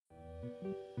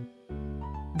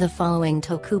The following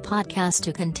Toku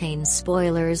podcast contains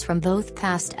spoilers from both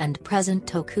past and present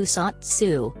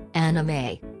tokusatsu,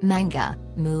 anime, manga,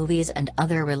 movies and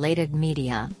other related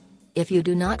media. If you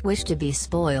do not wish to be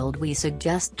spoiled, we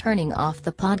suggest turning off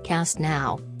the podcast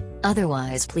now.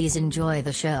 Otherwise, please enjoy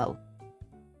the show.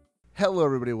 Hello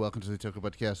everybody, welcome to the Toku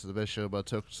Podcast, the best show about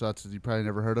tokusatsu you probably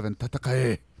never heard of, and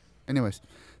Tatakai. Anyways,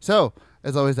 so,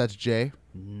 as always, that's Jay.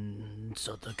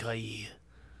 Sotakai.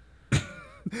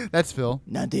 That's Phil.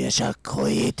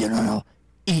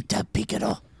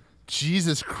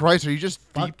 Jesus Christ, are you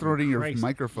just deep-throating your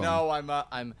microphone? No,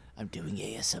 I'm doing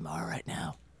ASMR right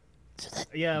now. So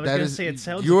Yeah, I was That gonna is- say it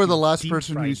sounds. you're like the you last deep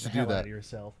person who fried needs to the do hell that. out of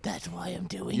yourself. that's why I'm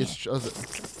doing Yes,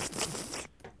 it.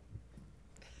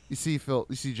 you see, Phil,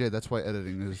 you see, Jay, that's why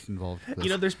editing is involved. with this. You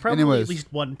know, there's probably Anyways, at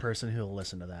least one person who'll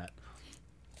listen to that.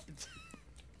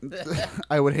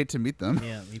 I would hate to meet them.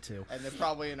 Yeah, me too. And they're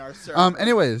probably in our server.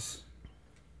 Anyways,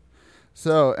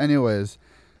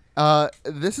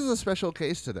 this is a special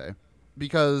case today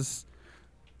because,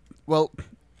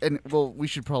 we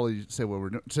should probably say what we're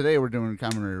doing. Today we're doing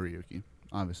Kamen Rider Ryuki,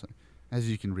 obviously, as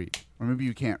you can read. Or maybe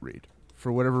you can't read.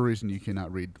 For whatever reason, you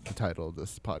cannot read the title of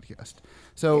this podcast.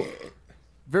 So,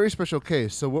 very special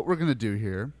case. So what we're going to do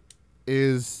here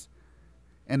is,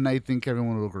 and I think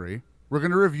everyone will agree, we're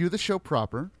going to review the show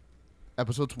proper,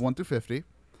 episodes 1 through 50,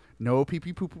 no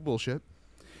pee-pee-poo-poo bullshit,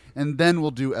 and then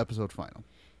we'll do episode final.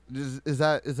 Is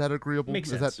that agreeable? Makes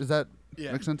Does sense. that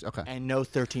Yeah. make sense? Okay. And no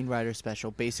 13 Rider special.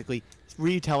 Basically,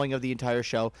 retelling of the entire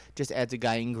show. Just adds a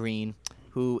guy in green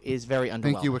who is very underwhelming.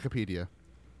 Thank you, Wikipedia.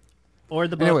 Or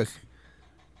the book. Anyways,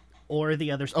 Or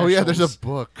the other oh specials. yeah, there's a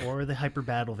book. Or the hyper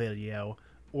battle video.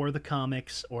 Or the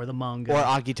comics. Or the manga. Or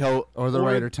Agito. Or the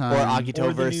Rider Time. Or Agito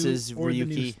Or the versus or the Ryuki.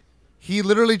 news- He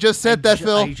literally just said that,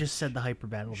 Phil. I just said the hyper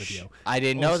battle video. I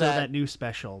didn't know Also, that. new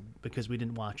special because we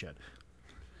didn't watch it.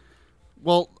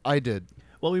 Well, I did.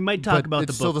 Well, we might talk But about it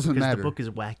the still book doesn't because matter. the book is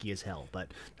wacky as hell.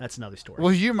 But that's another story.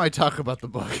 Well, you might talk about the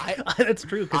book. That's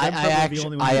true. Because I'm probably the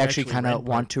only one I who actually kind read of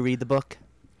want to read the book.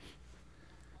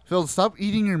 Phil, stop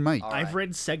eating your mic. I've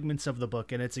read segments of the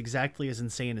book, and it's exactly as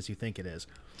insane as you think it is.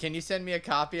 Can you send me a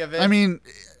copy of it? I mean,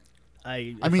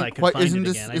 I I mean, could what find isn't it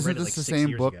this? again. I Isn't read it this like the 6 same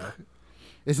years book? ago.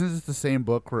 Isn't this the same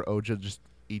book where Oja just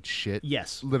eats shit?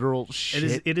 Yes. Literal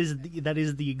shit. It is. That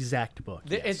is the exact book.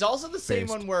 yes. It's also the same Based.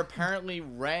 one where apparently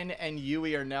Ren and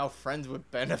Yui are now friends with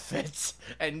benefits,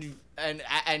 and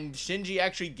Shinji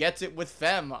actually gets it with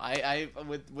Fem.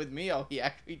 With Mio, he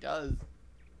actually does.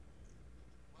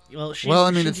 Well, Well,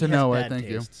 I mean, it's Shinji has Inoue, bad thank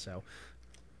you. taste, So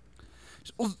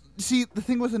Well, see, the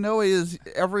thing with Inoue is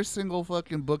every single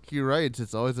fucking book he writes,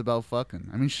 it's always about fucking.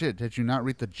 I mean, shit, did you not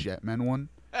read the Jetman one?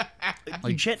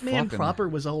 Like, Jetman fucking- proper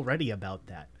was already about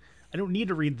that. I don't need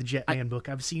to read the Jetman book.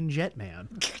 I've seen Jetman.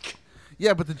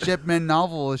 Yeah, but the Jetman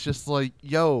novel is just like,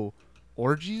 yo,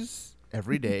 orgies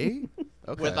every day?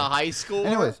 Okay. With a high schooler.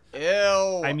 Anyways.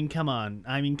 Ew. I mean, come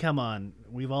on.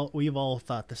 We've all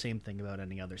thought the same thing about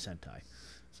any other Sentai.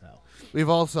 So We've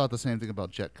all thought the same thing about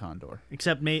Jet Condor.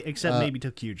 except maybe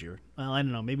Tokyuju. Well, I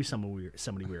don't know. Maybe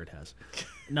somebody weird has.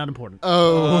 Not important.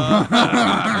 Oh.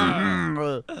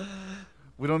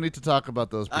 We don't need to talk about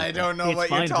those people. I don't know It's what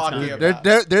fine you're if it's talking not.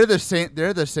 about. They're the same.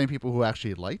 They're the same people who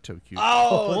actually like Tokyo.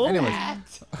 Oh,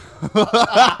 Anyways.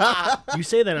 You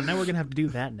say that, and now we're gonna have to do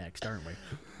that next, aren't we?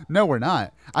 No, we're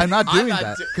not. I'm not doing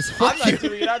that. Because I'm fuck you. not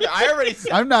doing it either. I already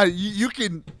said. I'm not. You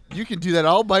can do that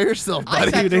all by yourself, I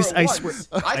buddy. sat Dude, through it I once.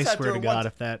 swear- I I sat swear through to it God, once.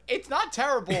 if that- It's not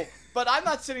terrible, but I'm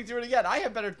not sitting through it again. I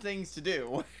have better things to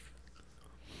do.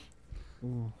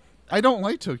 I don't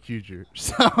like Tokyuju.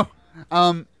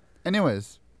 So,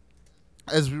 anyways,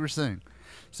 as we were saying,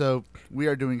 so we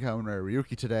are doing Kamen Rider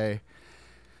Ryuki today.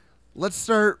 Let's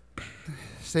start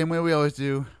same way we always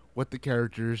do with the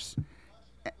characters.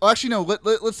 Well, actually, no.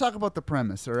 Let's talk about the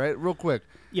premise. All right, real quick,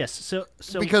 Yes. So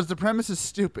because the premise is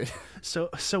stupid. So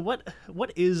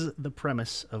what is the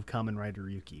premise of Kamen Rider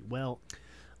Ryuki? Well,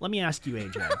 let me ask you,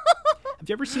 AJ. Have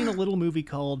you ever seen a little movie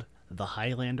called The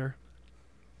Highlander?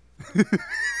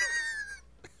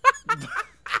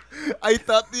 I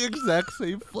thought the exact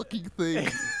same fucking thing.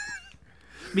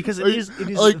 Because it is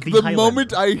like the the Highlander.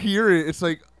 moment I hear it, it's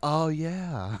like, oh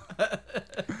yeah.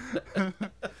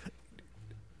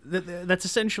 That's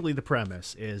essentially the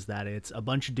premise, is that it's a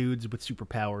bunch of dudes with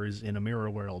superpowers in a mirror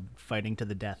world fighting to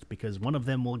the death because one of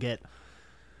them will get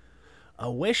a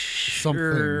wish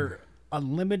or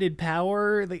unlimited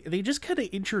power. They just kind of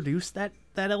introduce that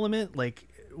element. Like,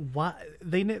 why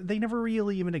they never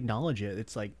really even acknowledge it.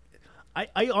 It's like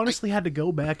I honestly had to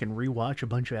go back and rewatch a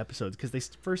bunch of episodes because they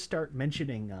first start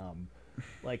mentioning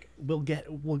like we'll get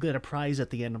a prize at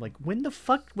the end. I'm like, when the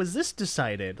fuck was this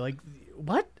decided? Like,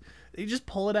 what? They just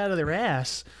pull it out of their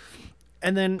ass.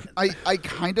 And then I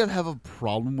kind of have a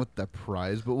problem with that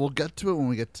prize, but we'll get to it when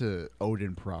we get to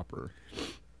Odin proper.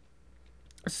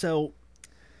 so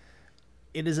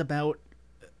it is about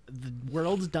the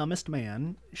world's dumbest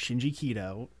man, Shinji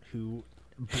Kido, who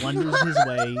blunders his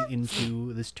way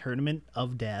into this tournament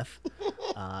of death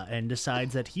and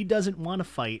decides that he doesn't want to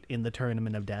fight in the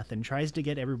tournament of death and tries to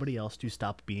get everybody else to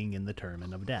stop being in the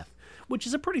tournament of death, which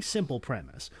is a pretty simple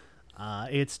premise.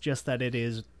 It's just that it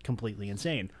is completely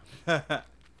insane. I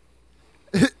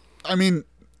mean,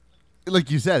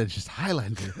 like you said, it's just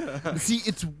Highlander. See,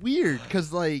 it's weird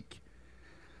because, like,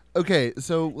 okay,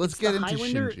 so let's get The into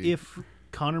Highlander, Shinji. if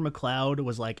Connor McLeod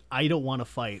was like, I don't want to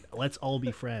fight, let's all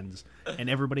be friends, and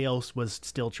everybody else was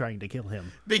still trying to kill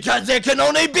him. Because there can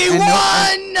only be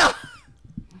And one.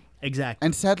 Exactly.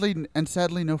 and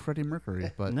sadly, no Freddie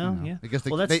Mercury. But No, you know, yeah. I guess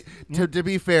Well, that's- to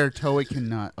be fair, Toei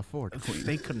cannot afford Queen.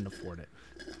 They couldn't afford it.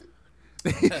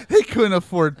 They couldn't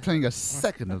afford playing a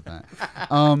second of that.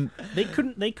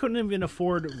 They couldn't even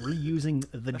afford reusing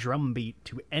the drum beat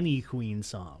to any Queen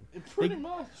song. Pretty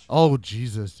much. Oh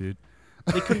Jesus, dude!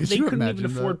 They couldn't. Could They you couldn't even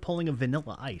imagine afford that? pulling a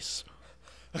Vanilla Ice.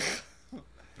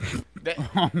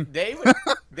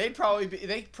 They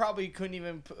probably couldn't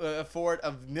even afford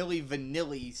a Milli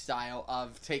Vanilli style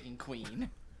of taking Queen.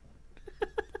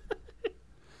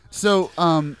 So,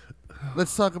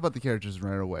 let's talk about the characters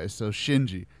right away. So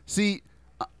Shinji. See,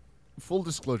 full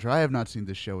disclosure, I have not seen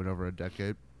this show in over a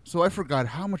decade, so I forgot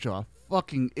how much of a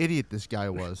fucking idiot this guy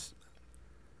was.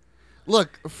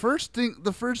 Look, the first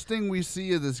thing we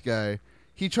see of this guy,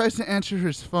 he tries to answer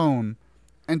his phone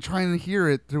and trying to hear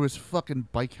it through his fucking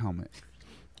bike helmet.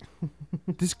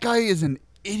 This guy is an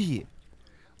idiot.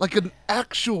 Like an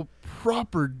actual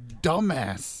proper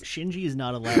dumbass. Shinji is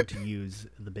not allowed to use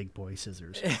the big boy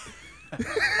scissors.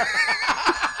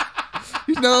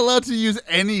 He's not allowed to use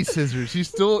any scissors. He's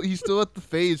still at the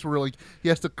phase where like he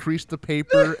has to crease the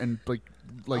paper and like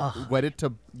wet it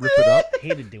to rip it up.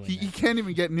 Hated doing He that. can't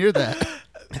even get near that.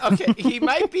 Okay, he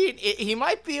might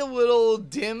be a little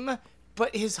dim,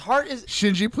 but his heart is.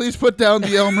 Shinji, please put down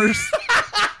the Elmers.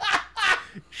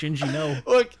 Shinji, no.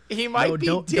 Look, he might No, be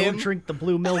don't dim. drink the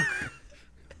blue milk.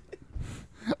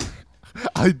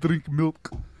 I drink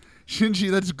milk. Shinji,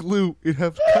 that's glue. It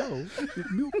have cow.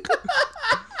 It milk.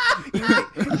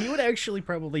 He would actually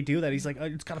probably do that. He's like, oh,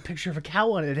 it's got a picture of a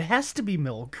cow on it. It has to be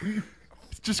milk.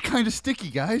 It's just kind of sticky,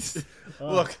 guys.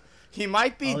 Look, he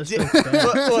might be Oh, this dim. milk's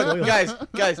bad.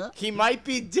 Look, guys, he might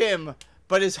be dim,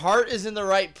 but his heart is in the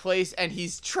right place, and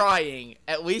he's trying.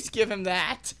 At least give him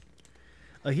that.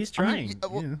 He's I trying. mean,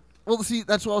 yeah. well, see,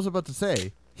 that's what I was about to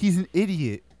say. He's an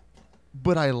idiot,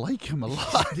 but I like him a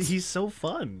lot. He's so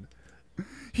fun.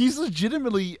 He's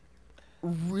legitimately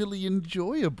really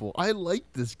enjoyable. I like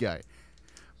this guy.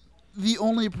 The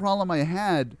only problem I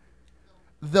had,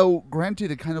 though granted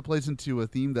it kind of plays into a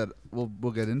theme that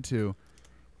we'll get into,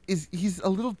 is he's a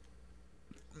little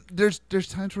there's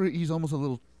times where he's almost a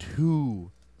little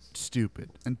too stupid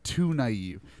and too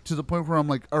naive to the point where I'm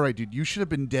like, all right, dude, you should have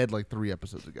been dead like 3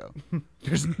 episodes ago.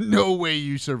 There's no way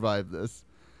you survived this.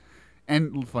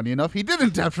 And funny enough, he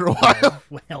didn't after a while.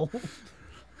 Well,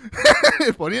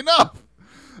 Funny enough.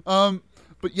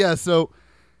 But yeah, so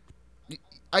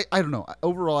I don't know.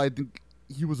 Overall, I think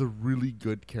he was a really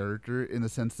good character in the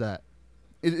sense that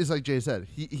it is like Jay said.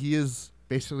 He is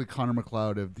basically Connor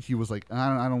McLeod. If he was like,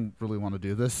 I don't really want to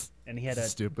do this. and he had This a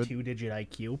is stupid. 2-digit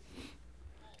IQ.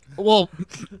 Well,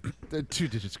 the 2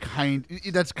 digits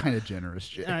that's kind of generous,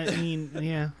 Jay. I mean,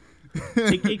 yeah.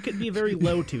 It could be very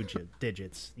low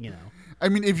digits, you know. I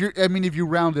mean, if you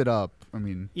round it up, I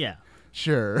mean, Yeah.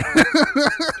 sure.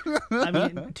 I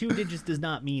mean, 2 digits does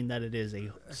not mean that it is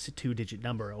a 2-digit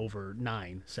number over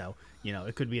 9. So, you know,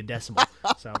 it could be a decimal.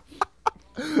 So,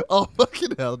 Oh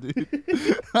fucking hell, dude.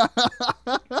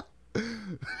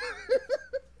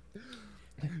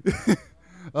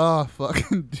 Oh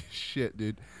fucking shit,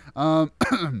 dude.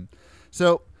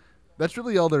 So that's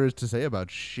really all there is to say about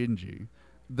Shinji,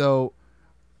 though.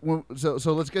 So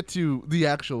let's get to the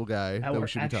actual guy that our we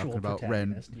should be talking actual about,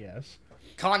 Ren. protagonist, yes.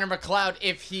 Connor McLeod,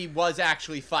 if he was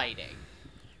actually fighting.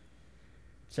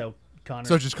 So, Connor.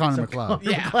 So just Connor McLeod.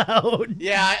 Connor Yeah. McLeod.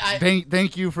 Yeah, I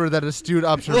Thank you for that astute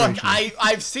observation. look.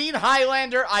 I've seen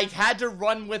Highlander. I had to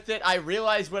run with it. I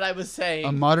realized what I was saying.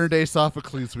 A modern day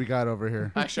Sophocles we got over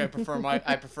here. Actually, I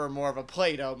prefer more of a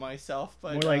Plato myself,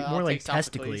 but More like I'll more like take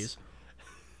Sophocles. testicles.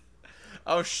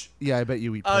 Oh Yeah, I bet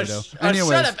you eat Oh, Plato.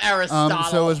 shut up, Aristotle.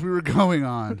 So as we were going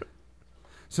on,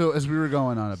 so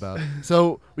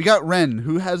we got Ren,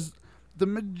 who has the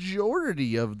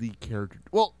majority of the character.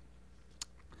 Well,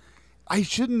 I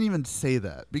shouldn't even say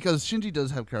that because Shinji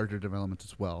does have character development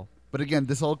as well. But again,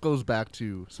 this all goes back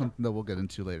to something that we'll get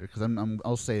into later because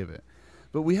I'll save it.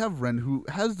 But we have Ren, who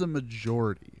has the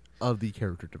majority of the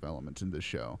character development in this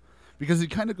show, because he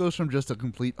kind of goes from just a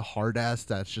complete hard ass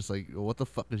that's just like, what the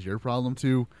fuck is your problem,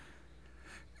 to,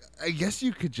 I guess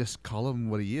you could just call him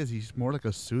what he is. He's more like a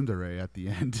tsundere at the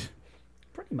end.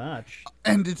 Pretty much.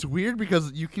 And it's weird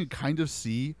because you can kind of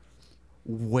see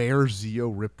where Zio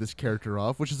ripped this character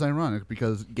off, which is ironic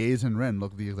because Gaze and Ren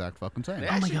look the exact fucking same. They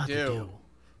Oh my actually god, they do. do.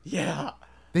 Yeah.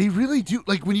 They really do.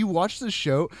 Like, when you watch the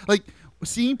show, like,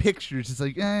 seeing pictures, it's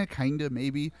like, kind of,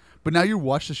 maybe. But now you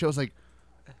watch the show, it's like,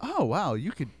 oh, wow,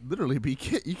 you could literally be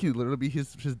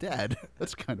his dad.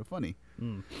 That's kind of funny.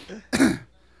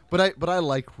 But I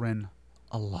like Ren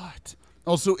a lot.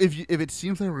 Also, if it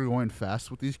seems like we're going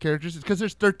fast with these characters, it's because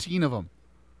there's 13 of them.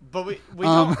 But we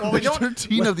don't. Well, we there's don't.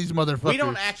 13 of these motherfuckers. We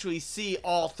don't actually see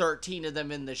all 13 of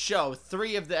them in the show.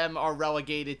 3 of them are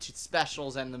relegated to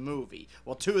specials and the movie.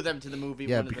 Well, 2 of them to the movie.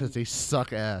 Yeah, one because of them, they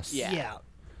suck ass. Yeah.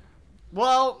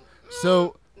 Well,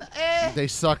 So eh. they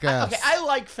suck ass. Okay, I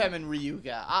like Fem and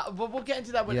Ryuga. But we'll get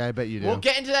into that. Yeah, I bet you do. We'll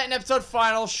get into that in episode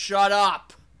final. Shut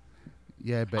up.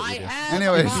 Yeah, I bet you do. have.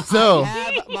 Anyways, so I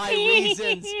have my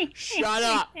reasons. Shut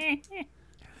up.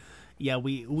 Yeah,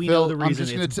 we know Phil, the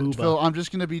reason it's Booba. Phil, I'm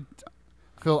just gonna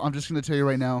tell you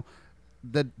right now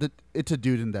that it's a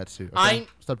dude in that suit. Okay?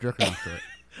 Stop jerking off to it.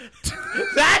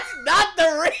 That's not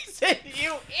the reason,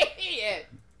 you idiot.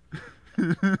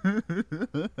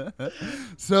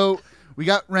 So we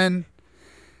got Ren.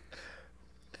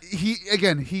 He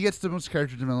gets the most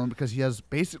character development because he has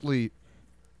basically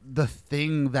the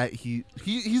thing that he's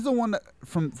the one that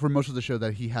for most of the show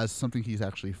that he has something he's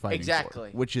actually fighting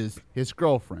Exactly. for, which is his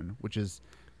girlfriend,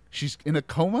 she's in a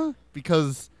coma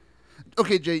because.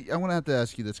 Okay, Jay, I want to have to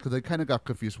ask you this because I kind of got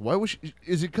confused. Why was she?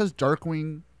 Is it because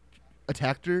Darkwing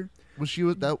attacked her?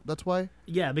 That's why?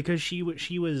 Yeah, because she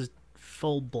was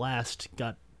full blast,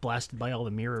 got blasted by all the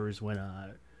mirrors when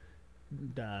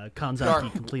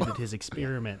Kanzaki completed his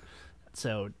experiment.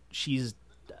 So she's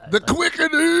The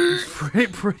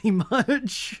quickening. pretty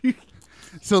much.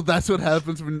 So that's what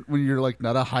happens when you're like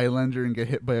not a Highlander and get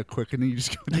hit by a quickening. You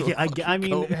just go into a I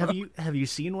mean, coma. have you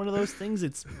seen one of those things?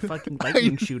 It's fucking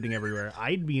lightning shooting everywhere.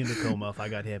 I'd be in a coma if I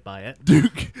got hit by it. Dude,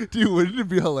 wouldn't it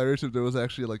be hilarious if there was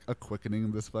actually like a quickening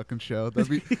in this fucking show? That'd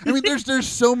be. I mean, there's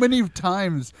so many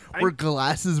times where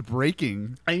glass is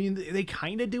breaking. I mean, they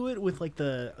kind of do it with like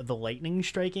the lightning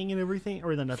striking and everything,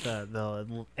 or not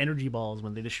the energy balls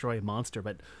when they destroy a monster,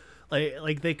 but.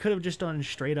 Like they could have just done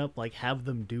straight up like have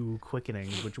them do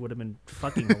quickenings, which would have been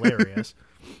fucking hilarious.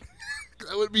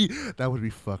 That would be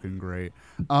fucking great.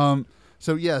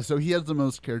 So he has the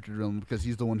most character development because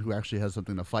he's the one who actually has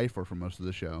something to fight for most of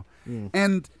the show.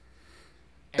 And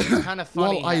And it's kind of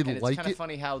funny. Well, I and it's like kind of it.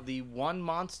 funny how the one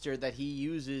monster that he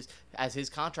uses as his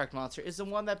contract monster is the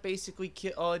one that basically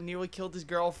nearly killed his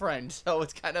girlfriend. So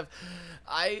it's kind of,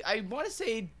 I want to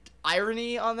say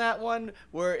irony on that one,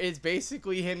 where it's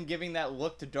basically him giving that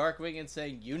look to Darkwing and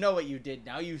saying, "You know what you did.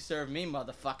 Now you serve me,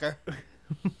 motherfucker."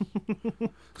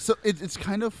 So it's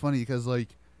kind of funny because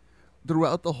like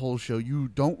throughout the whole show, you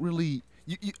don't really.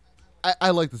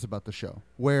 I like this about the show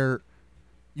where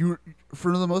you,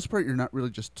 for the most part, you're not really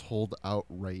just told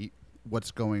outright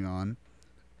what's going on.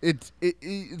 This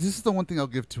is the one thing I'll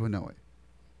give to Inoue.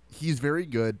 He's very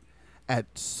good at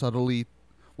subtly,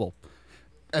 well,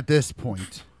 at this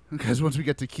point, because once we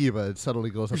get to Kiva, it subtly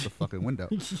goes out the fucking window.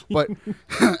 But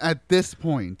at this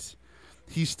point,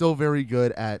 he's still very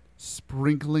good at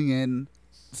sprinkling in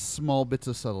small bits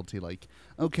of subtlety, like,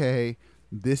 okay,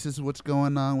 this is what's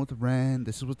going on with Ren,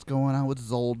 this is what's going on with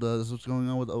Zolda, this is what's going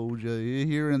on with Oja,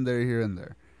 here and there, here and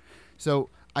there. So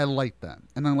I like that.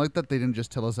 And I like that they didn't just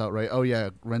tell us outright, oh yeah,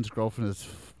 Ren's girlfriend is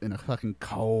in a fucking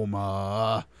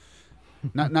coma.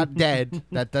 Not dead.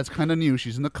 That's kind of new.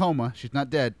 She's in a coma. She's not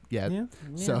dead yet. Yeah,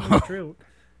 So that's true.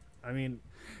 I mean,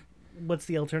 what's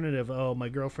the alternative? Oh, my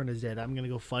girlfriend is dead. I'm gonna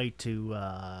go fight to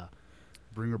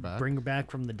bring her back. bring her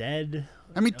back from the dead.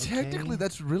 I mean, Okay. technically,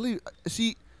 that's really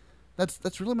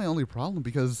that's really my only problem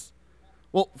because,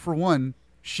 well, for one,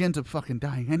 she ends up fucking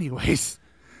dying anyways.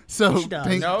 So She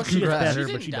does. No, she, congrats. better,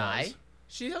 she but didn't she die.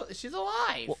 does. She's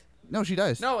alive. Well, no, she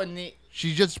dies. No, in the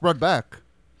She gets brought back.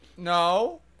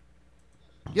 no.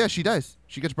 Yeah, she dies.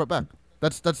 She gets brought back.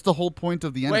 That's the whole point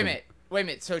of the ending. Wait a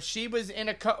minute. So she was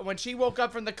in when she woke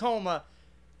up from the coma.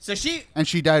 So she And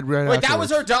she died right wait. afterwards. That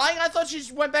was her dying. I thought she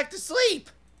just went back to sleep.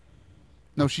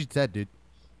 No, she's dead, dude.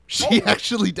 She Oh.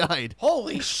 actually died.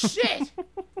 Holy shit!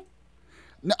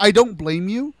 No, I don't blame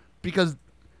you because,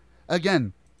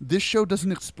 again, this show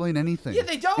doesn't explain anything. Yeah,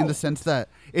 they don't. In the sense that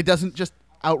it doesn't just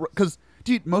out because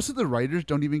dude, most of the writers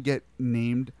don't even get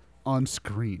named on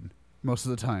screen most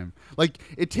of the time. Like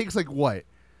it takes like what,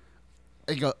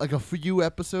 like a few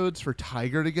episodes for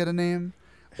Tiger to get a name,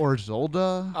 or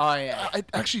Zolda. Oh yeah.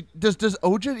 Actually, does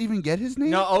Oja even get his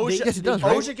name? No, Oja. Yes, it does,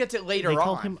 right? Oja gets it later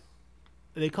on.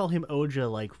 They call him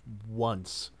Oja like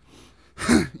once.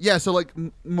 Yeah, so like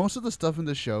most of the stuff in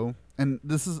the show, and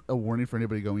this is a warning for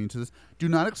anybody going into this, do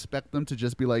not expect them to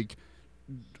just be like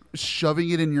shoving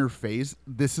it in your face.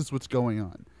 This is what's going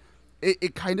on.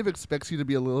 It kind of expects you to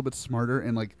be a little bit smarter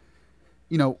and like,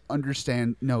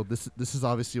 understand. No, this is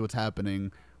obviously what's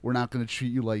happening. We're not going to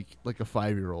treat you like a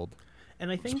 5-year-old. And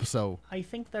I think So I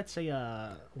think that's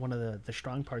one of the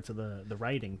strong parts of the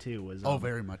writing too. Was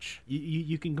very much.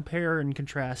 You can compare and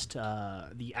contrast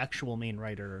the actual main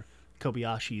writer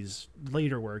Kobayashi's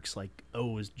later works, like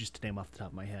is just to name off the top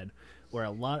of my head, where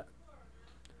a lot.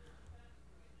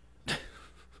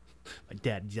 My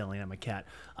dad's yelling at my cat.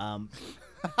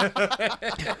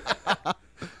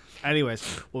 Anyways,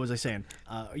 what was I saying?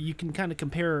 You can kind of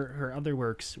compare her other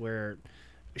works where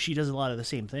she does a lot of the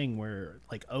same thing. Where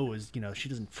like is she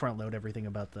doesn't front load everything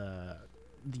about the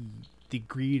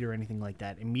greed or anything like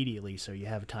that immediately, so you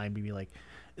have time to be like.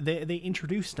 They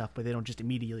introduce stuff, but they don't just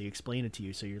immediately explain it to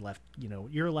you. So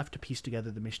you're left to piece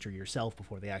together the mystery yourself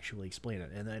before they actually explain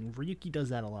it. And then Ryuki does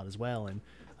that a lot as well, and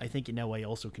I think Inoue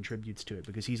also contributes to it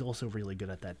because he's also really good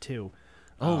at that too.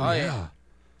 Oh yeah.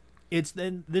 It's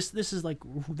then this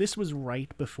was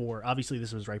right before. Obviously,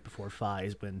 this was right before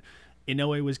Fies when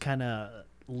Inoue was kind of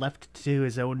left to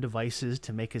his own devices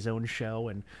to make his own show,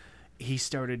 and he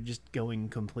started just going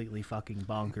completely fucking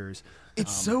bonkers.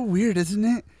 It's so weird, isn't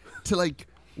it? To like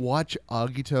watch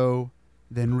Agito,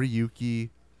 then Ryuki,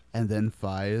 and then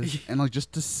Fies, and like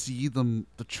just to see the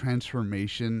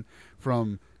transformation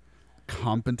from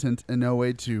competent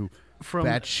Inoue to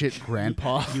batshit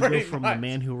grandpa. You go from the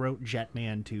man who wrote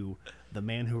Jetman to the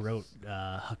man who wrote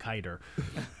Hokkaido.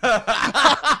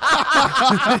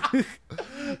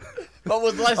 But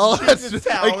with less that's Jesus just,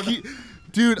 Town.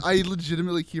 Dude, I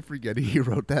legitimately keep forgetting he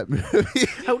wrote that movie.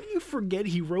 How do you forget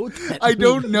he wrote that I movie?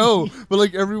 don't know, but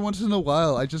like every once in a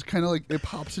while, I just kind of like it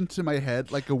pops into my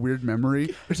head like a weird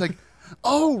memory. It's like,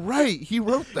 oh right, he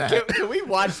wrote that. Can we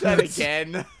watch that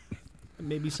again?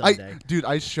 Maybe someday.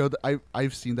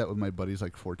 I've seen that with my buddies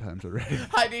like 4 times already.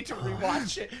 I need to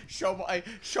rewatch it.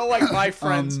 Show like my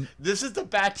friends. This is the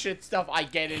batshit stuff I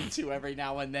get into every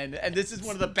now and then, and this is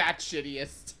one of the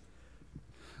batshittiest.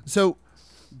 So,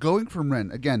 going from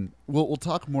Ren again, we'll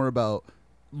talk more about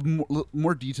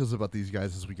more details about these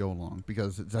guys as we go along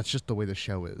because that's just the way the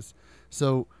show is.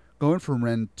 So, going from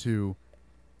Ren to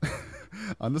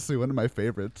honestly one of my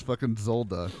favorites, fucking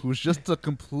Zolda, who's just a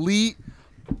complete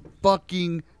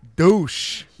fucking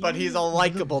douche. But he's a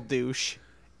likable douche.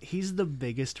 He's the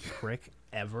biggest prick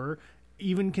ever,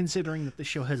 even considering that the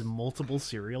show has multiple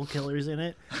serial killers in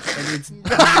it, and it's the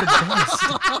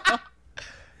best.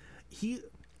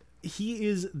 He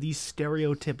is the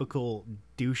stereotypical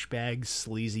douchebag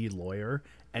sleazy lawyer,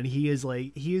 and he is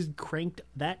cranked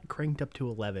up to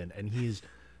 11, and he is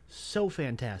so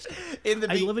fantastic.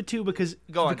 I love it too because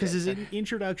his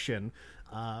introduction,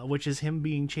 which is him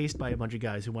being chased by a bunch of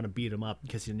guys who want to beat him up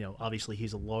because obviously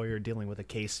he's a lawyer dealing with a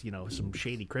case, some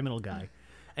shady criminal guy.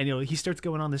 And he starts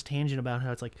going on this tangent about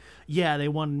how it's like, yeah, they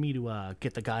wanted me to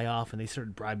get the guy off, and they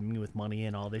started bribing me with money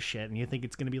and all this shit. And you think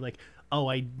it's gonna be like, oh,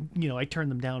 I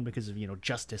turned them down because of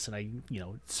justice, and I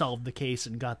solved the case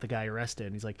and got the guy arrested.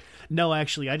 And he's like, no,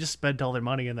 actually, I just spent all their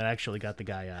money and then actually got the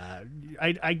guy.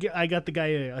 I got the guy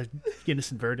a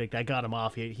innocent verdict. I got him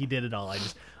off. He did it all.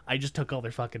 I just took all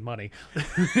their fucking money.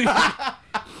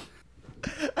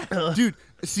 Dude,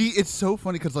 see, it's so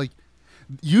funny because like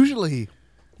usually.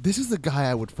 This is the guy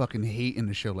I would fucking hate in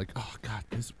the show. Like, oh god,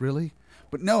 this really?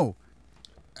 But no,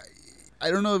 I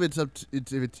don't know if it's if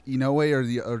it's Inoue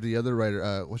or the other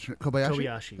writer. What's her,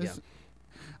 Kobayashi? Yeah.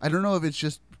 I don't know if it's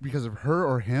just because of her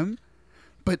or him,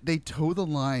 but they toe the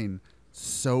line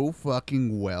so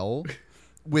fucking well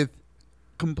with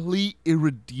complete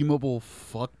irredeemable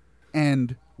fuck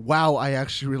and. Wow, I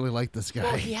actually really like this guy.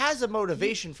 Well, he has a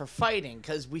motivation for fighting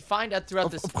because we find out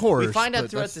throughout this. Of course, we find out but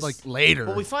throughout that's this like later.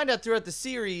 But we find out throughout the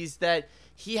series that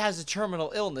he has a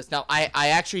terminal illness. Now, I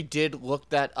actually did look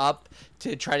that up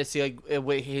to try to see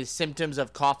like his symptoms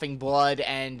of coughing blood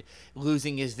and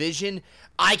losing his vision.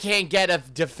 I can't get a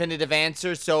definitive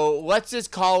answer, so let's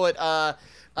just call it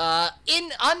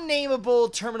unnameable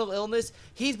terminal illness.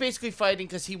 He's basically fighting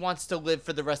because he wants to live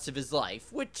for the rest of his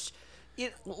life, which.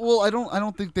 Well, I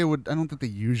don't think they would. I don't think they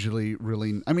usually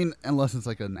really. I mean, unless it's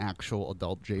like an actual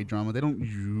adult J drama, they don't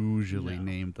usually No.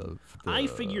 name the I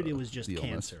figured it was just the illness.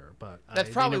 cancer, but That's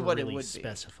they probably never what it really would be.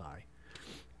 specify.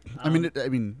 I mean,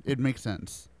 it makes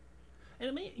sense. And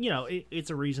I mean, it's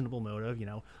a reasonable motive.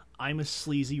 I'm a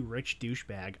sleazy rich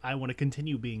douchebag. I want to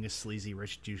continue being a sleazy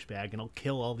rich douchebag, and I'll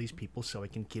kill all these people so I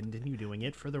can continue doing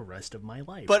it for the rest of my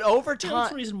life. But over It's a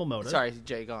time, reasonable motive. sorry,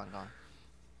 Jay, go on.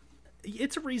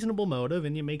 It's a reasonable motive,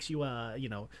 and it makes you,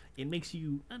 it makes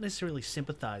you not necessarily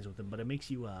sympathize with him, but it makes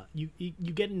you, you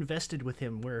get invested with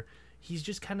him, where he's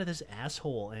just kind of this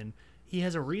asshole, and he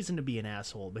has a reason to be an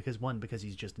asshole because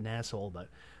he's just an asshole, but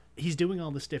he's doing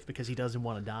all this stuff because he doesn't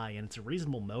want to die, and it's a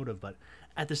reasonable motive. But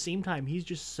at the same time, he's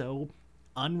just so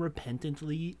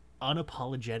unrepentantly,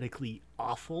 unapologetically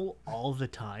awful all the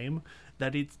time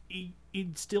that it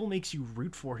still makes you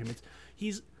root for him.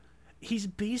 He's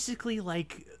basically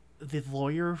like the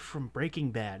lawyer from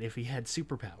Breaking Bad if he had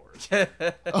superpowers.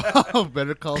 Oh,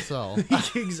 Better Call Saul.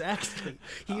 Exactly.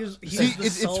 He's See, the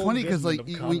it's Saul funny because Goodman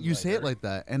like of when you say it Convict. like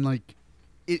that, and like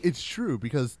it's true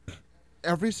because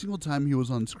every single time he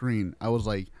was on screen, I was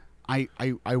like, I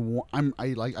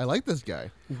like this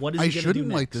guy. What is I he gonna do shouldn't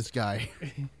like next? this guy,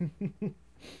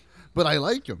 but I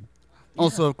like him.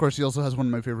 Also, of course, he also has one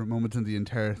of my favorite moments in the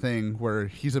entire thing where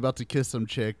he's about to kiss some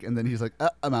chick, and then he's like,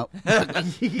 I'm out. like, And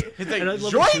I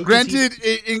love it "Joink!" too, 'cause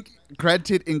he-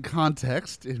 Granted, in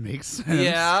context, it makes sense.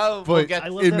 Yeah, but get- I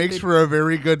love it that makes bit- for a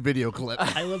very good video clip.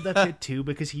 I love that bit too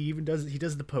because he does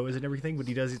the pose and everything, but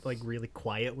he does it like really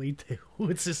quietly too.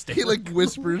 It's He hysterical. like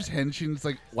whispers henshin. It's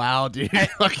like, wow, dude,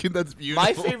 fucking that's beautiful.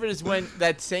 My favorite is when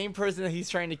that same person that he's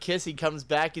trying to kiss, he comes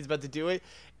back, he's about to do it,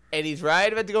 and he's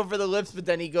right about to go for the lips, but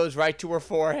then he goes right to her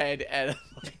forehead, and I'm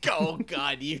like, oh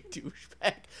god, you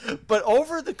douchebag. But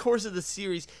over the course of the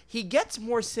series, he gets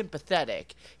more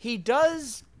sympathetic. He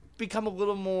does become a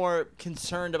little more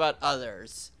concerned about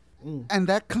others. And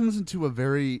that comes into a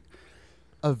very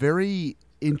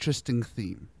interesting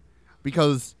theme,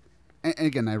 because, and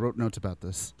again, I wrote notes about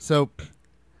this. So,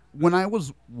 when I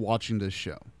was watching this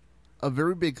show, a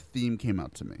very big theme came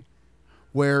out to me,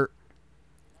 where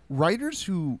writers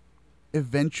who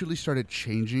eventually started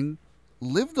changing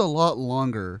lived a lot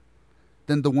longer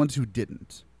than the ones who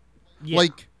didn't. Yeah.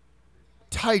 Like,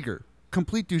 Tiger,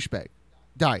 complete douchebag,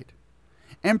 died.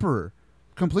 Emperor,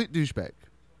 complete douchebag.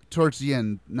 Towards the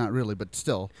end, not really, but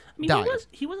still, I mean, died.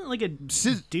 he wasn't like a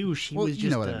Sis- douche. He well, was you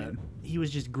just know what I mean. he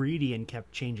was just greedy and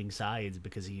kept changing sides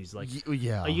because he's like,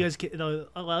 Yeah. oh, you guys,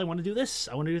 I want to do this,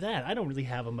 I want to do that. I don't really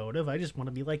have a motive. I just want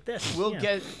to be like this. We'll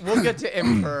Yeah. get to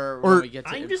Emperor Or- when we get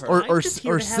to I'm Emperor. just- or just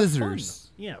here or to have fun.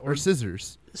 scissors. Yeah, Or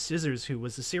scissors. Scissors, who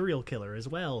was a serial killer as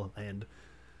well, and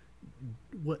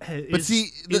But see,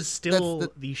 is still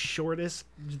that's the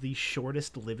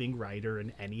shortest living writer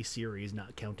in any series,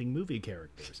 not counting movie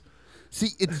characters. See,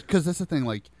 it's because that's the thing.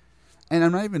 Like, and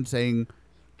I'm not even saying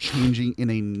changing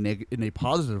in a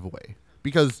positive way,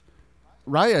 because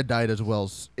Raya died as well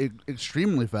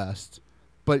extremely fast,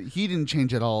 but he didn't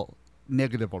change at all,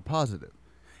 negative or positive.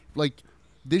 Like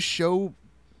this show,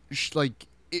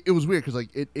 it was weird because like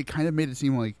it kind of made it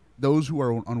seem like those who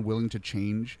are unwilling to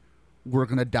change were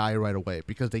gonna die right away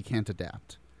because they can't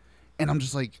adapt, and I'm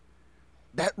just like,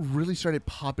 that really started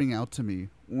popping out to me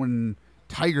when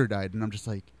Tiger died, and I'm just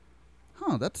like,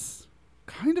 huh, that's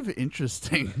kind of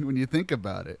interesting when you think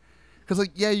about it. Because, like,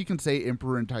 yeah, you can say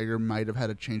Emperor and Tiger might have had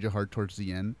a change of heart towards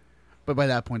the end, but by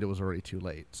that point it was already too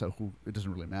late, so it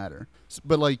doesn't really matter.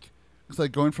 But, like, it's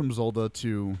like going from Zolda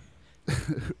to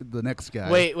the next guy.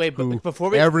 Wait, who but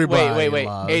before we everybody wait,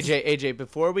 loves. AJ,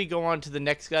 before we go on to the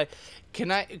next guy,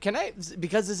 can I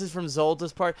because this is from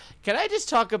Zolda's part, can I just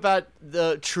talk about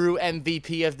the true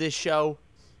MVP of this show,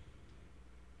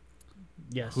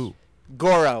 Yes. Who?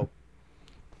 Goro?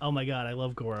 Oh my god, I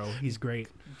love Goro. He's great.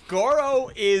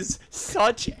 Goro is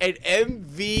such an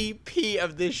MVP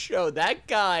of this show. That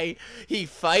guy, he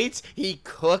fights, he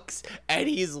cooks, and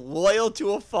he's loyal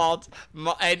to a fault.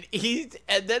 And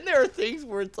then there are things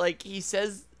where it's like he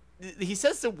says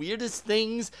the weirdest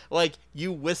things, like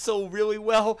you whistle really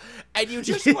well, and you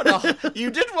just want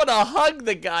to hug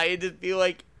the guy and just be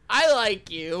like, I like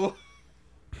you.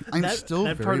 I'm That- still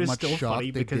that part very is much still shocked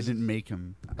funny they because- didn't make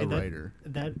him a And writer.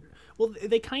 Well,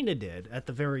 they kind of did at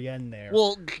the very end there.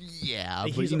 Well, yeah,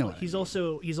 but he's you know what I he's mean.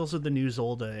 also the new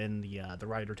Zolda in the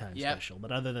Rider Time Yep. special.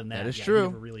 But other than that, is yeah, true. He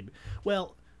never really.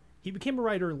 Well, he became a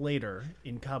writer later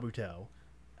in Kabuto.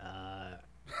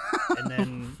 And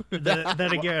then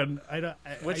then again, I don't.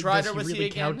 Which does rider was he really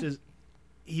again? count as?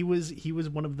 He was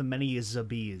one of the many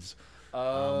Zabis.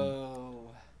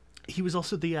 Oh. He was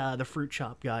also the fruit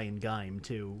shop guy in Gaim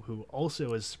too, who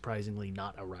also is surprisingly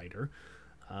not a writer.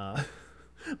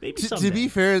 Maybe someday. To be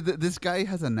fair, this guy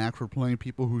has a knack for playing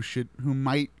people who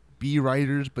might be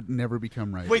writers but never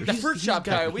become writers. Wait, the He's- fruit he's shop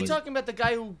guy. Are we definitely- talking about the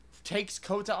guy who takes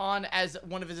Kota on as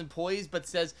one of his employees, but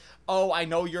says, "Oh, I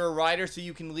know you're a writer, so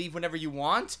you can leave whenever you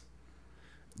want"?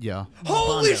 yeah. Holy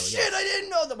Bondo, shit! yes. I didn't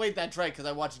know that. Wait, that's right, because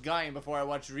I watched Gaim before I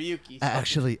watched Ryuki.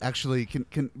 so- Actually,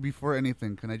 can before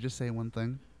anything, can I just say one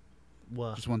thing?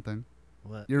 What? Just one thing.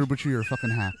 What? You're a butcher. You're a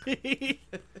fucking hack.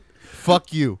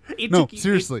 Fuck you. It No, took you-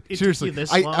 seriously, it took seriously. you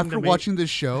this long After to make- watching this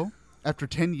show, after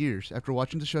 10 years, after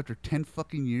 10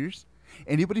 fucking years,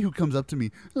 anybody who comes up to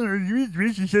me, "Oh, you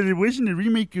racist said it wasn't a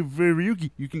remake of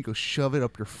Ryuki," you can go shove it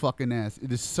up your fucking ass.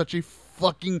 It is such a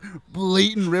fucking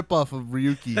blatant ripoff of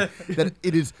Ryuki that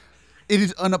it is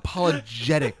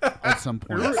unapologetic at some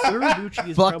point. Urobuchi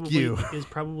is Fuck probably you. is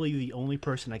probably the only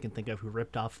person I can think of who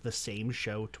ripped off the same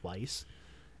show twice.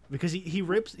 Because he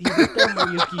ripped off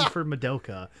Ryuki for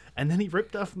Madoka, and then he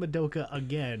ripped off Madoka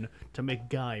again to make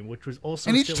Gaim, which was also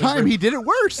And each still a time rip- he did it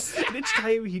worse. and each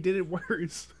time he did it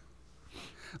worse.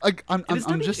 Like I'm it's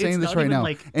not just even- saying it's this not right even now.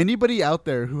 like- Anybody out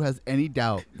there who has any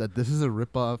doubt that this is a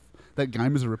ripoff, that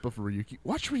Gaim is a ripoff of Ryuki,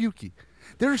 watch Ryuki.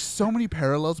 There are so many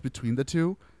parallels between the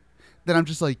two that I'm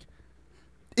just like,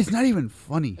 it's not even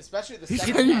funny. Especially the He's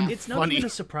second not even half. It's not funny. even a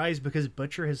surprise because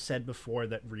Butcher has said before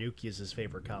that Ryuki is his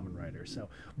favorite common writer. So,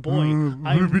 boy, I'm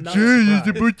not surprised.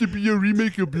 about to be a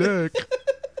remake of Black.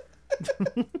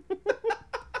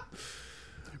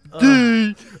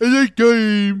 Gay, I like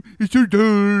Gaim. It's so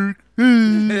dark.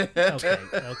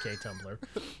 Okay, Tumblr.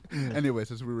 Anyways,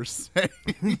 as we were saying,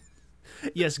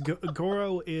 Yes,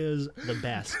 Goro is the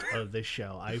best of this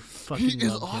show. I fucking he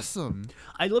is love him. awesome.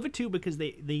 I love it too because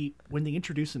they when they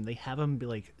introduce him, they have him be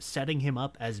like setting him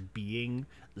up as being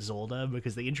Zolda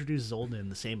because they introduce Zolda in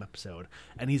the same episode,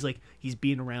 and he's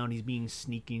being around, he's being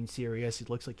sneaky and serious. He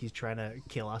looks like he's trying to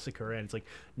kill Asakura, and it's like,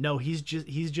 no, he's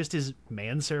just his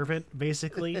manservant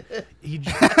basically.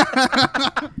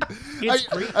 It's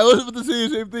great. I was about to say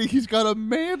the same thing. He's got a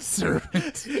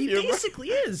manservant. He basically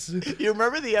is. You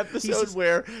remember the episode just-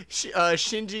 where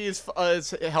Shinji is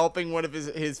helping one of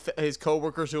his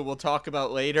coworkers who we'll talk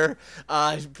about later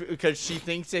because she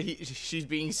thinks that she's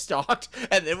being stalked,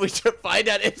 and then we find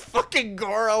out it's fucking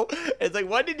Goro. It's like,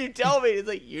 why did you tell me? It's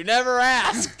like, you never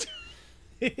asked.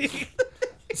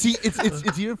 See,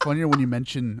 it's even funnier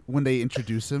when they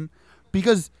introduce him,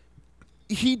 because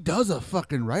he does a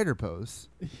fucking rider pose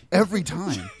every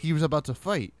time he was about to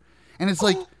fight, and it's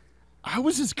like, how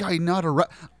is this guy not a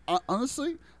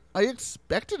honestly? I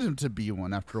expected him to be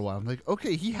one after a while. I'm like,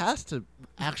 okay, he has to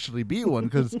actually be one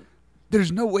because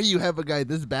there's no way you have a guy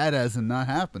this badass and not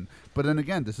happen. But then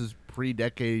again, this is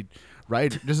pre-decade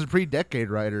rider. This is pre-decade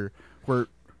rider where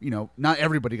not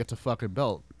everybody gets a fucking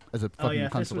belt as a Oh fucking yeah,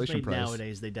 if this was consolation made prize.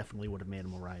 nowadays, they definitely would have made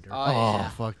him a writer. Oh, yeah.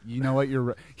 fuck! You know what? You're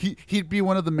right. He'd be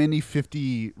one of the many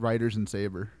 50 riders in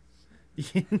Saber.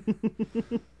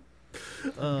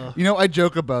 I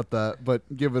joke about that, but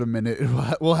give it a minute.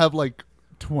 We'll have like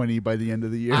 20 by the end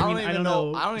of the year. I don't I even don't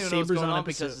know. know. I don't even know what's Saber's going on on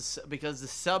because the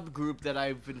subgroup that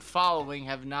I've been following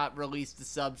have not released the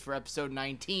subs for episode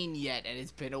 19 yet, and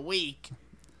it's been a week.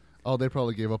 Oh, they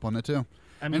probably gave up on it too.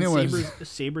 I mean, Anyways.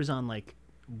 Saber's on like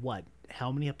what?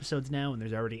 How many episodes now? And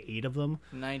there's already 8 of them.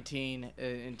 19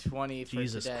 and 20 for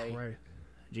Jesus today. Christ!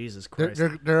 Jesus They're,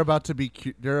 Christ! they're about to be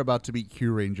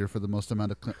Q Ranger for the most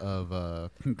amount of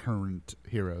concurrent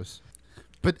heroes.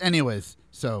 But anyways,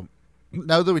 so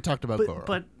now that we talked about Goro,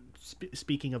 But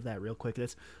speaking of that, real quick,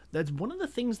 that's one of the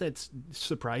things that's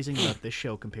surprising about this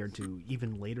show compared to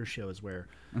even later shows, where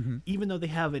even though they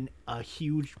have a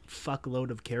huge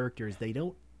fuckload of characters, they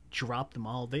don't drop them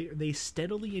all. They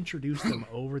steadily introduce them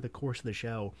over the course of the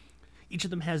show. Each of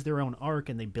them has their own arc,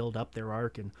 and they build up their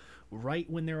arc. And right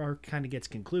when their arc kind of gets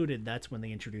concluded, that's when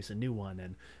they introduce a new one.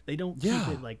 And they don't keep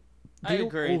it like I they don't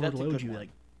agree, that's a overload good you. one. Like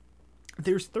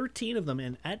there's 13 of them,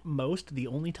 and at most, the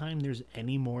only time there's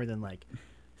any more than like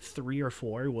 3 or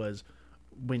 4 was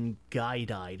when Guy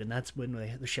died, and that's when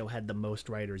the show had the most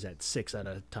writers at 6 at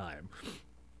a time.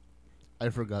 I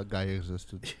forgot Guy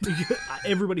existed.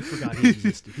 Everybody forgot he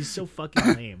existed. He's so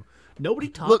fucking lame. Nobody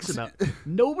talks Look, about.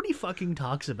 Nobody fucking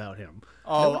talks about him.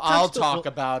 Oh, Nobody I'll talks talk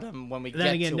well, about him when we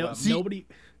Then get again, to him.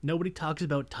 nobody talks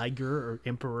about Tiger or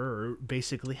Emperor or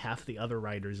basically half the other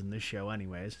writers in this show,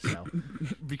 anyways. So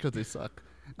Because they suck.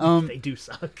 they do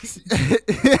suck.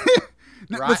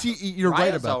 No, Ry- but see, you're right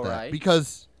Raya's about that alright.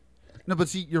 because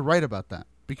you're right about that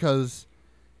because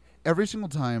every single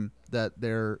time that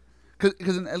they're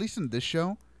because at least in this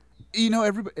show,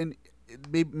 everybody and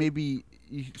maybe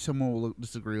someone will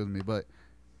disagree with me, but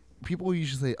people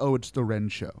usually say, "Oh, it's the Ren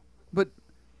show," but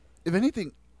if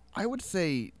anything, I would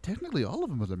say technically all of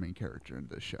them are the main character in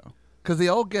this show because they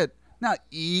all get not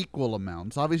equal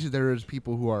amounts. Obviously, there is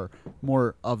people who are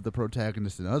more of the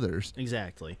protagonist than others,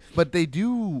 Exactly. but they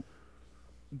do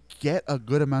get a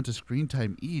good amount of screen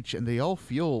time each, and they all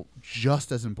feel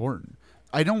just as important.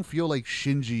 I don't feel like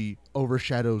Shinji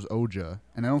overshadows Oja,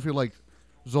 and I don't feel like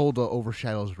Zolda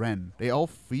overshadows Ren. They all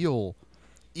feel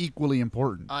equally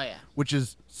important. Oh, yeah. Which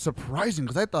is surprising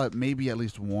because I thought maybe at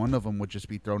least one of them would just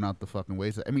be thrown out the fucking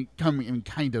wayside. I mean,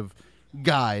 kind of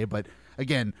Guy, but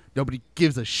again, nobody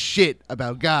gives a shit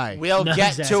about Guy. We'll No,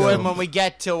 get exactly. to him when we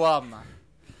get to him.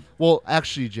 Well,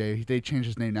 actually, Jay, they changed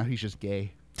his name. Now he's just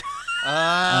gay.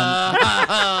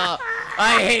 I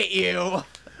hate you.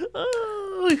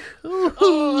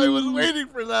 Oh, I was waiting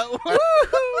for that one.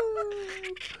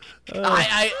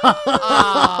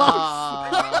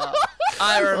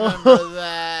 I remember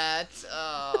that.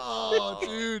 Oh,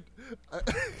 dude.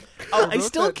 I wrote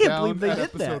still that can't down believe they at did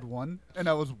episode that. 1, and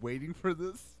I was waiting for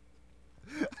this.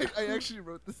 I actually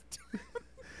wrote this down.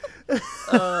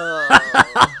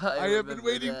 I have been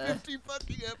waiting 50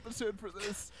 fucking episodes for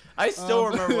this. I still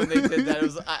remember when they did that. It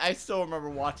was. I still remember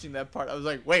watching that part. I was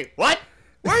like, wait, what?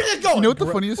 Where is it going? You know what the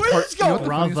funniest Where's part? this You know what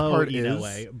going? the funniest Bravo, part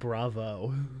Inoue. is?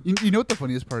 Bravo. You know what the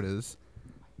funniest part is?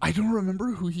 I don't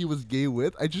remember who he was gay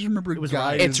with. I just remember was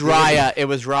Guy. Raya. is It's gay. Raya. It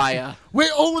was Raya. Wait,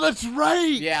 oh, that's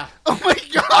right. Yeah. Oh my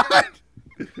god.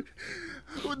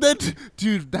 That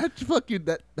dude,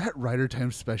 that Rider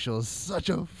Time special is such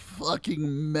a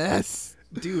fucking mess.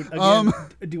 Dude, again,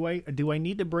 do I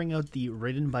need to bring out the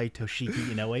written by Toshiki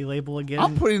Inoue label again?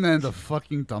 I'm putting that in the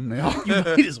fucking thumbnail. You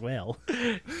might as well.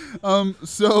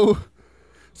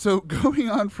 So going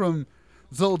on from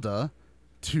Zelda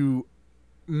to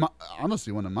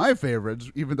honestly one of my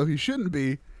favorites, even though he shouldn't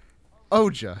be,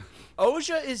 Oja,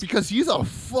 Oja is. because he's a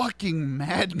fucking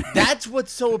madman. That's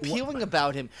what's so appealing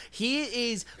about him.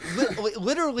 He is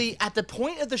literally at the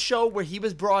point of the show where he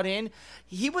was brought in.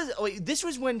 This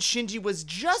was when Shinji was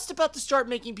just about to start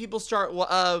making people start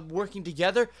working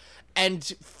together, and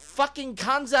fucking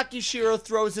Kanzaki Shiro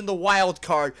throws in the wild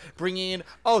card, bringing in,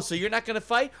 oh, so you're not going to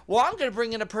fight? Well, I'm going to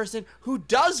bring in a person who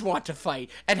does want to fight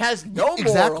and has no morals.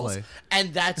 Exactly.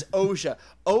 And that's Oja.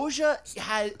 Oja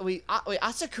has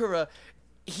Asakura.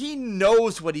 He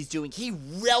knows what he's doing. He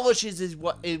relishes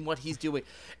in what he's doing,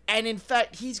 and in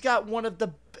fact, he's got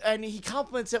and he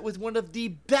complements it with one of the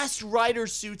best rider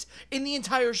suits in the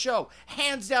entire show,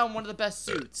 hands down, one of the best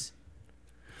suits.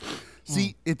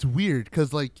 See, it's weird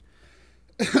because like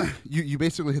you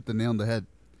basically hit the nail on the head.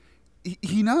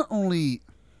 He not only,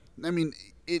 I mean,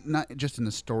 it not just in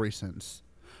a story sense,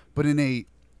 but in a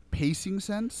pacing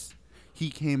sense, he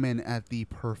came in at the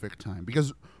perfect time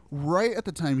because right at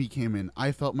the time he came in,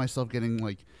 I felt myself getting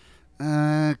like,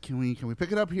 can we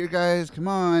pick it up here, guys? Come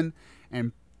on!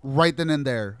 And right then and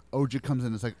there, Oja comes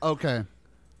in. It's like, okay,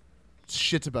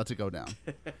 shit's about to go down,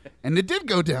 and it did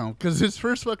go down because his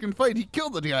first fucking fight, he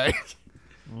killed the guy.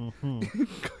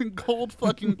 Cold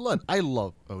fucking blood. I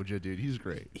love Oja, dude. He's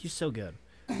great. He's so good.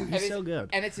 And He's so good.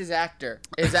 And it's his actor.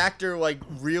 His actor like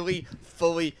really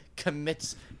fully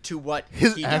commits to what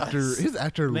His he actor does.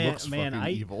 looks Man,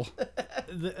 fucking evil.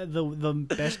 The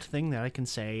best thing that I can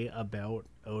say about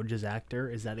Oja's actor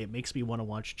is that it makes me want to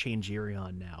watch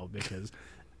Changerion now because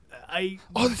I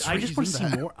that's I right, just he's want to in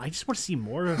see that. more. I just want to see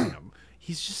more of him.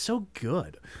 He's just so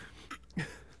good.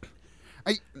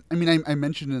 I mean, I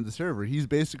mentioned in the server, he's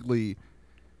basically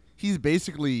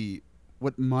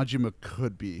what Majima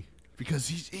could be because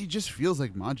he just feels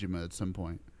like Majima at some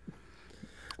point.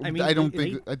 I mean, I don't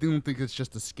they- think it's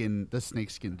just the snake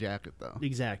skin jacket though.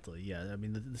 Exactly. Yeah. I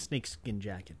mean, the snakeskin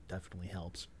jacket definitely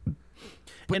helps.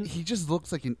 But and- he just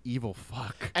looks like an evil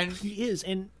fuck. And He is,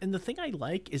 and the thing I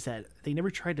like is that they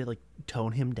never tried to like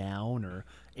tone him down or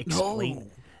explain.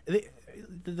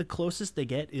 The closest they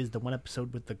get is the one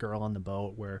episode with the girl on the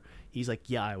boat where he's like,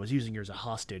 "Yeah, I was using her as a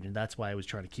hostage, and that's why I was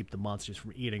trying to keep the monsters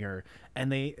from eating her." And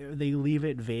they leave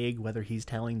it vague whether he's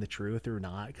telling the truth or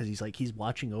not because he's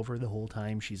watching over the whole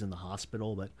time she's in the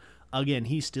hospital. But again,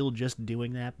 he's still just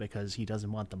doing that because he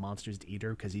doesn't want the monsters to eat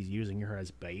her because he's using her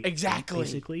as bait. Exactly.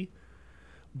 Basically.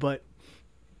 But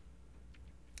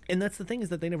and that's the thing is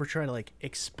that they never try to like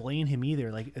explain him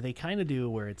either. Like they kind of do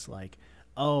where it's like,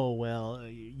 oh well,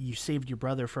 you saved your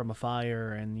brother from a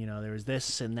fire, and you know there was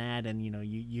this and that, and you know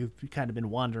you've kind of been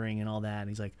wandering and all that. And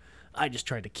he's like, I just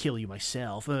tried to kill you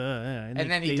myself. And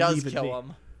then he they does leave it kill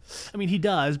him. I mean, he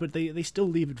does, but they still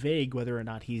leave it vague whether or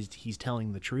not he's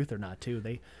telling the truth or not. Too.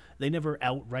 They never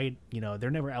outright, you know,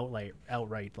 they're never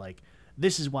outright like,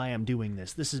 this is why I'm doing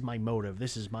this. This is my motive.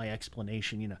 This is my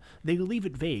explanation. You know, they leave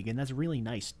it vague, and that's really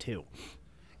nice too.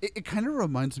 It kind of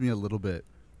reminds me a little bit,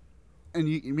 and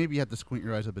you maybe have to squint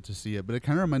your eyes a bit to see it, but it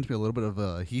kind of reminds me a little bit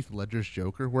of Heath Ledger's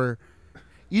Joker, where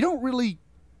you don't really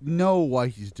know why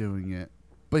he's doing it,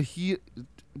 but you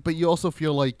also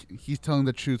feel like he's telling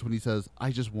the truth when he says,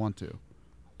 "I just want to,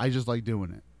 I just like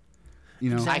doing it."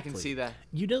 You know, I can see that.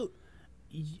 You don't.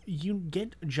 You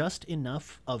get just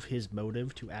enough of his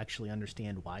motive to actually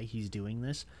understand why he's doing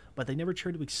this, but they never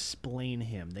try to explain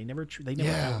him. They never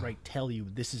Yeah. outright tell you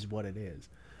this is what it is.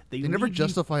 they never leave you-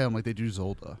 justify him like they do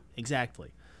Zolda.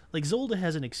 Exactly. Like Zolda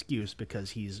has an excuse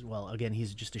because he's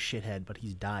he's just a shithead, but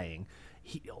he's dying.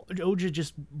 Oja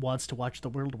just wants to watch the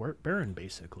world burn,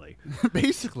 basically.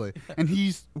 Basically, and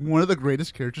he's one of the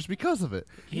greatest characters because of it.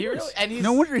 And he's,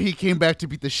 No wonder he came back to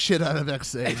beat the shit out of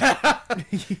XA.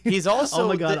 he's also. Oh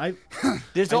my god,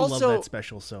 there's I also love that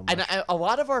special so much. And a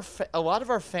lot of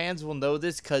our fans will know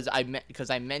this because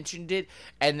I mentioned it,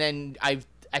 and then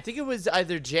I think it was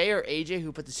either Jay or AJ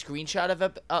who put the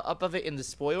screenshot up of it in the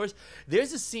spoilers.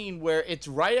 There's a scene where it's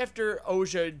right after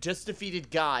Oja just defeated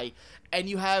Guy, and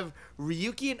you have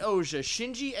Ryuki and Oja,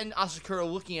 Shinji and Asakura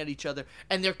looking at each other,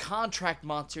 and their contract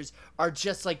monsters are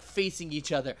just like facing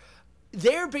each other.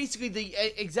 They're basically the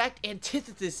exact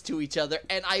antithesis to each other,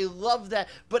 and I love that,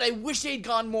 but I wish they'd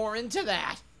gone more into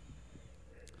that.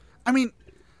 I mean,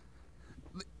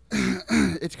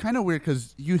 it's kind of weird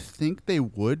because you think they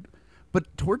would,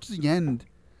 but towards the end,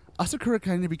 Asakura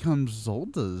kind of becomes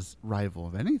Zolda's rival,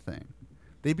 if anything.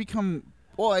 They become...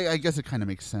 Well, I guess it kind of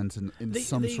makes sense in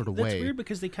some sort of way. That's weird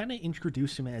because they kind of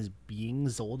introduced him as being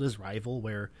Zolda's rival,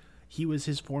 where he was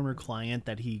his former client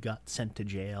that he got sent to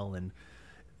jail, and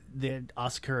then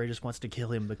Asakura just wants to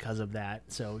kill him because of that.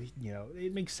 So, you know,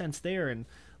 it makes sense there.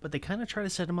 But they kind of try to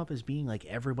set him up as being like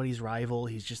everybody's rival.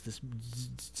 He's just this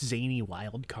zany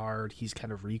wild card. He's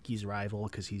kind of Ryuki's rival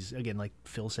because he's, again, like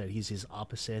Phil said, he's his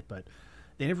opposite. But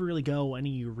they never really go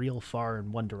any real far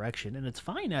in one direction. And it's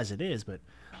fine as it is, but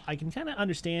I can kind of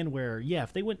understand where, yeah,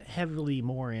 if they went heavily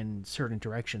more in certain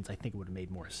directions, I think it would have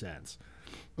made more sense.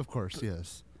 Of course,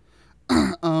 yes.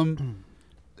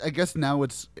 I guess now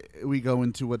we go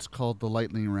into what's called the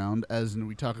lightning round, as in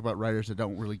we talk about writers that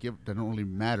don't really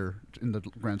matter in the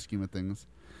grand scheme of things.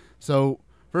 So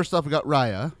first off, we got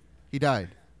Raya. He died.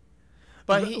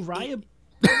 But Raya...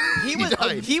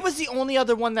 he was the only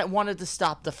other one that wanted to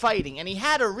stop the fighting, and he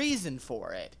had a reason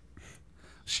for it.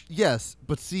 Yes,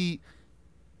 but see,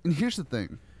 and here's the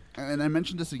thing, and I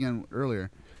mentioned this again earlier.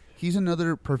 He's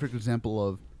another perfect example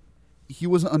of he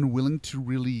was unwilling to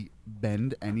really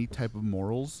bend any type of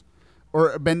morals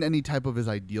or bend any type of his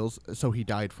ideals, so he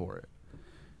died for it.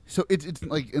 So it's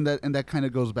like, and that kind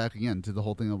of goes back again to the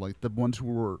whole thing of like the ones who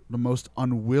were the most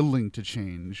unwilling to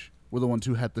change were the ones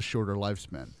who had the shorter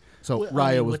lifespan. So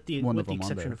Raya was one of them. With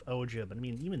the exception on of Oja, but I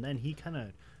mean, even then, he kind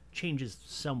of changes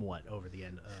somewhat over the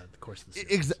course of the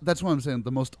series. That's what I'm saying.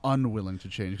 The most unwilling to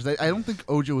change, because I don't think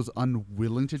Oja was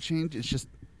unwilling to change. It's just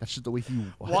that's just the way he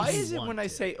was. Why is it when I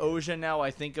say Oja now,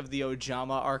 I think of the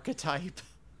Ojama archetype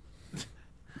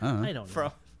I don't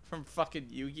know. from fucking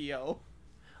Yu-Gi-Oh?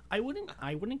 I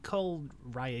wouldn't call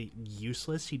Raya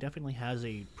useless. He definitely has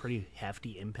a pretty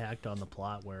hefty impact on the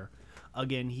plot where,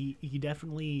 again, he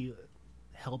definitely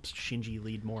helps Shinji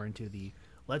lead more into the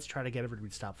let's try to get everybody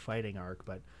to stop fighting arc,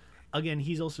 but again,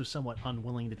 he's also somewhat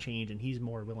unwilling to change, and he's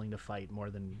more willing to fight more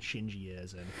than Shinji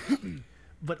is, and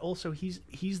but also he's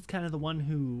kind of the one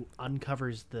who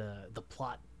uncovers the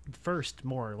plot first,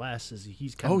 more or less, as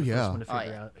he's kind of the first one to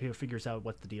figure out. He figures out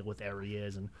what the deal with Eri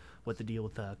is and what the deal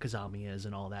with Kazami is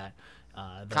and all that.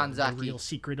 The real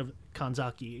secret of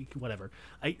Kanzaki, whatever.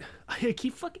 I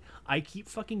keep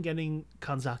fucking getting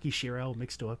Kanzaki Shiro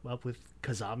mixed up with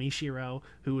Kazami Shiro,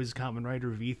 who is Kamen Rider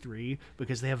V3,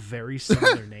 because they have very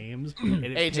similar names. And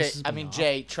it pisses me off.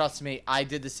 Jay, trust me, I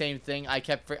did the same thing. I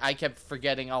kept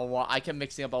forgetting a lot. I kept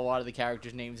mixing up a lot of the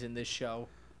characters' names in this show.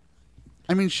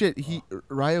 I mean, shit.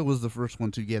 Raya was the first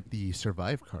one to get the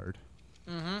survive card.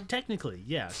 Mm-hmm. Technically,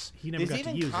 yes. He never got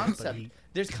to use it. But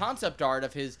there's concept art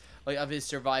of his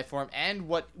survive form and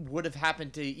what would have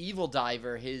happened to Evil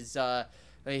Diver, his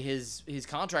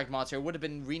contract monster. It would have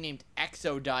been renamed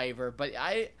Exo Diver. But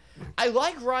I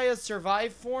like Raya's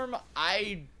survive form.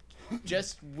 I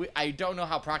don't know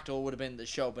how practical it would have been in the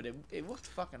show, but it looked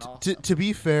fucking awesome. To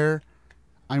be fair,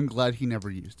 I'm glad he never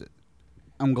used it.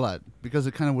 I'm glad, because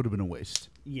it kind of would have been a waste.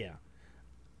 Yeah.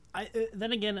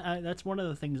 Then again, that's one of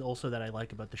the things also that I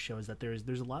like about the show is that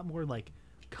there's a lot more like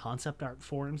concept art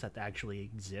forms that actually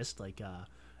exist. Like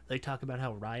they talk about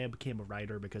how Raya became a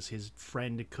writer because his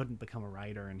friend couldn't become a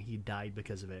writer and he died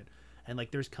because of it. and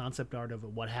like there's concept art of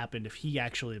what happened if he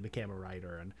actually became a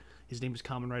writer, and his name is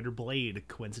Kamen Rider Blade,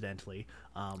 coincidentally.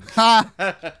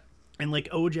 And like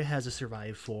Oja has a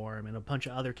survived form, and a bunch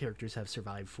of other characters have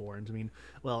survived forms. I mean,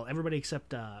 well, everybody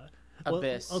except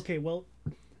Abyss. Okay, well,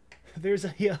 there's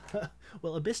a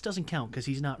well, Abyss doesn't count because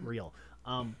he's not real.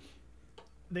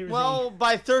 There's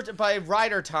by the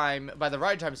Rider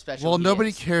Time special. Well, he nobody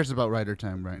is. cares about Rider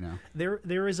Time right now.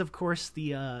 there is of course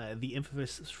the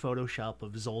infamous Photoshop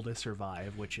of Zolda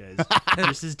Survive, which is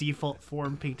just his default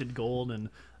form painted gold, and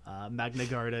Magna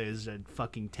Garda is a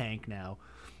fucking tank now.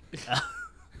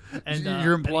 And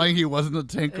You're implying he wasn't a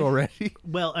tank already?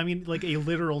 well, I mean, like a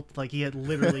literal, like he's a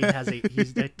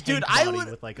tank Dude, body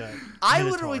with like a. I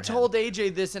Minotaur literally head. told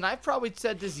AJ this, and I probably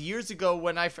said this years ago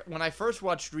when I first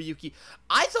watched Ryuki.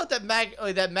 I thought that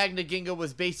Magna Ginga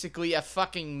was basically a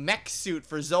fucking mech suit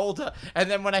for Zolda,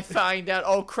 and then when I find out,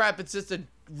 oh crap, it's just a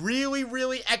really,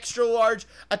 really extra large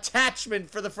attachment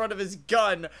for the front of his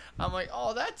gun, I'm like,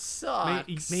 oh, that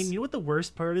sucks. Man, you know what the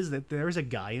worst part is? That there's a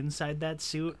guy inside that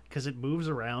suit because it moves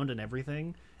around and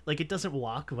everything. Like, it doesn't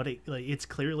walk, but it's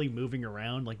clearly moving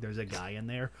around. Like, there's a guy in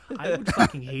there. I would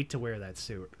fucking hate to wear that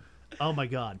suit. Oh my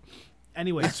god.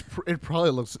 Anyway, It's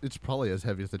probably as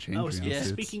heavy as the chain.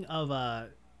 speaking of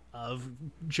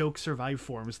joke survive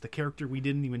forms, the character we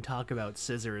didn't even talk about,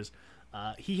 Scissors,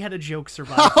 he had a joke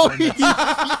survive form.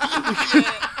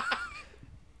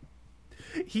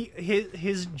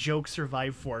 His joke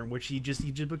survive form, which he just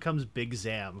becomes Big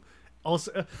Zam.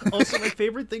 Also, my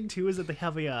favorite thing too is that they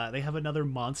have another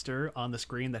monster on the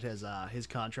screen that his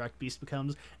contract beast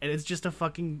becomes, and it's just a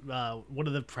fucking one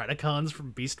of the Predacons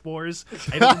from Beast Wars.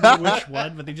 I don't know which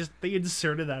one, but they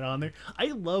inserted that on there. I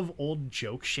love old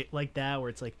joke shit like that, where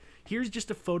it's like, here's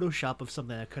just a Photoshop of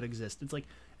something that could exist. It's like,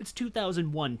 it's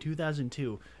 2001,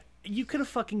 2002. You could have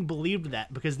fucking believed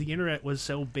that because the internet was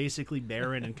so basically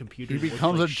barren and computers. He looked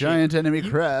becomes like a shit. giant enemy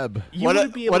crab. You What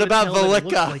wouldn't be able what to about tell that it looked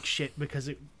Velika? like shit because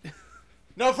it.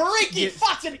 No, Fariki,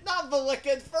 fuck it, not Velika,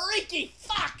 it's Fariki,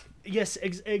 fuck! Yes,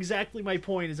 exactly my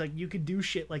point is like you could do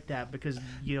shit like that because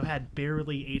you had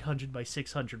barely 800 by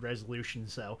 600 resolution.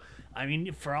 So, I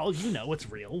mean, for all you know, it's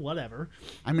real. Whatever.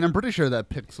 I mean, I'm pretty sure that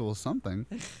pixel is something.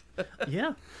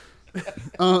 Yeah.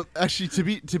 Actually,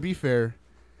 to be fair,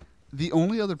 the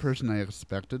only other person I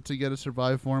expected to get a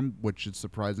survive form, which is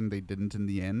surprising they didn't in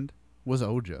the end, was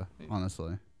Oja.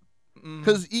 Honestly,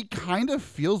 because he kind of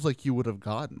feels like you would have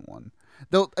gotten one.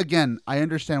 Though, again, I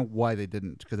understand why they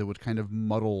didn't, because it would kind of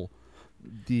muddle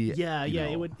the. Yeah. you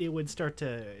know. It would start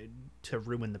to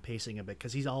ruin the pacing a bit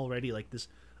because he's already like this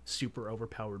super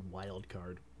overpowered wild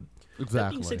card. Exactly. That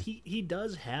being said, he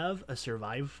does have a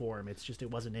survive form. It's just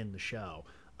it wasn't in the show.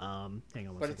 Hang on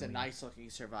one But it's a second. nice looking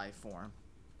survive form.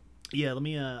 Yeah, let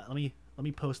me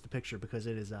post the picture because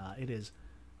it is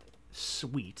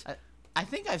sweet. I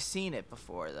think I've seen it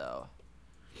before, though.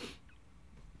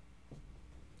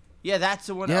 Yeah, that's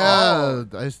the one. Yeah,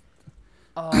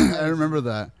 Oh, I remember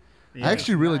that. Yeah. I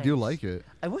actually really do Nice. like it.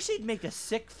 I wish they'd make a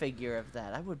sick figure of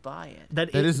that. I would buy it.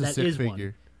 That is a that sick one.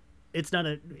 figure. It's not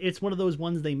a. It's one of those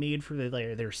ones they made for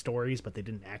their stories, but they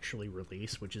didn't actually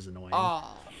release, which is annoying.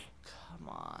 Oh, come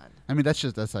on. I mean, that's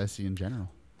just SIC in general.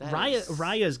 That is-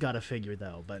 Raya's got a figure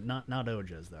though, but not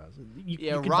Oja's though. You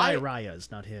can Raya- buy Raya's,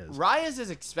 not his. Raya's is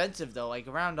expensive though, like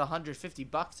around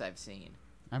 $150 I've seen.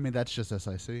 I mean, that's just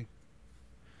SIC.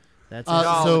 That's Uh,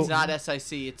 No, so- it's not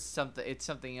SIC. It's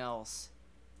something else.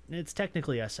 it's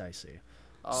technically SIC.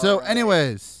 So, Alright.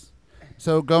 anyways,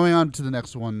 so going on to the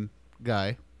next one,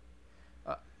 guy.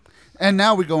 And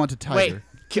now we go on to Tiger. Wait.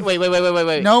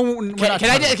 No, we're Can not I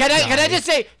Tiger.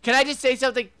 can I just say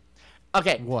something?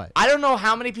 Okay. What? I don't know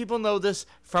how many people know this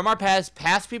from our past.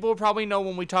 Past people will probably know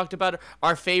when we talked about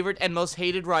our favorite and most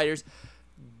hated writers.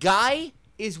 Guy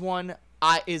is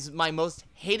my most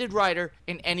hated writer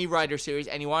in any writer series,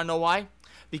 and you want to know why?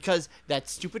 Because that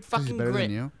stupid Is he fucking better grit.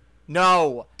 than you?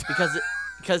 No, because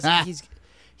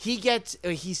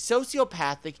he's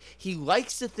sociopathic. He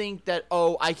likes to think that,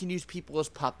 oh, I can use people as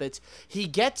puppets. He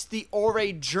gets the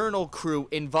Ore Journal crew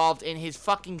involved in his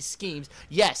fucking schemes.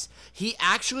 Yes, he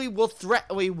actually will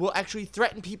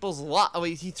threaten people's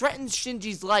lives. He threatens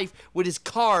Shinji's life with his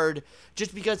card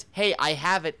just because, hey, I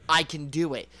have it. I can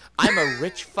do it. I'm a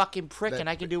rich fucking prick and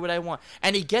I can do what I want.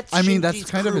 And he gets I mean, Shinji's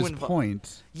that's kind of crew his involved.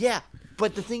 point. Yeah,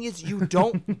 but the thing is, you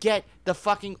don't get the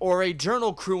fucking Ore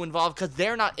Journal crew involved because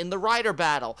they're not in the rider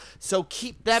battle. So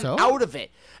keep them So? out of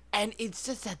it. And it's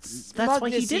just that smugness why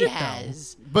he did it, though.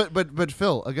 has. But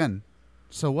Phil, again,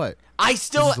 so what? I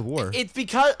still. This is the war. It's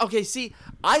because, okay, see,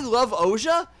 I love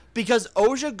Oja, because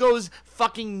Oja goes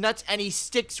fucking nuts and he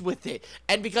sticks with it,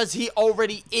 and because he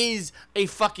already is a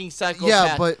fucking psychopath.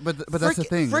 Yeah, but that's the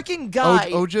thing. Freaking Guy.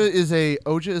 Oja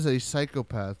is a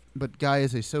psychopath, but Guy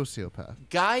is a sociopath.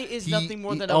 Guy is nothing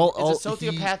more than a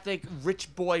sociopathic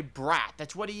rich boy brat.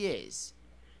 That's what he is.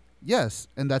 Yes,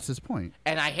 and that's his point.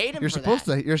 And I hate him You're for supposed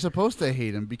that. to. You're supposed to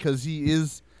hate him because he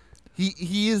is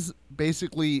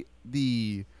basically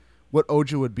what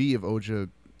Oja would be if Oja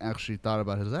actually thought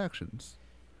about his actions.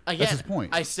 Again, That's his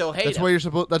point. I still hate That's him.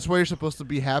 why you're supposed to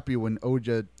be happy when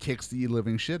Oja kicks the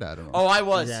living shit out of him. Oh, I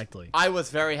was. Exactly. I was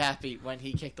very happy when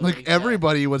he kicked the like living shit out of him.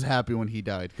 everybody was happy when he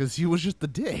died because he was just the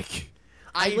dick.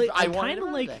 I wanted kind him of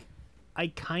out like. of there. I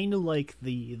kind of like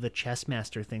the chess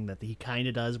master thing that he kind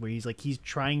of does, where he's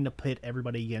trying to pit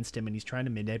everybody against him and he's trying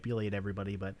to manipulate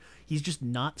everybody, but he's just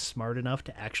not smart enough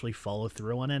to actually follow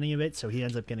through on any of it, so he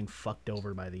ends up getting fucked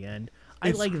over by the end.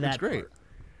 I like that. It's great. Part.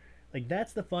 Like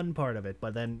that's the fun part of it,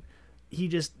 but then he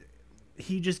just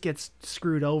gets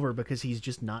screwed over because he's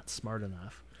just not smart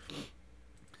enough.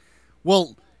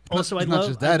 Well, Also, it's I not love-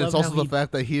 just I that. love It's also how the he-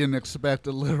 fact that he didn't expect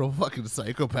a literal fucking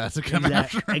psychopath to come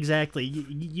after him. Exactly.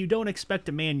 You don't expect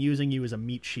a man using you as a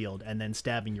meat shield and then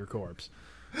stabbing your corpse.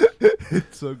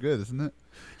 It's so good, isn't it?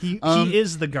 He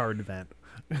is the guard vent.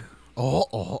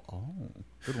 Oh,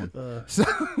 good one.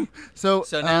 So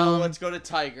So now let's go to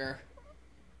Tiger.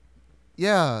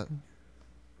 yeah.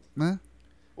 Huh?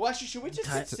 Well, actually, should we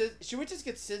just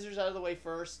get Scissors out of the way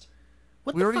first?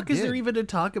 What We the already fuck is there did. even to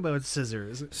talk about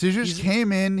Scissors? Scissors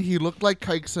came in. He looked like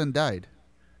Kike's and died.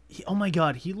 Oh my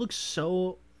god, he looks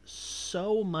so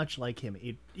much like him.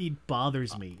 It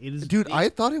bothers me. It is Dude, I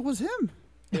thought it was him.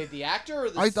 The actor or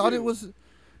the I thought it suit? was.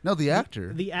 No, the actor.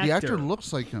 the The actor. actor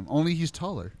looks like him. Only he's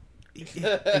taller.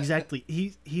 exactly.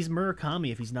 He's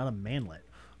Murakami if he's not a manlet,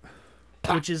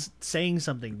 which is saying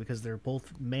something because they're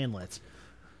both manlets.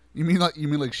 You mean like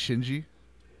Shinji?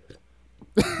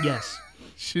 Yes,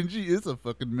 Shinji is a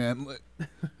fucking manlet.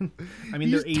 I mean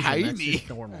He's they're Asian. That's tiny. just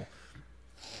normal.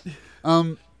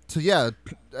 So yeah,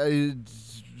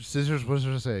 Scissors. What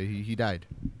did I say? He died.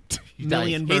 He died.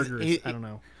 Million He's- burgers. he- I don't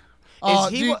know. Oh,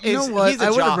 Is he- dude, you is- know what? he's a I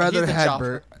would have job- rather he's a had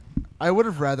job. I would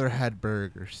have rather had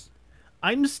burgers.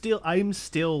 I'm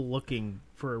still looking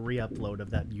for a re-upload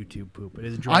of that YouTube poop. It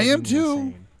is I driving am me too.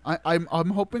 insane. I'm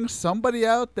hoping somebody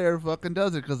out there fucking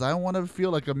does it because I want to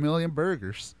feel like a million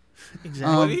burgers.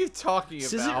 Exactly. What are you talking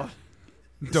Scissor- about?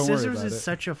 Don't worry Scissors about is it.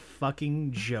 such a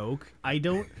fucking joke. I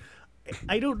don't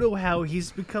know how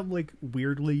he's become like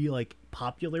weirdly like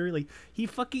popular. Like he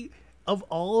fucking of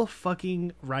all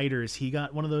fucking writers, he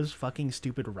got one of those fucking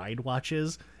stupid ride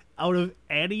watches. Out of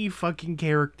any fucking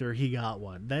character, he got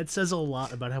one. That says a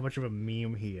lot about how much of a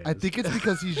meme he is. I think it's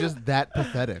because he's just that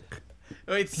pathetic.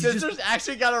 Wait, Scissors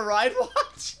actually got a ride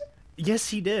watch? Yes,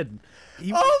 he did.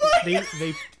 Oh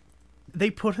my they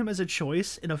put him as a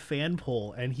choice in a fan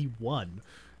poll, and he won.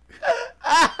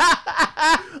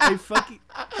 I fucking.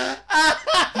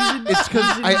 It's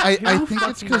because I two think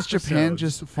it's fucking because Japan episodes.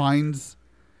 just finds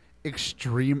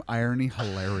extreme irony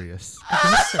hilarious.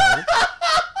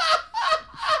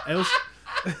 I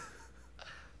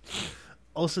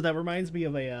also, that reminds me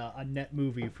of a net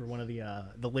movie for one of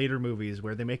the later movies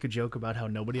where they make a joke about how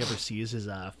nobody ever sees his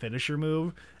finisher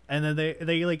move, and then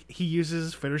they like he uses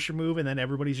his finisher move, and then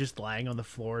everybody's just lying on the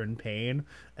floor in pain,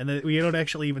 and then we don't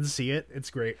actually even see it. It's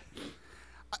great.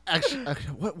 Actually,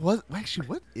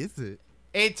 what is it?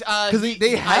 It's Because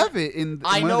they have it in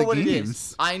I one know of the what games. it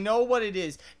is. I know what it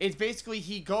is. It's basically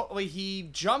he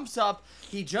jumps up,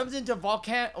 he jumps into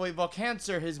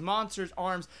Volcancer, his monster's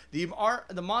arms. The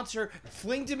monster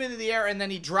flings him into the air and then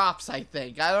he drops. I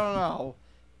think I don't know.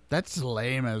 That's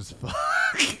lame as fuck.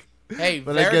 Hey,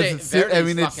 But Verde, I guess it's Verde's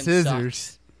it's fucking scissors.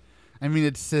 sucks. I mean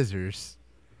it's scissors.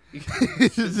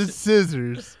 It's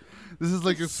scissors. This is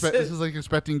like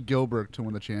expecting Gilbert to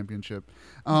win the championship.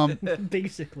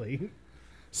 Basically,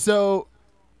 So,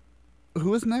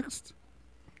 who is next?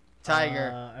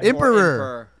 Tiger. Or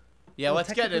Emperor. Yeah, well,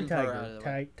 let's get technically Emperor out of the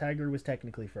way. Tiger was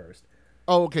technically first.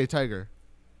 Oh, okay, Tiger.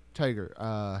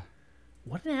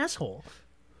 What an asshole!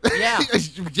 Yeah.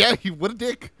 Yeah, what a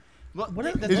dick. Well, What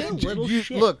a- the what thing- a little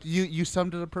shit. Look, you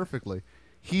summed it up perfectly.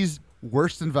 He's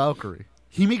worse than Valkyrie.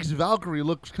 He makes Valkyrie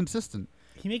look consistent.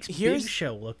 He makes Here's- Big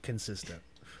Show look consistent.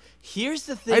 Here's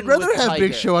the thing. I'd rather with have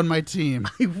Big Tiger. Show on my team.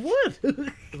 He would.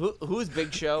 Who's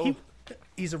Big Show?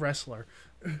 He's a wrestler.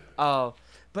 Oh,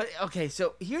 but okay.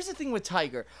 So here's the thing with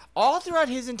Tiger. All throughout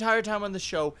his entire time on the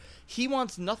show, he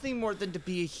wants nothing more than to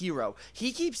be a hero.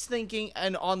 He keeps thinking,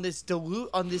 and on this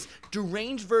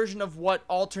deranged version of what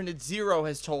Alternate Zero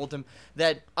has told him,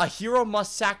 that a hero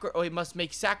must must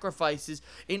make sacrifices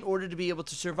in order to be able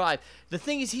to survive. The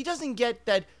thing is, he doesn't get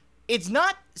that It's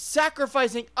not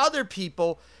sacrificing other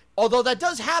people, although that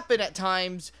does happen at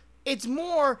times. It's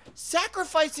more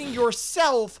sacrificing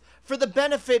yourself for the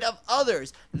benefit of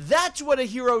others. That's what a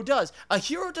hero does. A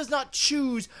hero does not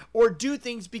choose or do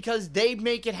things because they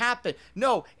make it happen.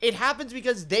 No, it happens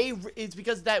because it's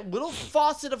because that little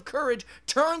faucet of courage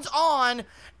turns on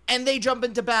and they jump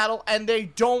into battle and they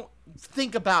don't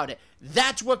think about it.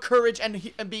 That's what courage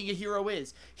and being a hero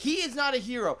is. He is not a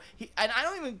hero. And I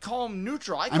don't even call him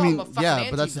neutral. I call him a fucking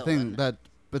yeah, but that's the anti-villain. thing.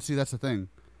 But see, that's the thing.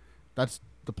 That's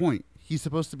the point. He's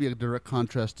supposed to be a direct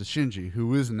contrast to Shinji,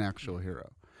 who is an actual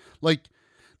hero. Like,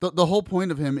 the whole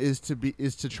point of him is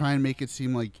to try and make it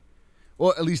seem like,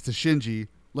 well, at least to Shinji,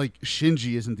 like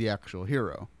Shinji isn't the actual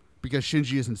hero because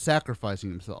Shinji isn't sacrificing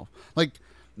himself. Like,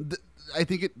 I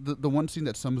think the one scene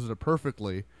that sums it up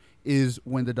perfectly is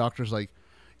when the doctor's like,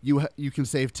 you can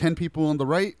save 10 people on the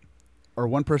right or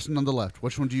one person on the left.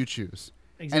 Which one do you choose?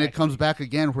 Exactly. And it comes back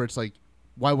again where it's like,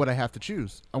 why would I have to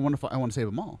choose? I want to save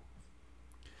them all.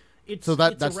 It's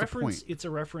That's a the reference. point. It's a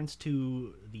reference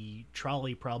to the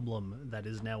trolley problem that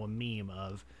is now a meme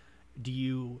of, do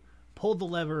you pull the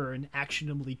lever and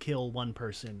actionably kill one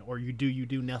person, or you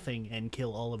do nothing and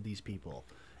kill all of these people?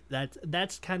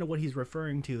 That's kind of what he's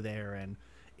referring to there, and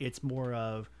it's more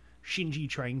of Shinji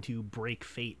trying to break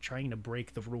fate, trying to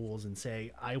break the rules and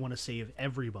say, I want to save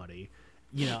everybody.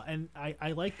 You know, and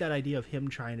I like that idea of him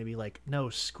trying to be like, no,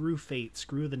 screw fate,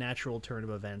 screw the natural turn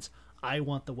of events. I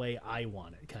want the way I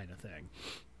want it, kind of thing.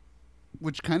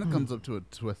 Which kind of comes up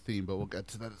to a theme, but we'll get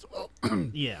to that as well.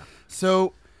 Yeah.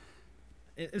 So,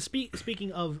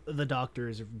 Speaking of the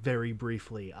doctors, very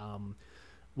briefly,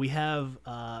 we have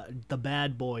the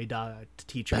bad boy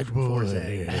teacher from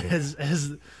Forze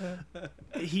as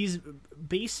he's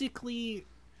basically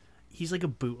like a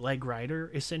bootleg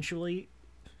rider essentially.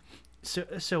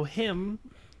 So him,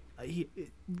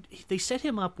 they set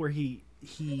him up where he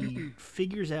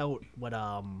figures out what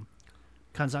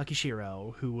Kanzaki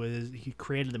Shiro, he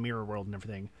created the mirror world and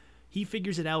everything. He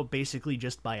figures it out basically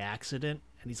just by accident,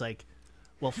 and he's like,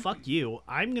 well, fuck you.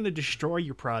 I'm going to destroy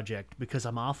your project because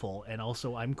I'm awful, and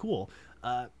also I'm cool.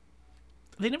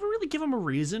 They never really give him a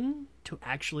reason to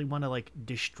actually want to, like,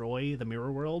 destroy the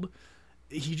mirror world.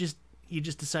 He just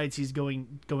decides he's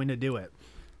going to do it.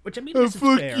 Which, I mean, oh, this is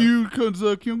fuck fair. you,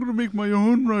 Kanzaki. I'm going to make my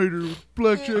own rider with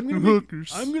blackjack and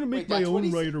hookers. I'm going to make my own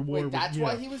rider war. Wait, that's yeah.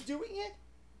 why he was doing it?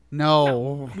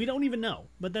 No. We don't even know,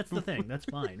 but that's the thing. That's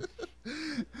fine.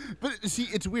 But, see,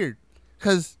 it's weird.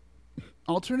 Because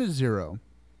Alternative Zero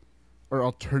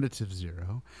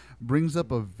brings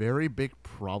up a very big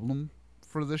problem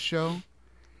for this show,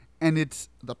 and it's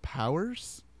the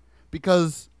powers.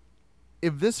 Because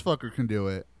if this fucker can do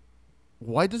it,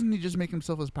 why doesn't he just make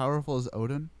himself as powerful as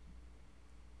Odin?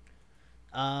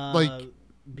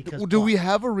 Because Do we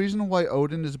have a reason why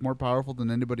Odin is more powerful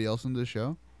than anybody else in this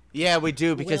show? Yeah, we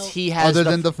do, because Well, he has Other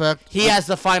than the fact he has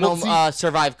the final Well, see-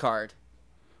 survive card.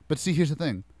 But see, here's the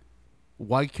thing: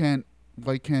 why can't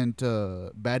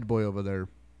Bad Boy over there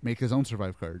make his own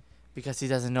survive card? Because he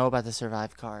doesn't know about the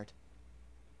survive card.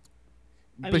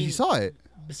 But he saw it.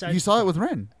 Besides He saw it with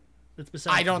Ren. That's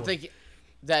beside I the don't point. think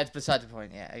that's beside the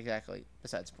point. Yeah, exactly.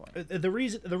 Besides the point.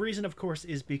 The reason, of course,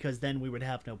 is because then we would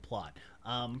have no plot.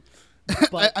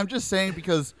 But I'm just saying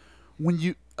because when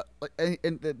you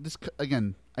this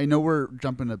again, I know I'm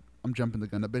jumping the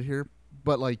gun a bit here,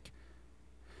 but like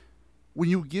when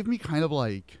you give me kind of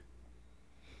like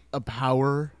a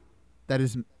power that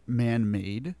is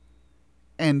man-made,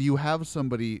 and you have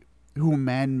somebody who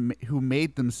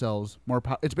made themselves more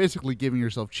power, it's basically giving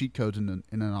yourself cheat codes in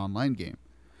an online game.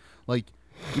 Like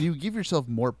when you give yourself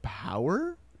more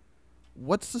power,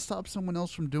 what's to stop someone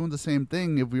else from doing the same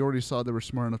thing if we already saw they were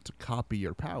smart enough to copy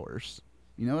your powers?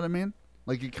 You know what I mean?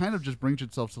 Like, it kind of just brings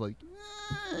itself to, like,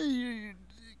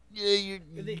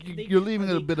 you're leaving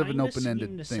it a bit of an open-ended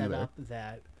seem to thing set there. up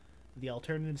that the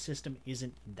alternative system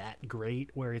isn't that great,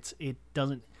 where it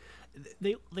doesn't.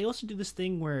 They also do this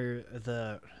thing where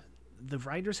the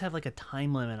writers have like a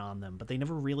time limit on them, but they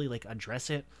never really like address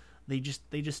it. They just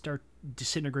start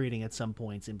disintegrating at some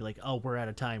points and be like, "Oh, we're out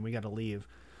of time. We got to leave."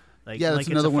 Like, Yeah, that's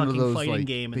like another it's a one of fucking those, fighting like,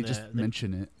 game they in just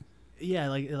mention it. Yeah,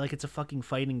 like it's a fucking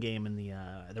fighting game, and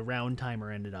the round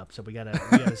timer ended up, so we gotta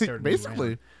start a new Basically.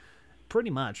 round. Pretty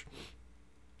much.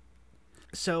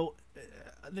 So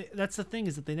that's the thing,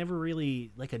 is that they never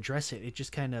really like address it. It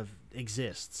just kind of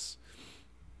exists.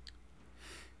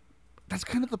 That's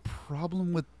kind of the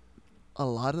problem with a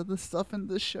lot of the stuff in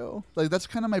this show. Like, that's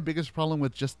kind of my biggest problem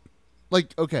with just,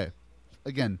 like, okay,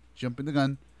 again, jumping the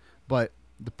gun, but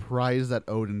the prize that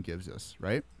Odin gives us,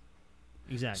 right?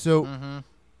 Exactly. So,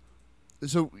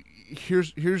 so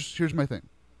here's my thing.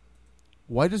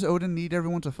 why does Odin need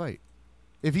everyone to fight?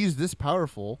 If he's this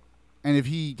powerful, and if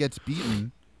he gets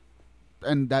beaten,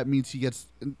 and that means he gets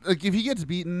like if he gets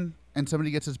beaten and somebody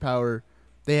gets his power,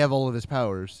 they have all of his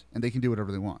powers and they can do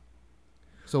whatever they want.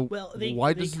 So Well,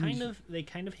 why they does they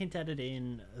kind of hint at it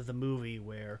in the movie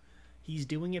where he's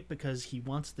doing it because he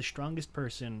wants the strongest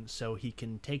person so he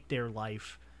can take their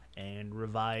life and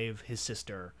revive his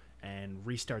sister and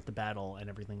restart the battle and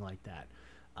everything like that.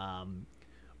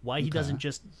 Why he doesn't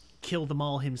just kill them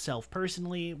all himself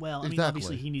personally? Well, I mean,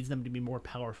 obviously he needs them to be more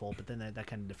powerful, but then that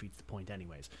kind of defeats the point,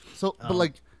 anyways. So, but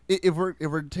like, if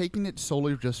we're taking it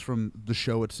solely just from the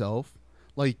show itself,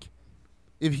 like,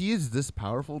 if he is this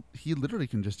powerful, he literally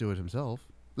can just do it himself.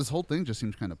 This whole thing just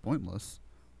seems kind of pointless.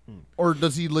 Or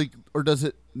does he or does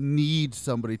it need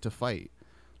somebody to fight?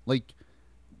 Like,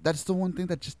 that's the one thing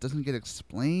that just doesn't get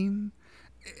explained.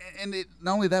 And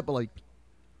not only that, but like,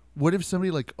 what if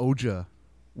somebody like Oja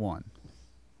won?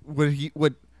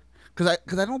 Because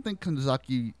I don't think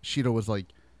Kanzaki Shiro was like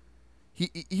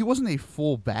he wasn't a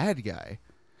full bad guy.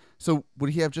 So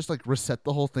would he have just like reset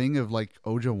the whole thing of like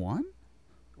Oja won?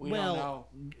 We don't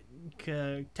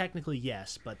know. Technically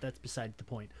yes, but that's beside the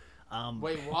point.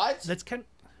 Wait, what? That's kind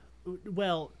of,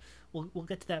 well, we'll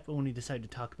get to that when we decide to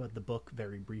talk about the book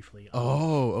very briefly.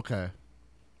 Oh, okay.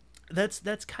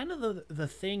 That's kind of the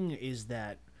thing is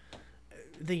that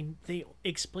they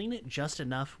explain it just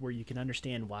enough where you can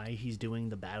understand why he's doing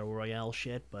the battle royale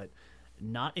shit, but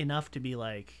not enough to be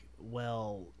like,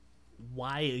 well,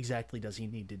 why exactly does he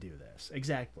need to do this?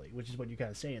 Exactly, which is what you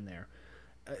gotta say in there.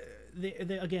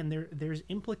 Again, there's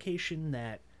implication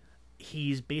that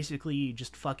he's basically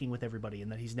just fucking with everybody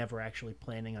and that he's never actually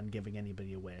planning on giving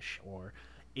anybody a wish, or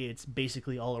it's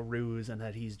basically all a ruse and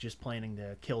that he's just planning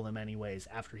to kill them anyways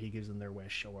after he gives them their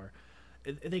wish, or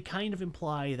they kind of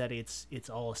imply that it's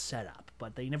all a setup,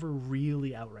 but they never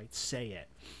really outright say it.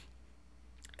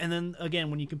 And then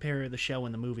again, when you compare the show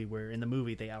and the movie, where in the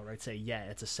movie they outright say, yeah,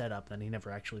 it's a setup, then he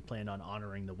never actually planned on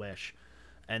honoring the wish,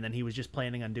 and then he was just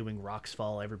planning on doing rocks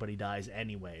fall, everybody dies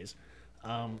anyways,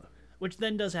 which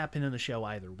then does happen in the show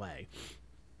either way.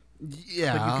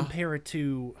 Yeah. But you compare it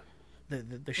to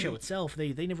the show itself,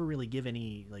 they never really give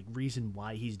any like reason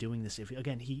why he's doing this. If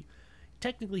again,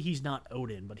 technically he's not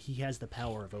Odin, but he has the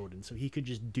power of Odin, so he could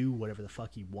just do whatever the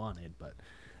fuck he wanted, but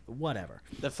whatever.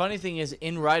 The funny thing is,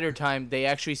 in Rider Time, they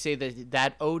actually say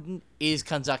that Odin is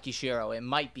Kanzaki Shiro. It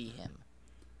might be him.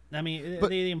 I mean,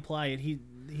 they imply it.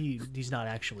 He's not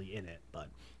actually in it, but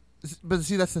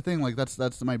see, that's the thing. Like,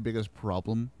 that's my biggest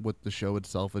problem with the show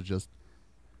itself. Is just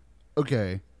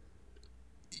okay.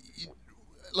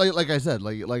 Like I said,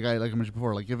 like I mentioned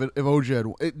before, like if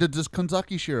Oja does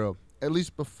Kanzaki Shiro, at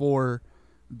least before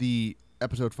the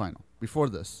episode final, before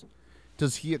this,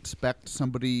 does he expect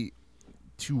somebody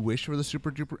to wish for the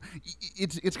Super Duper?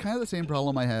 It's kind of the same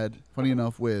problem I had, funny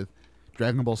enough, with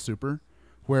Dragon Ball Super,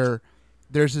 where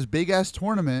there's this big ass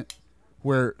tournament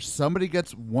where somebody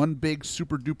gets one big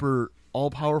super duper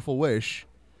all powerful wish,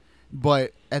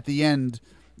 but at the end,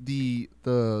 the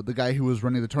guy who was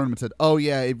running the tournament said, "Oh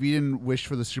yeah, if you didn't wish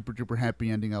for the super duper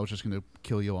happy ending, I was just gonna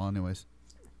kill you all anyways."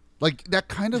 Like that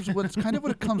kind of what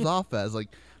it comes off as. Like,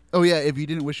 oh yeah, if you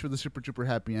didn't wish for the super duper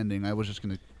happy ending, I was just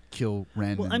gonna kill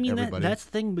random well, I mean everybody. that's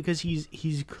the thing, because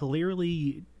he's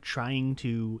clearly trying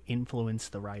to influence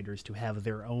the writers to have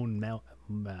their own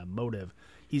motive.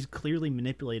 He's clearly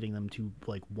manipulating them to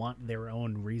like want their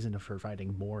own reason for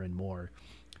fighting more and more.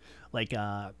 Like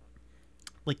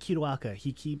Kiruaka,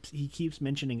 he keeps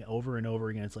mentioning over and over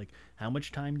again. It's like, how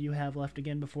much time do you have left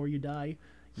again before you die?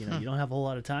 You know, you don't have a whole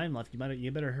lot of time left.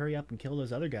 You better hurry up and kill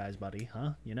those other guys, buddy.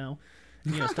 Huh? You know,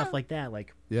 stuff like that.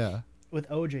 Like, yeah. With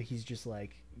Oja, he's just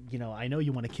like, I know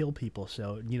you want to kill people,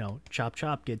 so chop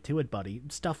chop, get to it, buddy.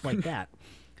 Stuff like that.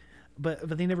 But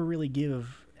they never really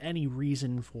give any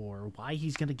reason for why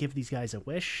he's going to give these guys a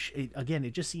wish.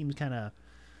 It just seems kind of.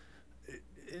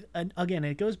 Again,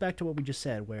 it goes back to what we just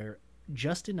said, where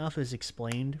just enough is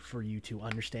explained for you to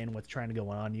understand what's trying to go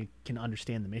on. You can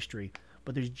understand the mystery,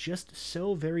 but there's just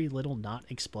so very little not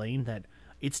explained that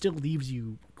it still leaves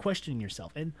you questioning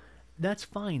yourself. And that's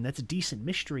fine. That's a decent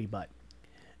mystery, but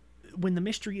when the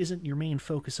mystery isn't your main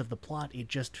focus of the plot, it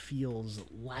just feels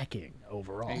lacking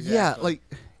overall. Exactly.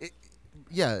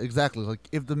 Yeah, exactly. Like,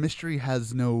 if the mystery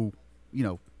has no,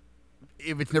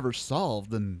 if it's never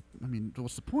solved, then, I mean,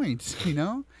 what's the point,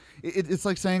 It's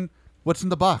like saying, what's in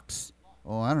the box?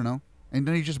 Oh, I don't know. And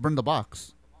then you just burn the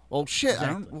box. Well, shit,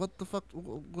 Exactly. what the fuck,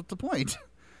 what's the point?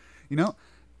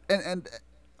 And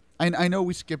I know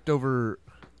we skipped over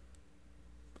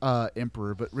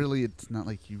Emperor, but really it's not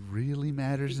like he really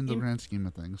matters in the grand scheme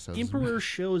of things. So Emperor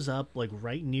shows up like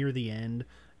right near the end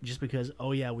just because,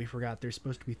 oh yeah, we forgot there's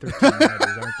supposed to be 13 writers,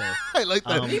 aren't there? I like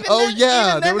that. Even Oh then- yeah,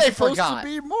 even there then was they supposed forgot. to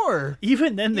be more.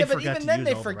 Even then, they Yeah, but forgot even to then use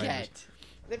they all the writers. forget.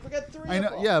 They forgot 3 I of know,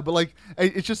 them. yeah, but like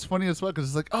it's just funny as well because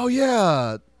it's like, oh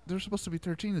yeah, there's supposed to be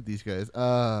 13 of these guys.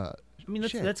 I mean,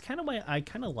 shit. that's kind of why I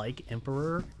kind of like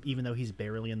Emperor, even though he's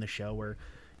barely in the show, where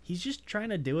he's just trying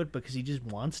to do it because he just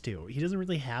wants to. He doesn't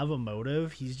really have a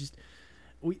motive. He's just.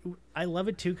 I love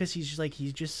it too because he's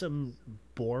just some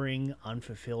boring,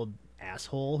 unfulfilled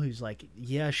asshole who's like,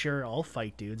 yeah, sure, I'll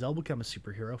fight dudes. I'll become a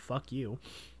superhero. Fuck you.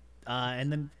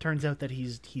 And then turns out that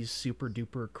he's super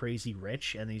duper crazy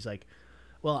rich, and he's like,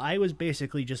 well, I was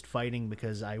basically just fighting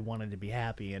because I wanted to be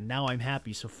happy, and now I'm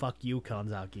happy, so fuck you,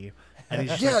 Kanzaki. And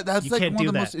he's just Yeah, that's you like can't one do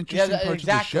of the that. most interesting parts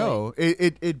exactly. of the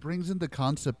show. It brings in the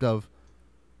concept of,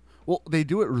 well, they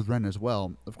do it with Ren as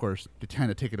well. Of course, they kind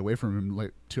of take it away from him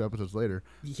like 2 episodes later.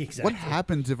 Exactly. What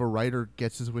happens if a writer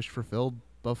gets his wish fulfilled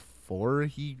before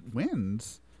he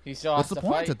wins? He still What's has the to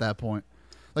point fight. at that point?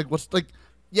 Like, what's like?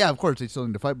 Yeah, of course they still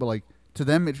need to fight, but like to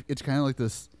them, it's kind of like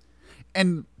this,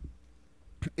 and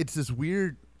it's this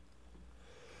weird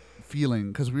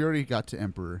feeling because we already got to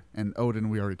Emperor and Odin.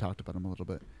 We already talked about him a little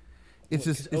bit. It's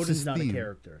Well, this. 'cause It's Odin's this not theme. a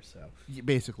character, so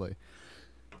Basically,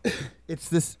 it's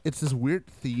this weird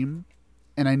theme,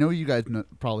 and I know you guys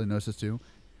probably noticed this too.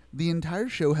 The entire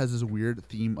show has this weird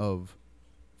theme of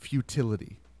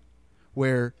futility,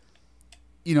 where,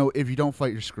 you know, if you don't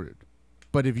fight, you're screwed.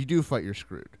 But if you do fight, you're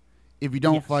screwed. If you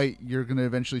don't Yes. fight, you're gonna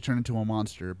eventually turn into a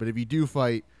monster. But if you do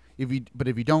fight, if you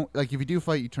do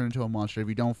fight, you turn into a monster. If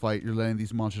you don't fight, you're letting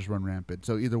these monsters run rampant.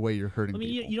 So either way, you're hurting I mean,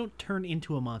 people. you don't turn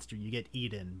into a monster; you get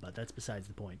eaten. But that's besides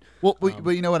the point. Well,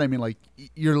 but you know what I mean. Like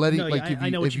you're letting No, like yeah, if I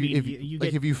you, know what if you you, mean. if You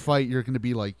like get- if you fight, you're gonna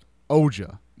be like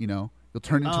Oja. You know, you'll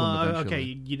turn into him Oh, eventually. okay.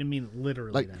 You didn't mean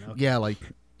literally Like then. Okay. yeah, like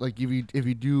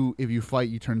if you fight,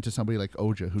 you turn into somebody like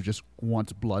Oja who just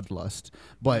wants bloodlust.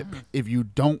 But if you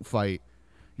don't fight,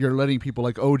 you're letting people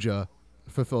like Oja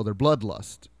fulfill their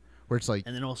bloodlust. Where it's like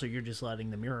And then also, you're just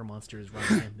letting the mirror monsters run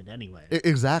rampant anyway.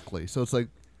 exactly. So it's like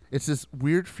it's this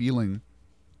weird feeling,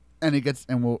 and it gets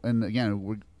and again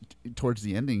we're towards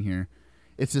the ending here.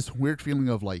 It's this weird feeling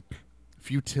of like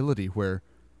futility where,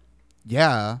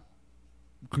 yeah,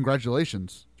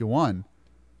 congratulations, you won,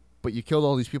 but you killed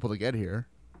all these people to get here.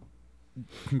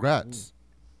 Congrats,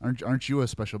 aren't you a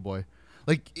special boy?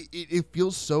 Like it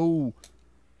feels so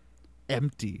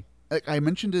empty. Like I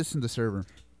mentioned this in the server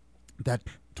that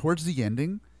towards the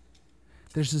ending,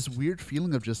 there's this weird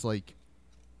feeling of just like,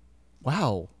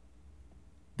 wow,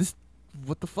 this,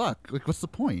 what the fuck? Like, what's the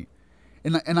point?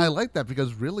 And I like that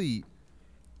because really,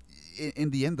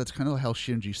 in the end, that's kind of how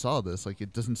Shinji saw this. Like,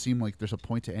 it doesn't seem like there's a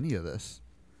point to any of this.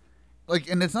 Like,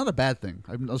 and it's not a bad thing.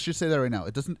 Let's just say that right now.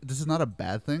 It doesn't. This is not a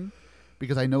bad thing,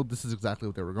 because I know this is exactly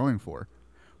what they were going for.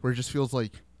 Where it just feels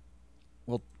like,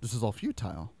 well, this is all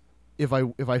futile. If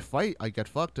I fight, I get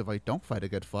fucked. If I don't fight, I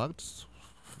get fucked.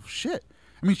 Shit.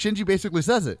 I mean, Shinji basically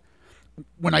says it.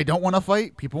 When I don't want to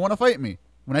fight, people want to fight me.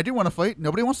 When I do want to fight,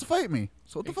 nobody wants to fight me.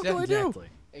 So what the fuck do I do?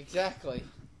 Exactly.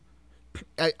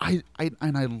 Exactly.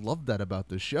 And I love that about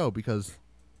this show because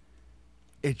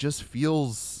it just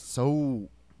feels so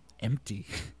empty.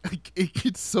 Like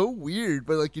it's so weird,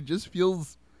 but like it just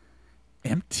feels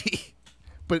empty,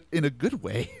 but in a good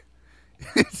way.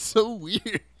 It's so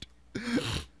weird.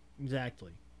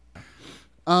 Exactly.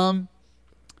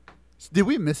 Did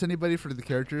we miss anybody for the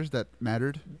characters that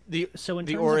mattered? So in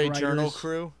The terms Ore of Journal writers-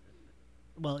 crew.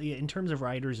 Well, yeah, in terms of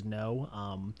writers,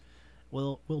 no.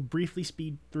 We'll briefly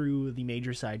speed through the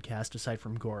major side cast aside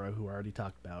from Goro, who I already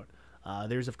talked about.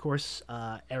 There's of course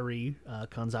Eri,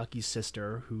 Kanzaki's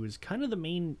sister, who is kind of the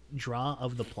main draw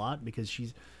of the plot because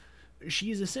she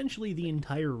is essentially the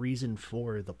entire reason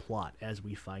for the plot, as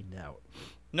we find out.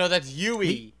 No, that's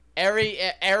Yui. Eri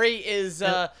is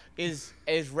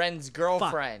Ren's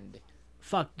girlfriend.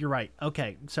 Fuck, you're right.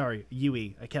 Okay, sorry,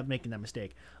 Yui. I kept making that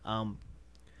mistake.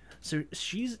 So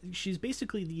she's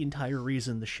basically the entire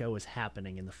reason the show is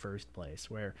happening in the first place,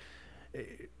 where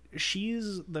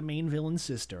she's the main villain's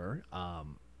sister.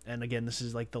 And again, this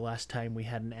is like the last time we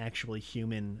had an actually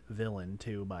human villain,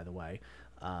 too, by the way.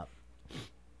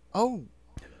 Oh,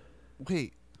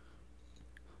 wait.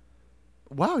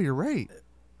 Wow, you're right.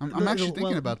 I'm actually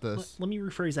thinking about this. Let me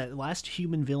rephrase that. Last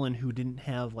human villain who didn't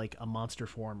have like a monster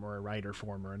form or a rider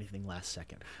form or anything last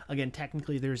second. Again,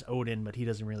 technically there's Odin, but he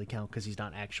doesn't really count because he's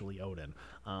not actually Odin.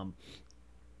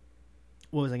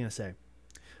 What was I going to say?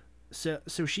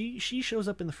 So she shows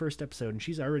up in the first episode and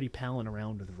she's already palling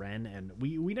around with Ren, and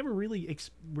we're never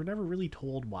really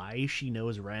told why she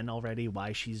knows Ren already,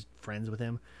 why she's friends with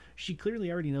him. She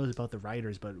clearly already knows about the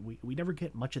riders, but we never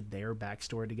get much of their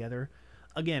backstory together.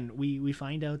 again, we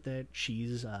find out that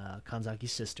she's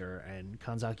Kanzaki's sister, and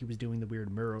Kanzaki was doing the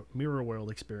weird mirror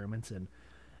world experiments, and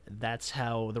that's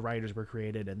how the writers were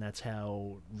created, and that's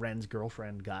how Ren's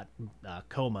girlfriend got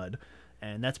comaed,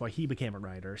 and that's why he became a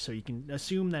writer. So you can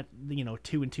assume that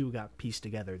 2 and 2 got pieced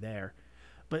together there.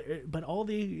 But all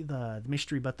the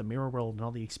mystery about the mirror world and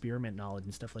all the experiment knowledge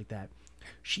and stuff like that,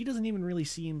 she doesn't even really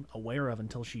seem aware of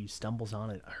until she stumbles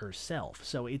on it herself.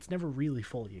 So it's never really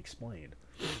fully explained.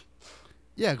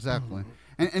 Yeah, exactly.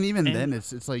 And even then,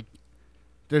 it's like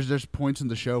there's points in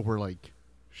the show where like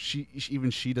she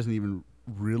doesn't even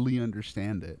really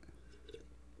understand it.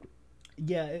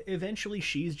 Yeah, eventually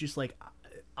she's just like,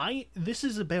 this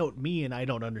is about me and I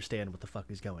don't understand what the fuck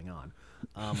is going on.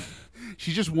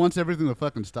 She just wants everything to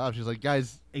fucking stop. She's like,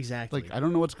 guys, Exactly. like I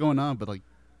don't know what's going on, but like,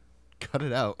 cut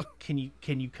it out. Can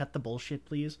you cut the bullshit,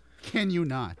 please? Can you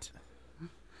not?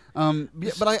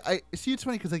 Yeah, but I see it's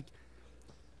funny because like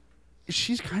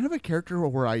she's kind of a character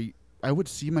where I would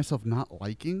see myself not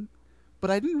liking, but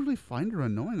I didn't really find her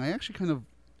annoying. I actually kind of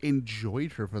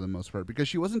enjoyed her for the most part because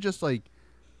she wasn't just like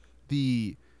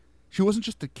the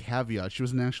caveat. She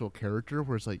was an actual character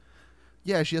where it's like,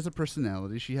 yeah, she has a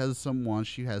personality, she has some wants,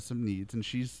 she has some needs, and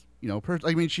she's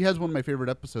she has one of my favorite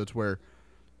episodes where,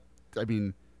 I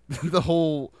mean, the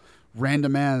whole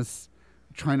random ass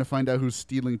trying to find out who's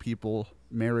stealing people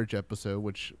marriage episode,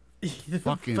 which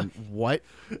fucking what?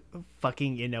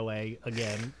 Fucking Inoue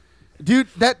again. Dude,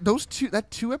 that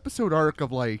 2-episode arc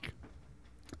of like,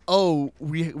 oh,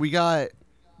 we got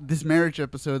this marriage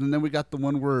episode, and then we got the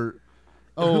one where,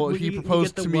 oh, he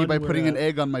proposed to me by putting an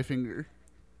egg on my finger.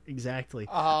 Exactly.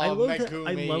 Oh, I love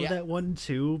Megumi. that one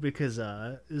too because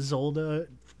Zolda,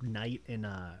 Knight, and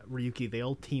Ryuki, they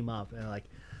all team up and like,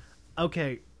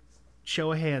 okay,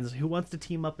 show of hands, who wants to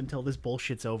team up until this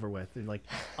bullshit's over with? And like,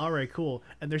 all right, cool.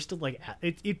 And they're still like,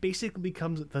 it basically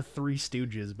becomes the Three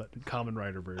Stooges but Kamen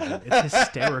Rider version. It's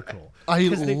hysterical. I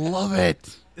love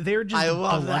it. They're just I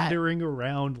love that. blundering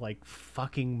around like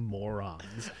fucking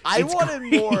morons. I It's wanted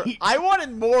great. more. I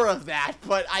wanted more of that,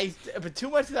 but too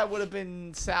much of that would have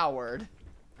been soured.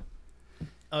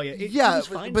 Oh yeah, it Yeah, was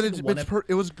fine but for the one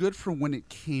it was good for when it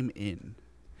came in.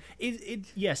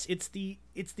 Yes, it's the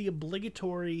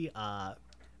obligatory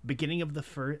beginning of the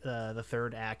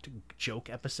third act joke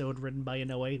episode written by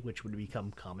Inoue, which would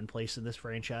become commonplace in this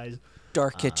franchise.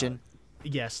 Dark Kitchen.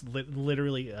 Yes,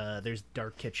 literally. There's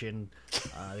Dark Kitchen.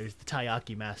 There's the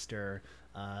Taiyaki Master.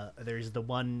 There's the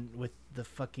one with the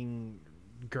fucking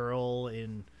girl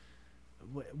in.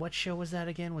 What show was that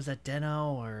again? Was that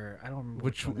Den-O or I don't remember.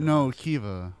 Which one that no, was.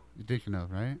 Kiva. You're thinking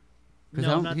of, right?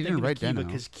 No, I'm not he thinking didn't of write Kiva Den-O.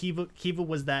 because Kiva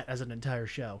was that as an entire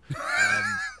show.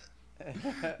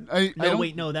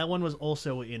 No, that one was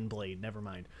also in Blade. Never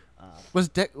mind. Because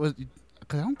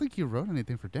I don't think he wrote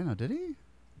anything for Den-O, did he?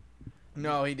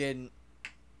 No, he didn't.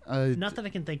 Not that I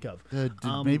can think of.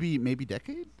 Maybe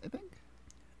Decade, I think.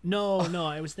 No.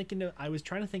 I was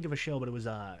trying to think of a show, but it was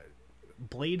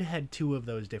Blade had 2 of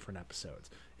those different episodes.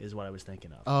 Is what I was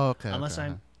thinking of. Oh, okay. Unless okay.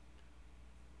 I'm.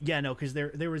 Yeah, no, because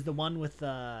there was the one with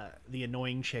the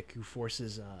annoying chick who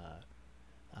forces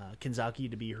Kinzaki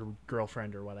to be her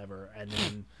girlfriend or whatever, and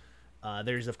then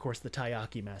there's of course the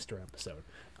Taiyaki Master episode.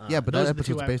 Yeah, but those that are the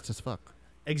 2 episode's based as fuck.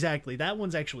 Exactly, that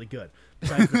one's actually good.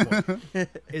 Besides the point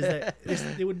is that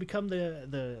it would become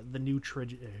the new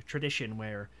tradition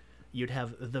where you'd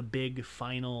have the big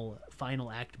final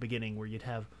act beginning where you'd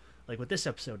have, like with this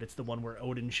episode, it's the one where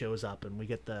Odin shows up and we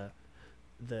get the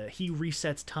he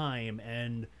resets time,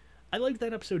 and I like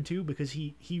that episode too because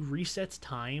he resets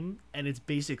time and it's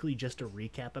basically just a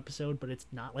recap episode, but it's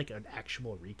not like an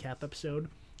actual recap episode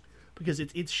because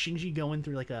it's Shinji going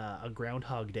through like a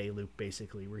Groundhog Day loop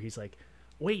basically where he's like,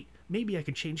 wait, maybe I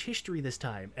can change history this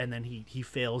time, and then he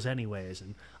fails anyways,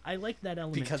 and I like that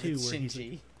element Because too it's where Shinji.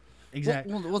 he's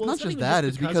exactly Well, it's not just even that.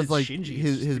 It's because like Shinji,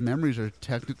 his memories are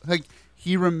technically like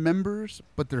he remembers,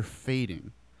 but they're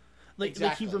fading. Like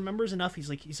Exactly. he remembers enough. He's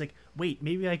like, wait,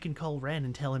 maybe I can call Ren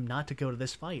and tell him not to go to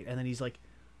this fight. And then he's like,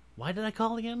 why did I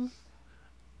call again?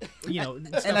 You know,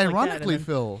 stuff And like ironically, that. And then,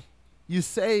 Phil, you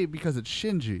say because it's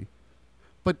Shinji,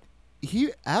 but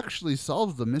he actually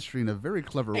solves the mystery in a very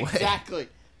clever way. Exactly.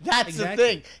 That's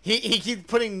Exactly. the thing. He keeps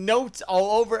putting notes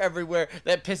all over everywhere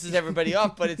that pisses everybody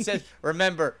off, but it says,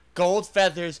 remember, gold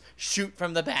feathers shoot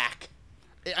from the back.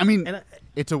 I mean, And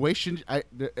it's a way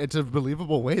it's a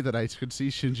believable way that I could see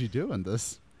Shinji doing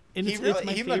this. and He it's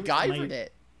my he favorite, MacGyvered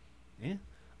it. Yeah.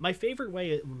 My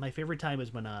favorite time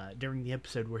is when during the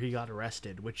episode where he got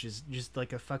arrested, which is just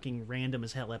like a fucking random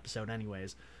as hell episode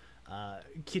anyways.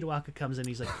 Kitowaka comes in,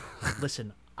 he's like,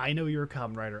 listen, I know you're a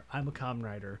Kamen Rider, I'm a Kamen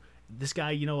Rider, this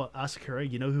guy, Asakura,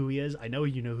 you know who he is? I know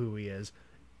you know who he is.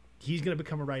 He's going to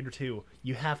become a writer too.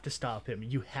 You have to stop him.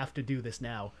 You have to do this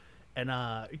now. And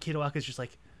Kitowaka's just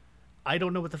like, I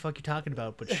don't know what the fuck you're talking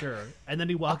about, but sure. And then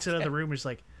he walks out of the room and is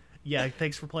like, yeah,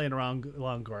 thanks for playing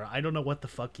along, Gora. I don't know what the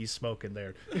fuck he's smoking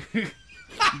there.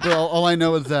 But all I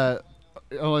know is that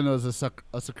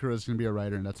Asakura is going to be a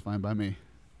writer, and that's fine by me.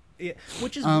 Yeah,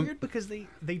 which is weird because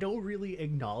they don't really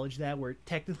acknowledge that, where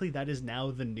technically that is now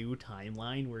the new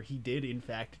timeline where he did in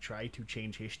fact try to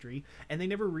change history, and they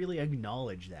never really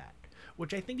acknowledge that,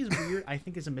 which I think is weird. I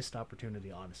think is a missed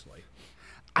opportunity, honestly.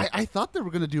 I thought they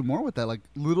were going to do more with that. Like,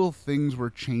 little things were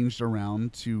changed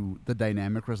around to the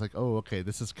dynamic where it's like, oh, okay,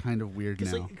 this is kind of weird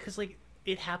now. Because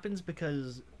it happens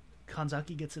because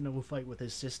Kanzaki gets into a fight with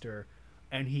his sister,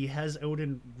 and he has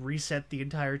Odin reset the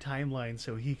entire timeline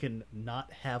so he can not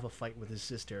have a fight with his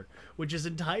sister, which is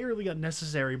entirely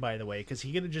unnecessary, by the way, because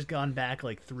he could have just gone back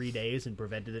like 3 days and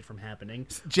prevented it from happening.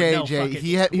 Jay,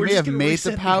 he may have made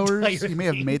the powers. He may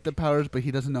have thing. made the powers, but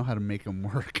he doesn't know how to make them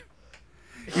work.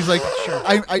 He's like,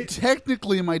 I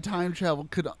technically my time travel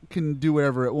can do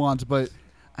whatever it wants, but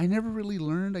I never really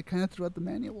learned. I kind of threw out the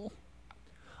manual.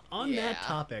 On that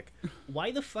topic,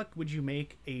 why the fuck would you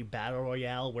make a battle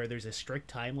royale where there's a strict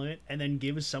time limit and then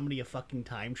give somebody a fucking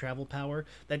time travel power?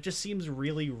 That just seems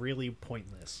really, really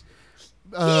pointless.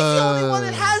 He's the only one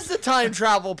that has the time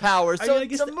travel power, so I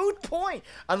guess it's a moot point.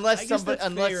 Unless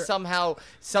somehow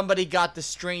somebody got the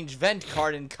strange vent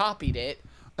card and copied it.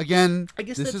 Again, I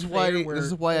guess this that's is fair,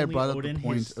 why I only brought up Odin, the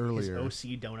point his earlier.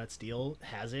 OC Donut Steel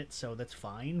has it, so that's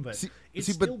fine. But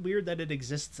it's but still weird that it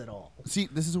exists at all. See,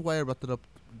 this is why I brought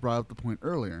up the point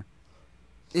earlier.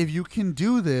 If you can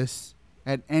do this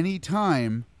at any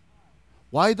time,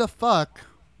 why the fuck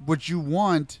would you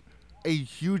want a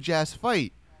huge ass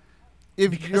fight?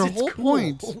 If your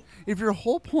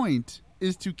whole point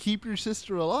is to keep your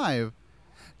sister alive,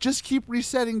 just keep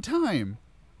resetting time.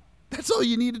 That's all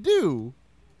you need to do.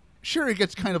 Sure, it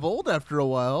gets kind of old after a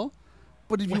while,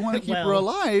 but if you want to keep her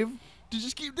alive,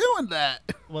 just keep doing that.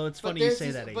 Well, it's funny you say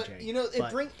that, AJ.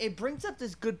 But it brings up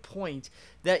this good point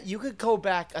that you could go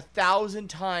back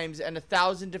 1,000 times and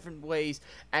 1,000 different ways,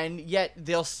 and yet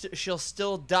she'll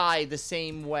still die the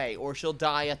same way, or she'll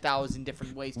die 1,000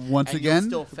 different ways. Once again,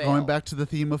 still fail. going back to the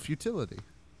theme of futility.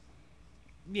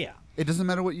 Yeah. It doesn't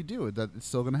matter what you do; it's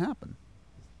still going to happen.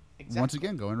 Exactly. Once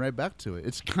again, going right back to it.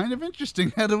 It's kind of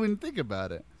interesting how do we think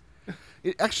about it.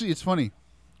 It's funny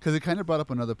because it kind of brought up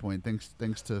another point.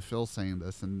 Thanks to Phil saying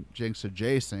this and thanks to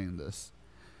Jay saying this.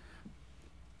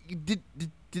 Did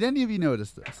any of you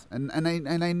notice this? And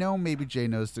I know maybe Jay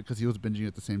noticed it because he was binging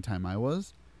at the same time I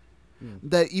was.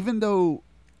 That even though,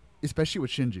 especially with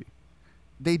Shinji,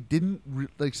 they didn't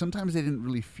sometimes they didn't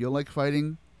really feel like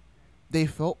fighting. They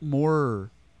felt more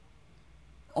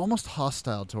almost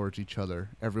hostile towards each other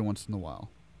every once in a while.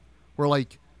 Where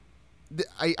like,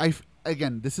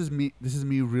 again, this is me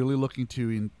really looking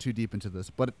too deep into this,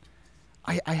 but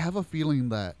I have a feeling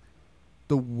that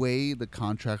the way the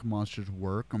contract monsters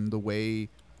work and the way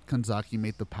Kanzaki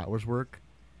made the powers work,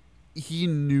 he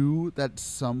knew that at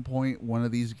some point one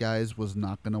of these guys was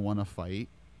not going to want to fight.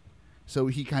 So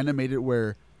he kind of made it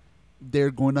where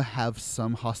they're going to have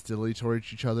some hostility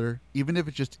towards each other, even if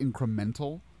it's just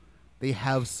incremental. They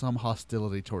have some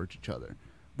hostility towards each other,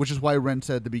 which is why Ren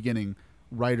said at the beginning,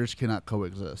 writers cannot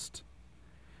coexist.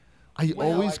 I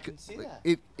can see that.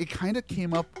 It kind of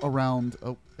came up around.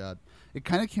 Oh God! It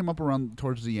kind of came up around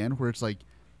towards the end where it's like,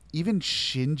 even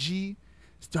Shinji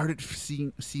started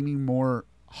seeming more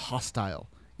hostile.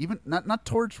 Even not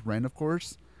towards Ren, of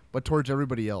course, but towards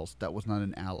everybody else that was not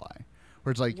an ally.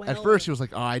 Where it's like at first he was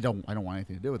like, oh, I don't want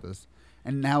anything to do with this,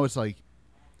 and now it's like,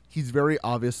 he's very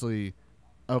obviously,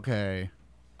 okay,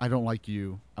 I don't like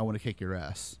you. I want to kick your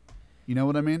ass. You know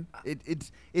what I mean?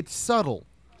 It's subtle,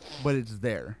 but it's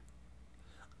there.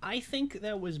 I think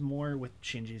that was more with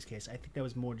Shinji's case. I think that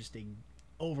was more just a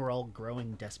overall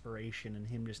growing desperation and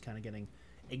him just kind of getting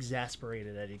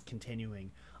exasperated at it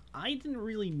continuing. I didn't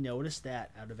really notice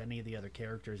that out of any of the other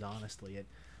characters, honestly.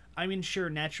 I mean, sure,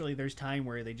 naturally there's time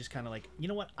where they just kind of like, you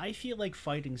know what, I feel like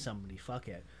fighting somebody, fuck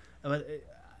it. But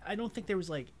I don't think there was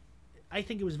like, I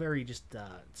think it was very just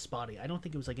spotty. I don't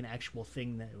think it was like an actual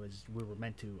thing that we were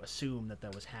meant to assume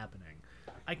that was happening.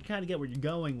 I can kind of get where you're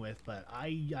going with, but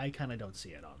I kind of don't see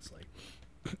it, honestly.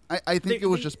 I think it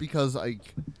was just because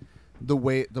like the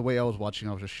way I was watching,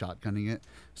 I was just shotgunning it.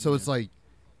 So it's like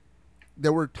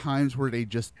there were times where they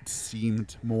just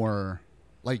seemed more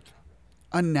like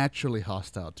unnaturally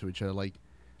hostile to each other, like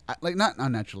not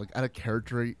unnatural, like out of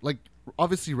character. Like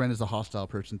obviously Ren is a hostile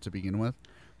person to begin with,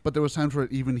 but there was times where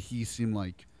even he seemed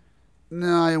like,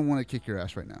 no, I don't want to kick your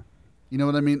ass right now. You know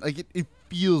what I mean? Like it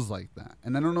feels like that,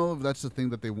 and I don't know if that's the thing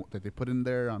that they put in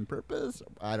there on purpose.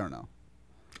 I don't know.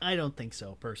 I don't think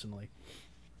so, personally.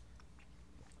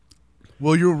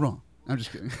 Well, you're wrong. I'm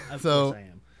just kidding. Of So, course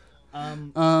I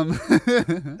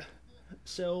am.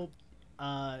 So,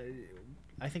 I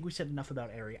think we said enough about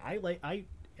Eri. I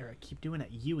keep doing it.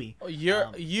 Yui. Oh,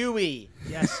 you're Yui.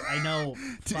 Yes, I know.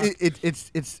 Fuck.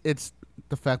 it's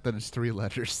the fact that it's 3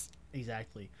 letters.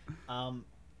 Exactly.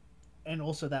 And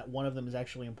also that one of them is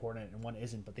actually important and one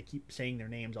isn't, but they keep saying their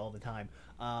names all the time.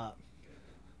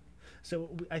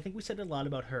 So I think we said a lot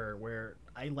about her, where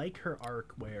I like her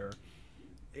arc, where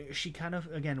she kind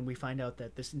of, again, we find out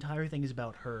that this entire thing is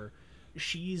about her.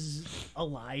 She's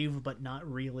alive, but not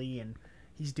really, and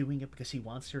he's doing it because he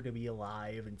wants her to be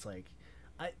alive. And it's like,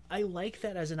 I like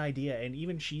that as an idea, and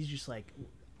even she's just like,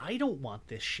 I don't want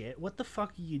this shit. What the fuck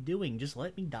are you doing? Just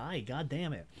let me die. God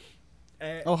damn it.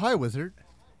 Oh, hi, wizard.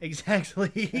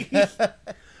 Exactly.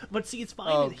 But see, it's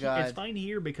fine. Oh, It's God. fine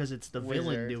here because it's the villain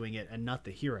Wizard. doing it and not the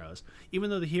heroes.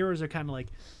 Even though the heroes are kind of like,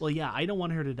 well, yeah, I don't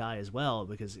want her to die as well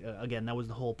because again, that was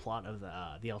the whole plot of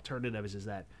the alternatives is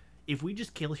that if we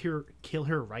just kill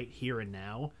her right here and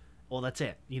now, well, that's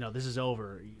it. You know, this is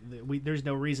over. There's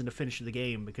no reason to finish the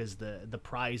game because the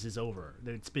prize is over.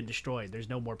 It's been destroyed. There's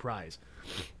no more prize.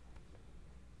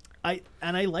 I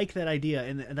like that idea,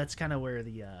 and that's kind of where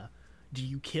the do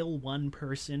you kill one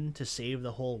person to save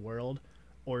the whole world,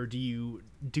 or do you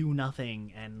do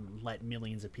nothing and let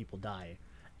millions of people die?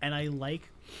 And I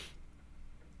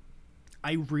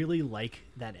really like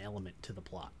that element to the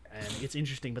plot, and it's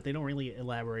interesting, but they don't really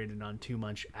elaborate it on too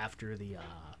much after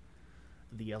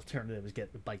the alternatives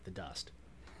bite the dust.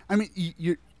 I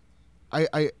mean,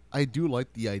 I do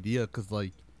like the idea because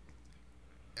like,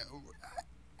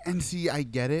 and see, I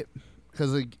get it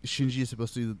because like Shinji is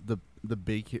supposed to be the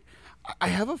big hero. I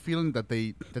have a feeling that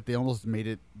they almost made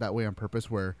it that way on purpose,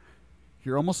 where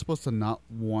you're almost supposed to not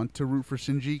want to root for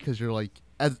Shinji because you're like,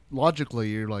 as logically,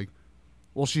 you're like,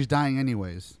 well, she's dying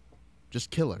anyways, just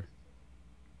kill her.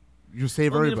 You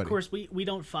save Well, I mean, everybody. of course, we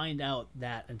don't find out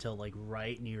that until like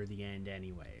right near the end,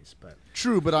 anyways. But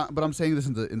True, but I'm saying this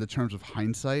in the terms of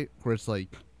hindsight, where it's like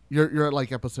you're at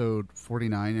like episode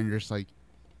 49, and you're just like,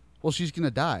 well, she's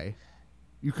gonna die.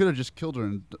 You could have just killed her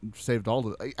and saved all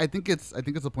the. I think it's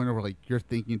the point where like you're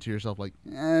thinking to yourself like,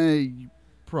 you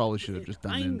probably should have just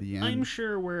done it in the end. I'm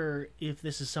sure where if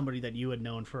this is somebody that you had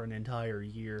known for an entire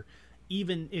year,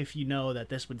 even if you know that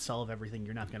this would solve everything,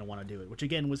 you're not going to want to do it. Which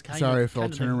again was kind Sorry, of Phil.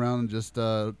 Turn around and just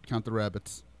count the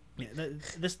rabbits. Yeah,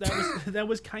 that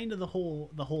was kind of the whole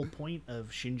point of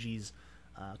Shinji's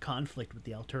conflict with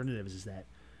the alternatives is that,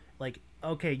 like,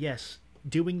 okay, yes,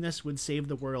 doing this would save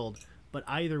the world, but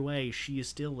either way, she is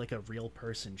still like a real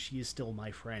person. She is still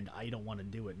my friend. I don't want to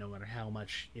do it, no matter how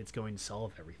much it's going to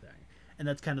solve everything. And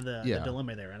that's kind of the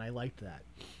dilemma there, and I liked that.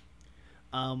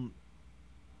 And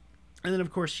then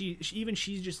of course she's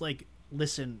just like,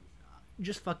 listen,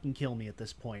 just fucking kill me at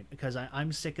this point because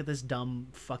I'm sick of this dumb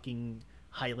fucking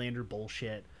Highlander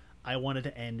bullshit. I want it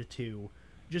to end too.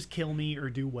 Just kill me or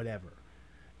do whatever.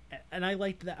 And I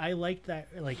liked that.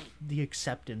 Like the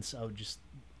acceptance of just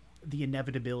the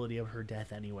inevitability of her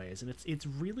death, anyways. And it's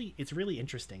really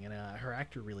interesting, and her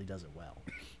actor really does it well.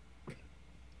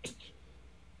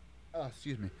 Oh,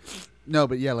 excuse me. No,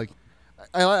 but yeah, like,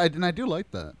 I do like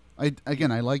that.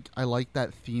 I like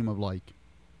that theme of like,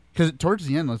 because towards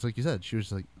the end, it's like you said, she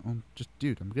was like, "Oh, just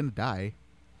dude, I'm gonna die,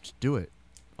 just do it,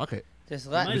 fuck it. Just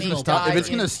let Might as me well die If it's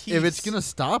in gonna peace. if it's gonna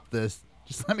stop this,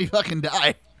 just let me fucking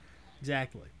die."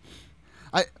 Exactly.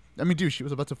 I mean, dude, she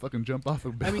was about to fucking jump off a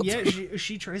I building. mean, yeah,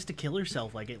 she tries to kill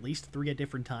herself like at least 3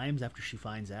 different times after she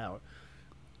finds out.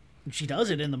 And she does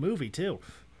it in the movie too.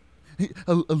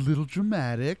 a little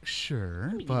dramatic,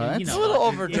 sure, but you It's know, a little it-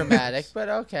 over dramatic, but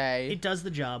okay. It does the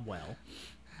job well.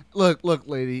 look,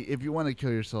 lady, if you want to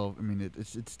kill yourself, I mean,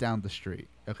 it's down the street,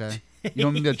 okay? You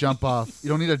don't need to jump off. You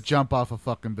don't need to jump off a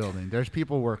fucking building. There's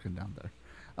people working down there.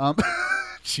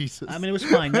 Jesus. I mean, it was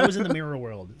fine. That was in the mirror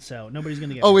world, so nobody's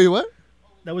gonna get. Oh hurt. wait, what?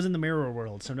 That was in the mirror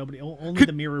world, so only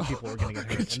the mirror people are gonna get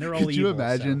hurt, and they're all Could you evil, so-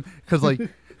 imagine? Because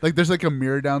like there's like a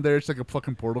mirror down there. It's like a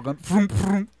fucking portal gun. Vroom,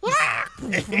 vroom.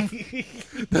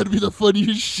 That'd be the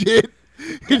funniest shit.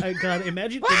 God,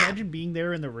 imagine being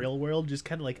there in the real world, just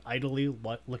kind of like idly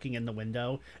looking in the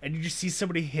window, and you just see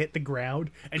somebody hit the ground,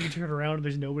 and you turn around and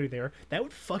there's nobody there. That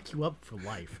would fuck you up for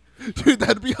life. Dude,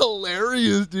 that'd be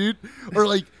hilarious, dude. Or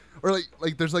like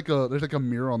there's like a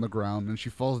mirror on the ground and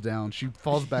she falls down. She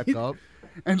falls back up,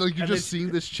 and like you're And just then-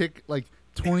 seeing this chick like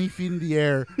 20 feet in the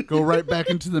air go right back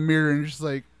into the mirror, and you're just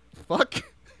like, fuck.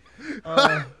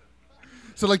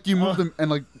 So like you move them and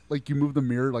like you move the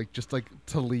mirror like just like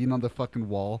to lean on the fucking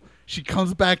wall. She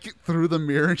comes back through the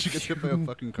mirror and she gets hit by a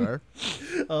fucking car.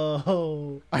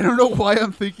 Oh. I don't know why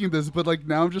I'm thinking this, but like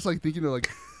now I'm just like thinking of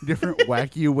like different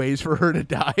wacky ways for her to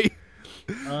die.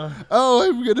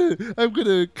 I'm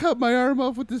gonna cut my arm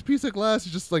off with this piece of glass.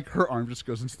 It's just like her arm just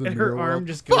goes into the And mirror her arm world.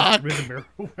 just goes Fuck! through the mirror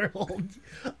world.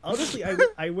 Honestly,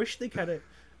 I wish they kind of.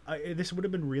 This would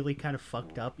have been really kind of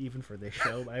fucked up even for this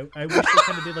show. I wish they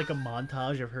kind of did like a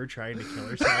montage of her trying to kill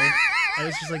herself. And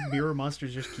it's just like mirror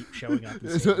monsters just keep showing up.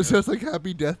 So it's like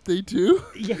Happy Death Day too.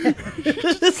 Yeah.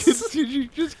 She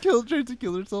just tries to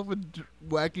kill herself in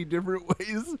wacky different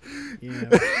ways.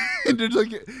 Yeah. And there's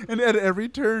like, and at every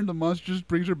turn, the monster just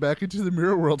brings her back into the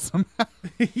mirror world somehow.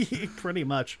 Pretty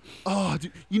much. Oh,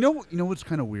 dude, you know what's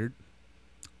kind of weird?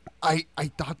 I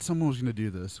thought someone was gonna do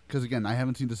this because again, I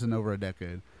haven't seen this in over a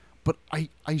decade, but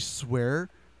I swear,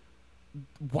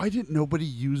 why didn't nobody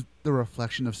use the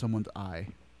reflection of someone's eye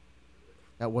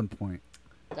at one point?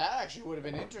 That actually would have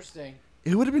been interesting.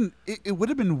 It would have been would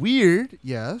have been weird,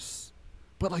 yes,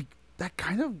 but like that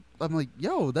kind of I'm like,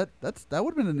 yo, that would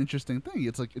have been an interesting thing.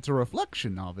 It's like it's a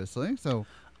reflection, obviously. So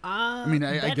I mean,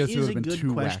 I that guess it is would have a been good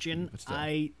too question. wacky, but still.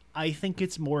 I think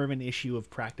it's more of an issue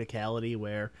of practicality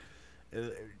where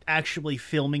actually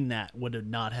filming that would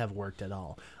not have worked at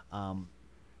all.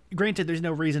 Granted, there's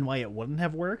no reason why it wouldn't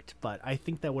have worked, but I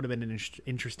think that would have been an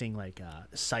interesting like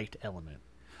sight element.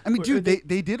 I mean, dude,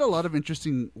 they did a lot of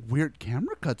interesting, weird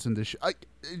camera cuts in this show.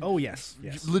 Oh yes.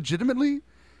 Legitimately,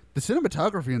 the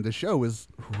cinematography in this show is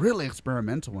really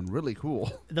experimental and really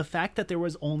cool. The fact that there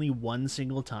was only one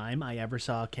single time I ever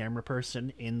saw a camera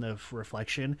person in the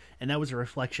reflection, and that was a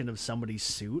reflection of somebody's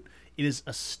suit, it is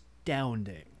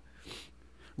astounding.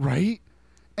 Right?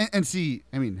 And see,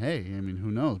 I mean, hey, I mean,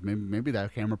 who knows? Maybe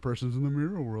that camera person's in the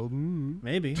mirror world.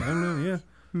 Maybe, I don't know.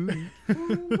 Yeah.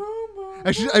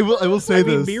 Actually, I will say I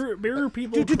mean, this. mirror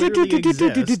people clearly exist.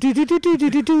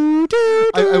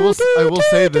 I will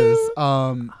say this.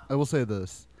 I will say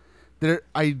this.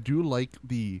 I do like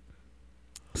the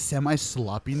semi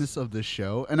sloppiness of this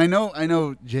show, and I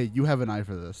know, Jay, you have an eye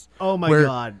for this. Oh my where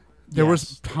god! There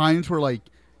was times where like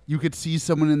you could see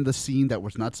someone in the scene that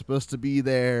was not supposed to be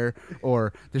there,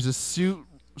 or there's a suit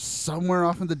somewhere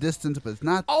off in the distance, but it's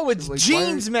not. Oh, it's like,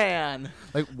 Jeans Man.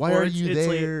 Like, why Or are it's- you it's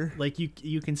there? Like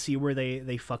you can see where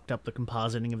they fucked up the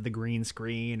compositing of the green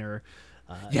screen, or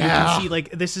you Yeah. can see like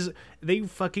they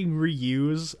fucking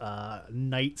reuse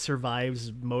Knight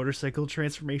Survives motorcycle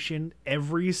transformation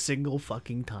every single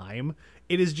fucking time.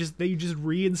 It is just they just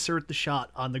reinsert the shot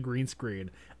on the green screen,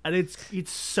 and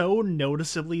it's so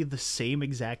noticeably the same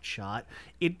exact shot.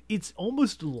 It's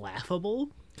almost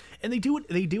laughable. And they do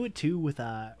it too with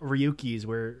Ryuki's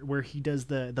where he does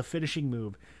the finishing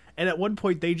move. And at one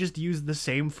point they just use the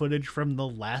same footage from the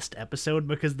last episode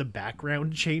because the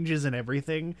background changes and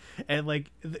everything, and like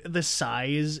the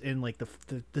size and like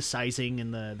the sizing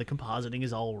and the compositing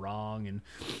is all wrong, and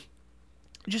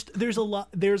just there's a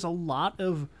lot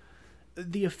of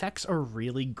the effects are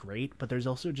really great, but there's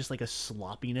also just like a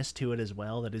sloppiness to it as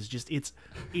well that is just it's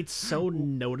so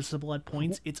noticeable at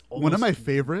points. It's almost, One of my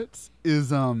favorites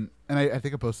is and I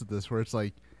think I posted this where it's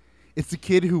like it's the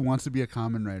kid who wants to be a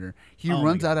Kamen Rider. He Oh my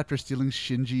runs God. out after stealing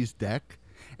Shinji's deck,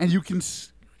 and you can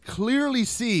clearly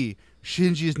see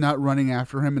Shinji is not running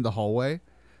after him in the hallway,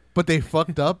 but they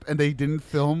fucked up and they didn't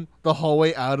film the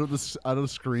hallway out of the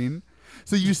screen.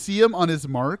 So you see him on his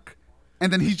mark,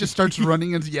 and then he just starts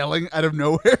running and yelling out of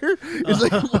nowhere. It's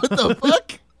like, what the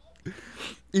fuck?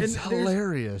 It's And there's-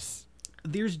 hilarious.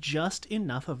 there's just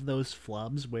enough of those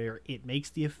flubs where it makes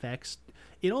the effects.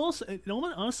 It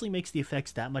honestly makes the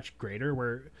effects that much greater.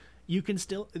 Where you can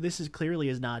still. This is clearly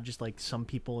is not just like some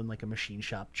people in like a machine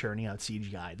shop churning out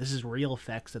CGI. This is real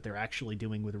effects that they're actually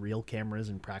doing with real cameras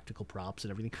and practical props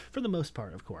and everything for the most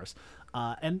part, of course.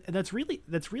 And that's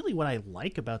really what I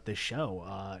like about this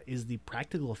show. Is the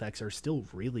practical effects are still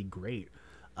really great.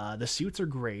 The suits are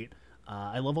great.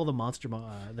 I love all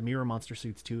the mirror monster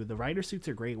suits too. The rider suits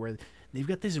are great, where they've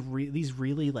got these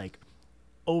really like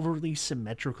overly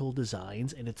symmetrical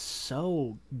designs, and it's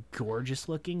so gorgeous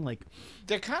looking. Like,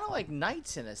 They're kind of like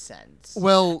knights in a sense.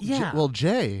 Well, Yeah.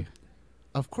 Jay,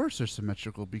 of course they're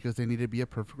symmetrical because they need to be a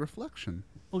perfect reflection.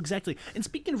 well, exactly. And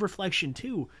speaking of reflection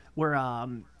too, where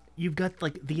you've got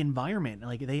like the environment,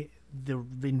 like the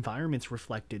environment's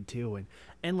reflected too,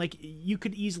 and like you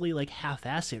could easily like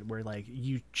half-ass it, where like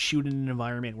you shoot in an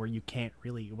environment where you can't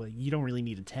really, well, you don't really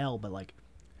need to tell, but like.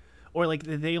 Or like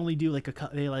they only do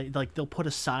like they'll put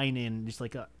a sign in just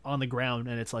like on the ground,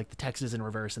 and it's like the text is in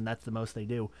reverse, and that's the most they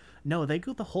do. No, they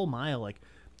go the whole mile. Like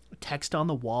text on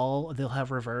the wall they'll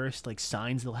have reversed, like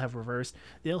signs they'll have reversed.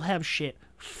 They'll have shit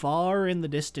far in the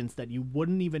distance that you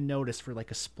wouldn't even notice for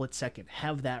like a split second,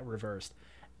 have that reversed.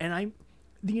 And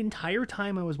the entire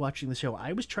time I was watching the show,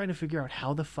 I was trying to figure out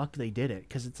how the fuck they did it,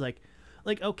 because it's like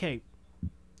okay,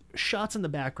 shots in the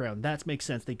background, that makes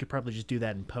sense, they could probably just do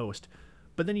that in post.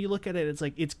 But then you look at it, it's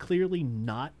like it's clearly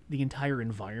not the entire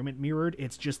environment mirrored,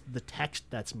 it's just the text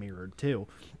that's mirrored too.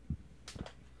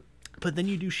 But then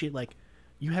you do shit like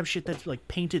you have shit that's like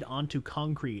painted onto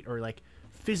concrete, or like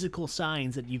physical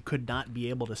signs that you could not be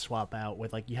able to swap out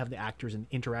with, like you have the actors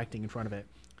interacting in front of it.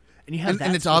 And you have that,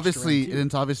 and it's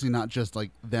obviously not just like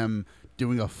them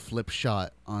doing a flip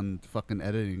shot on fucking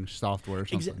editing software or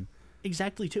something.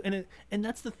 Exactly too. And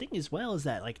that's the thing as well, is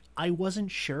that like I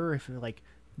wasn't sure if like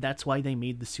that's why they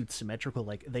made the suit symmetrical,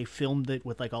 like they filmed it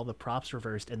with like all the props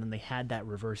reversed and then they had that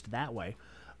reversed that way.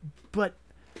 But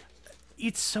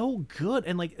it's so good,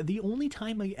 and like the only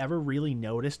time I ever really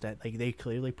noticed that like they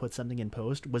clearly put something in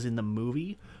post was in the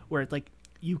movie, where it's like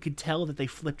you could tell that they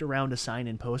flipped around a sign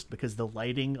in post because the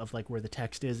lighting of like where the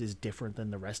text is different than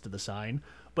the rest of the sign.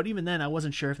 But even then I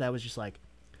wasn't sure if that was just like,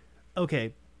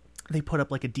 okay, they put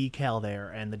up like a decal there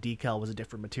and the decal was a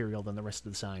different material than the rest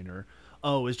of the sign, or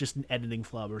oh, it was just an editing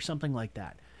flub or something like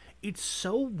that. It's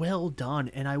so well done,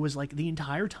 and I was like the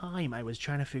entire time I was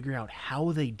trying to figure out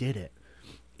how they did it.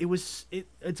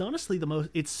 It's honestly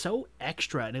it's so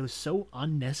extra, and it was so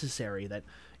unnecessary that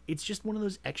it's just one of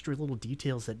those extra little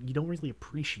details that you don't really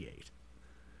appreciate.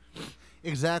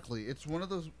 Exactly. It's one of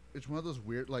those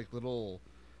weird like little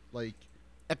like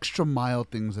extra mile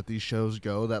things that these shows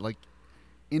go that like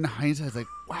in hindsight it's like,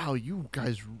 wow, you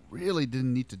guys really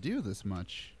didn't need to do this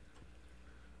much.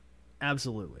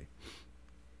 Absolutely.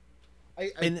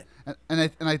 And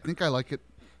I think I like it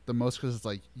the most because it's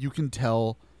like you can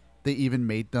tell they even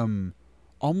made them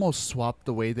almost swap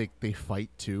the way they fight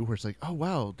too, where it's like, oh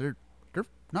wow, they're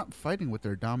not fighting with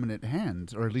their dominant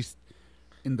hands, or at least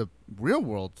in the real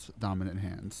world's dominant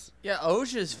hands. Yeah,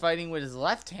 Osha's fighting with his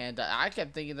left hand. I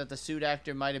kept thinking that the suit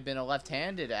actor might have been a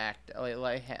left-handed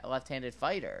left-handed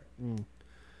fighter.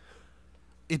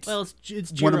 It's Jiro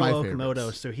one of my Okamoto,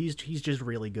 favorites. so he's just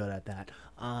really good at that.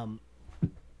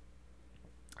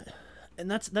 And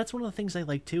that's one of the things I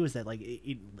like too, is that like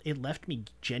it left me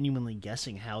genuinely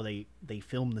guessing how they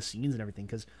filmed the scenes and everything,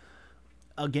 because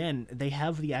again, they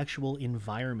have the actual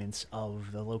environments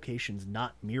of the locations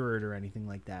not mirrored or anything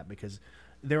like that, because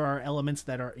there are elements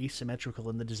that are asymmetrical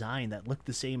in the design that look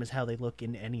the same as how they look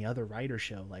in any other Rider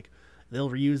show. Like they'll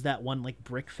reuse that one like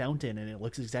brick fountain and it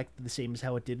looks exactly the same as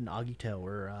how it did in Agito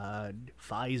or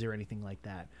Faiz or anything like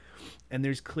that. And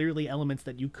there's clearly elements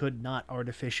that you could not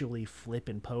artificially flip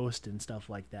and post and stuff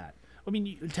like that. I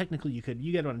mean, technically you could.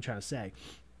 You get what I'm trying to say.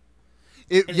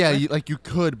 You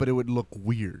could, but it would look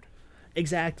weird.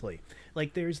 Exactly.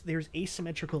 Like there's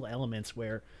asymmetrical elements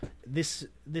where this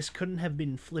couldn't have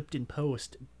been flipped in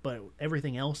post, but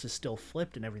everything else is still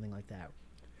flipped and everything like that.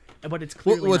 But it's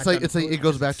clearly well, not done in post it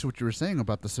goes back because to what you were saying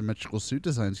about the symmetrical suit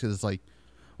designs, because it's like,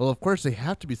 well, of course they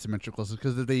have to be symmetrical,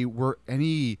 because if they were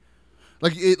any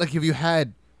like if you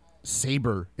had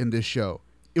Saber in this show,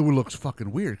 it would look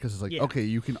fucking weird, because it's like, Yeah. okay,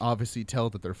 you can obviously tell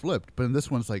that they're flipped, but in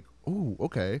this one it's like, ooh,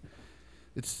 okay,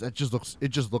 it just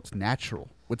looks natural.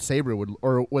 With Saber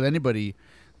or with anybody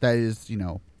that is,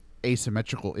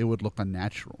 asymmetrical, it would look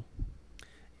unnatural.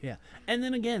 Yeah, and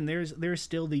then again, there's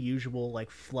still the usual like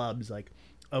flubs, like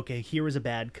okay, here is a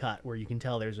bad cut where you can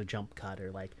tell there's a jump cut,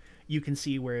 or like you can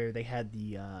see where they had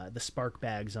the spark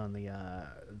bags on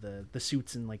the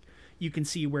suits, and like you can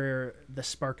see where the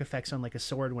spark effects on like a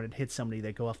sword when it hits somebody,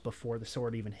 they go off before the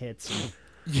sword even hits. And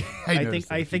Yeah,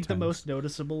 I think the most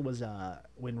noticeable was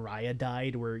when Raya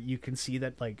died, where you can see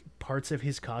that like parts of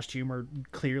his costume are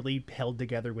clearly held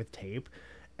together with tape.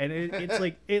 And it's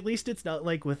like, at least it's not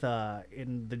like with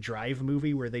in the Drive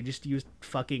movie where they just used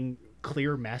fucking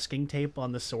clear masking tape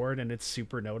on the sword and it's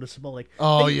super noticeable. Like,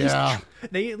 Oh, they yeah.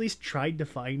 they at least tried to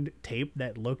find tape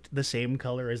that looked the same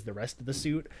color as the rest of the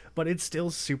suit, but it's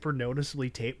still super noticeably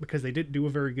taped because they didn't do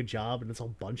a very good job and it's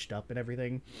all bunched up and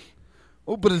everything.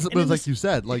 Oh, but it's in like this- you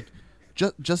said, like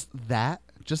just the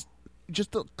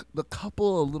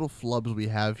couple of little flubs we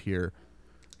have here,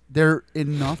 they're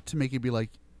enough to make it be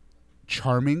like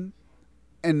charming,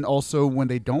 and also when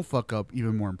they don't fuck up,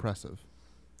 even more impressive.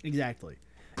 Exactly.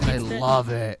 And I love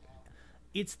it.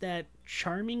 It's that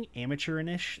charming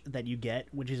amateurish that you get,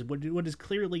 which is what is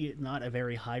clearly not a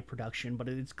very high production, but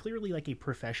it's clearly like a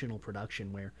professional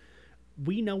production where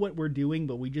we know what we're doing,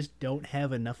 but we just don't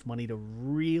have enough money to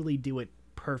really do it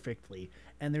perfectly.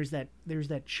 And there's that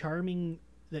charming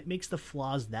that makes the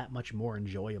flaws that much more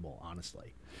enjoyable,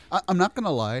 honestly. I'm not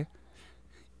gonna lie.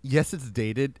 yes, it's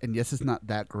dated, and yes, it's not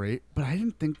that great, but I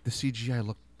didn't think the CGI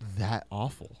looked that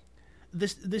awful. The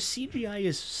CGI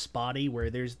is spotty, where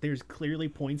there's clearly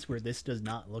points where this does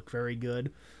not look very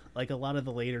good. Like a lot of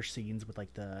the later scenes with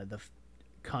like the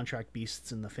contract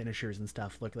beasts and the finishers and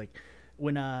stuff look like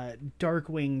when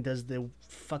Darkwing does the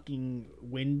fucking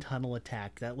wind tunnel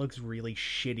attack. That looks really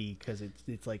shitty because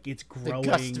it's like it's growing. The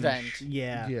gust vent.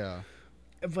 Yeah. Yeah.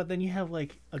 But then you have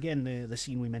like again the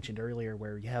scene we mentioned earlier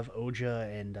where you have Oja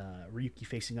and Ryuki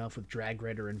facing off with Drag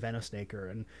Rider and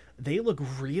Venosnaker, and they look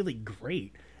really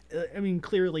great. I mean,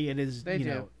 clearly it is. They you do.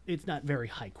 know, it's not very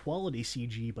high quality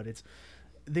CG, but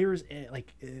there's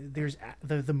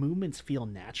the movements feel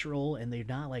natural, and they're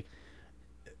not like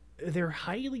they're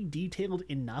highly detailed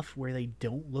enough where they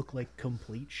don't look like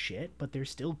complete shit, but they're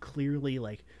still clearly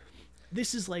like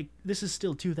this is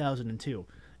still 2002.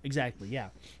 Exactly, yeah.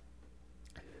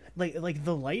 Like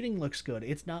the lighting looks good.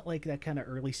 It's not like that kind of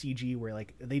early CG where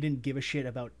like they didn't give a shit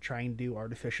about trying to do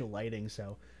artificial lighting,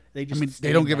 so they just I mean,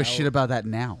 they don't give a shit about that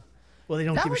now. Well, they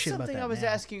don't That give a was shit about something that I was now.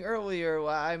 asking earlier.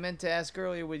 I meant to ask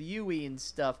earlier with Yui and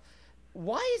stuff.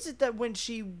 Why is it that when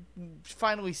she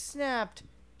finally snapped,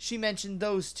 she mentioned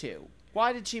those two?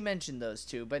 Why did she mention those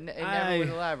two, but never would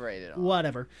elaborated on?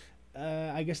 Whatever.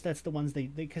 I guess that's the ones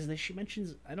because she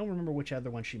mentions. I don't remember which other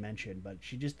one she mentioned, but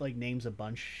she just like names a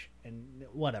bunch and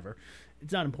whatever.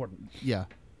 It's not important. Yeah.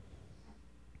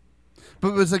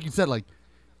 But it's like you said, like,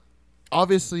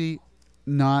 obviously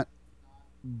not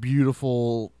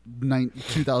beautiful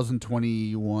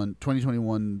 2021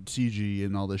 CG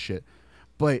and all this shit.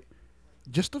 But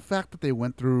just the fact that they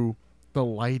went through the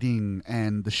lighting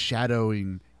and the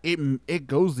shadowing, it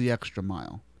goes the extra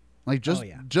mile. Like, just Oh,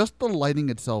 yeah. just the lighting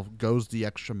itself goes the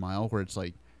extra mile where it's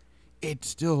like, it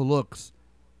still looks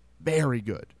very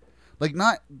good. Like,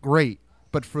 not great,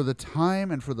 but for the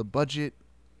time and for the budget,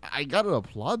 I gotta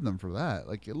applaud them for that.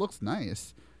 Like, it looks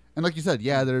nice. And like you said,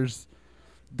 yeah, there's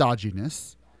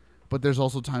dodginess, but there's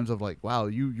also times of like, wow,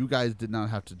 you guys did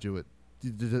not have to do it.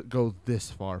 Did it go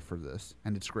this far for this,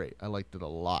 and it's great. I liked it a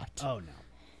lot. Oh no.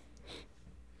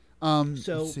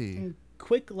 So Let's see.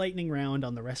 quick lightning round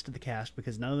on the rest of the cast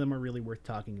because none of them are really worth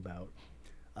talking about.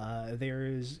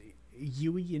 There's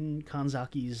Yui and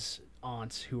Kanzaki's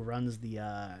aunt who runs the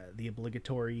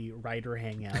obligatory writer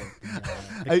hangout.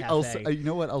 The I'll cafe. say, you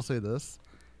know what? I'll say this.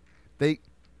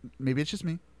 Maybe it's just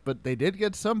me, but they did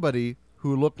get somebody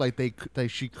who looked like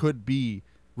she could be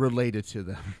related to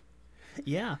them.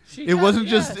 Yeah. It wasn't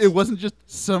just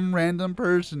some random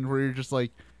person where you're just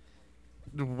like,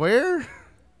 where?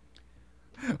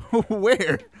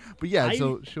 Where? But yeah,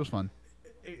 so she was fun.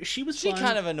 She was She fun.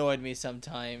 kind of annoyed me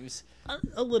sometimes.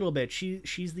 A little bit.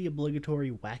 She's the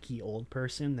obligatory wacky old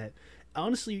person that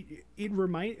honestly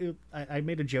I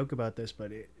made a joke about this,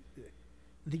 but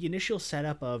the initial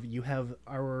setup of you have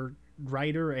our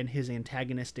writer and his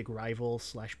antagonistic rival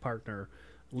 / partner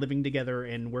living together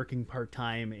and working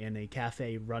part-time in a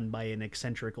cafe run by an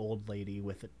eccentric old lady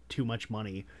with too much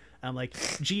money. I'm like,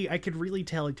 gee, I could really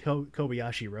tell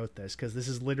Kobayashi wrote this because this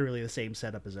is literally the same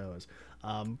setup as O's.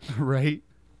 Right?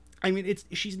 I mean,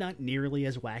 she's not nearly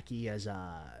as wacky as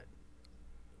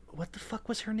what the fuck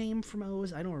was her name from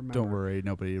O's? I don't remember. Don't worry,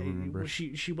 nobody remembers.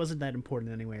 She wasn't that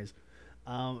important anyways.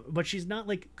 But she's not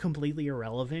like completely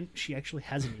irrelevant. She actually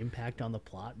has an impact on the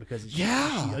plot because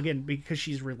because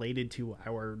she's related to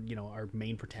our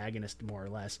main protagonist more or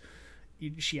less.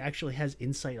 She actually has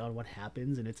insight on what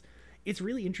happens, and it's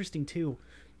really interesting too.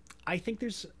 I think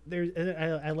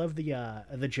I love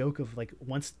the joke of like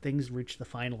once things reach the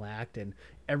final act and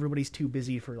everybody's too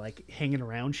busy for like hanging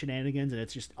around shenanigans and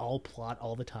it's just all plot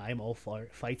all the time, all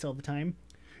fights all the time.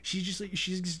 She's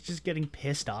just getting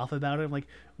pissed off about it. I'm like,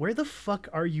 where the fuck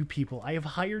are you people? I have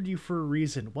hired you for a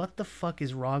reason. What the fuck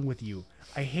is wrong with you?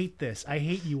 I hate this. I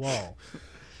hate you all.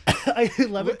 I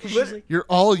love it because she's like, You're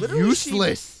all Literally,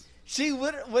 useless. She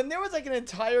when there was like an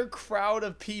entire crowd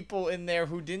of people in there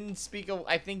who didn't speak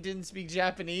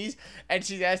Japanese, and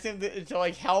she asked him to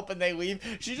like help, and they leave.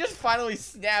 She just finally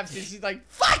snaps, and she's like,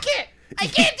 "Fuck it! I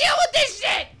can't deal with this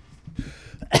shit."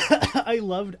 I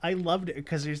loved it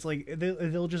because there's like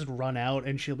they'll just run out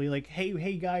and she'll be like,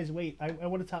 hey guys, wait, I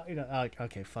want to talk. Like,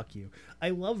 okay, fuck you.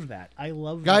 I love that. I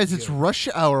love Guys, that it's joke. rush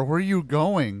hour. Where are you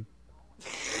going?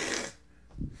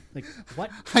 Like what?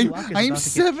 I'm Kiwaki's about to get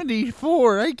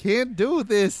 74. I can't do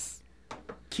this.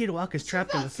 Kiwaka's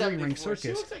trapped in not the 3-ring 74. She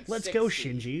circus. looks like Let's go,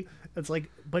 60. Shinji. It's like,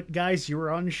 but guys, you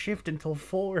were on shift until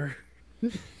 4.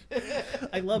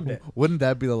 I loved it. Wouldn't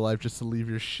that be the life, just to leave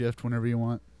your shift whenever you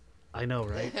want? I know,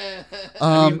 right?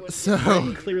 So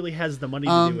Ren clearly has the money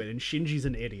to do it, and Shinji's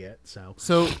an idiot. So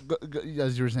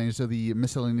as you were saying, so the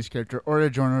miscellaneous character, Ora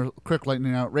Joyner, quick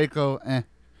lightning out, Reiko,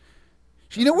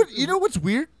 You know what? You know what's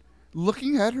weird?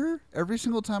 Looking at her, every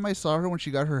single time I saw her when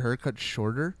she got her hair cut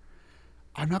shorter,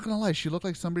 I'm not gonna lie, she looked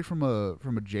like somebody from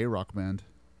a J-Rock band,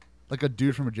 like a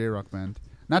dude from a J-Rock band.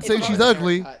 Not saying she's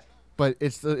ugly, but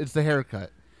it's the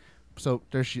haircut. So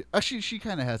there she actually she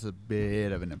kind of has a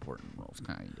bit of an important role,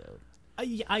 kind of.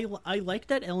 I like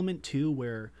that element too,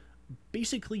 where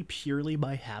basically purely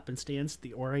by happenstance,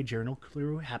 the Ori Journal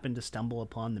crew happen to stumble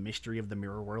upon the mystery of the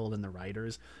mirror world and the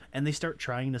writers, and they start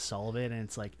trying to solve it, and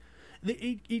it's like.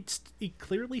 It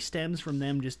clearly stems from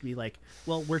them just to be like,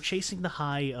 well, we're chasing the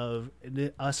high of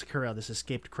Asakura, this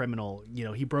escaped criminal. You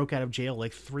know, he broke out of jail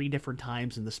like 3 different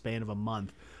times in the span of a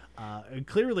month. And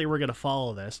clearly, we're going to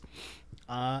follow this.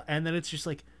 And then it's just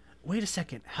like, wait a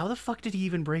second, how the fuck did he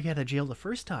even break out of jail the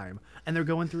first time? And they're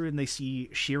going through and they see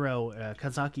Shiro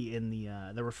Kazaki in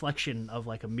the reflection of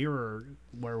like a mirror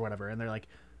or whatever. And they're like,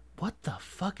 what the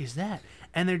fuck is that?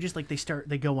 And they're just like,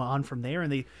 they go on from there,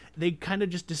 and they kind of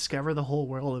just discover the whole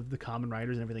world of the Kamen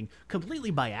Riders and everything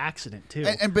completely by accident too.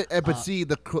 But see,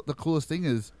 the coolest thing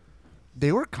is,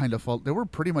 they were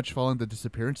pretty much following the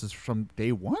disappearances from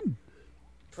day one.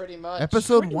 Pretty much.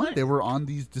 Episode Pretty 1, much. they were on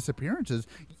these disappearances.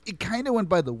 It kind of went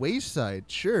by the wayside,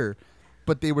 sure,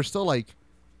 but they were still like,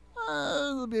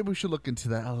 maybe we should look into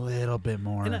that a little bit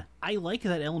more. And I like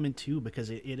that element too, because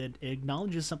it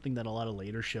acknowledges something that a lot of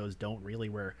later shows don't really,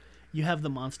 where you have the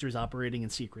monsters operating in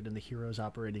secret and the heroes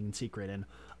operating in secret, and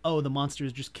the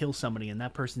monsters just kill somebody and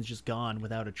that person's just gone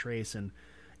without a trace, and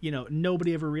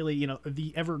nobody ever really,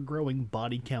 the ever-growing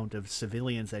body count of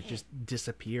civilians that just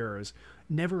disappears,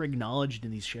 never acknowledged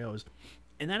in these shows.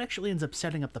 And that actually ends up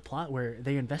setting up the plot where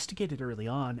they investigate it early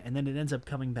on, and then it ends up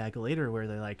coming back later where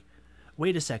they're like,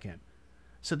 wait a second.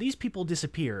 So these people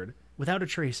disappeared without a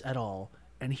trace at all,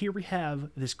 and here we have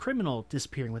this criminal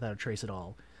disappearing without a trace at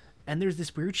all. And there's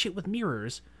this weird shit with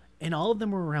mirrors, and all of them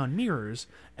were around mirrors,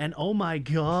 and oh my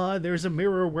god, there's a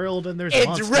mirror world and there's It's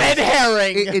monsters. red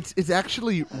herring. It's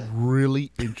actually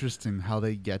really interesting how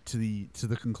they get to the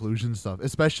conclusion stuff,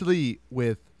 especially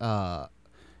with her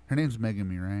name's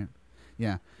Megami, right?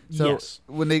 Yeah. So Yes.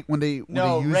 when they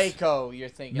No, use, Reiko, you're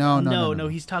thinking. No,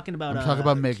 He's talking about I'm talking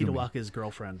about Megumi. Kitawaka's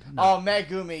girlfriend. No. Oh,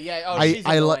 Megumi. Yeah. Oh, she's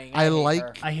I annoying. I hate like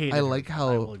her. I hate I her. like I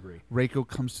how will agree. Reiko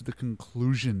comes to the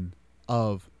conclusion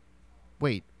of,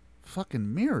 wait,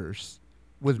 fucking mirrors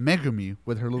with Megumi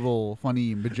with her little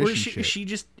funny magician Or shit.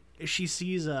 she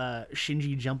sees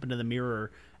Shinji jump into the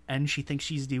mirror, and she thinks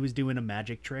he was doing a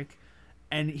magic trick,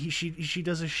 and she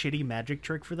does a shitty magic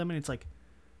trick for them, and it's like,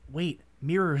 wait,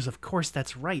 mirrors, of course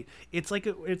that's right. It's like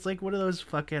one of those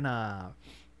fucking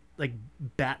like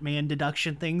Batman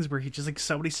deduction things where he just like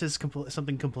somebody says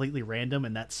something completely random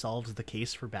and that solves the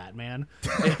case for Batman.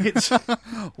 It's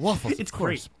Waffles, it's of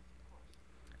course.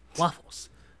 great. Waffles.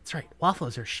 That's right.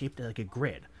 Waffles are shaped like a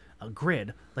grid. A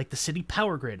grid, like the city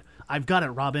power grid. I've got it,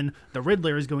 Robin. The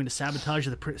Riddler is going to sabotage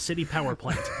the city power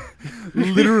plant.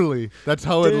 Literally, that's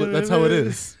how it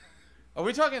is. Are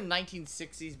we talking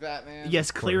 1960s Batman?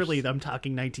 Yes, clearly I'm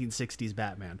talking 1960s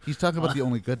Batman. He's talking about the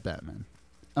only good Batman.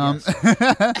 There are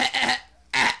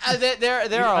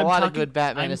a I'm lot of talking- good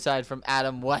Batman I'm- aside from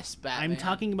Adam West Batman. I'm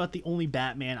talking about the only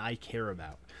Batman I care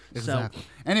about. Exactly.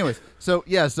 Anyways,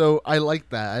 so I like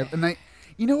that,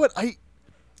 you know what,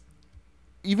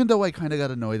 even though I kind of got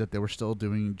annoyed that they were still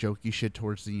doing jokey shit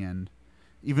towards the end,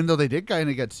 even though they did kind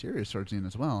of get serious towards the end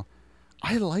as well,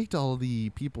 I liked all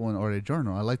the people in Ore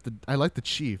Giorno. I like the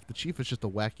chief. The chief is just a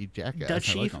wacky jackass. The I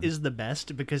chief like him. is the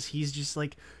best because he's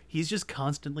just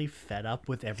constantly fed up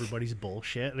with everybody's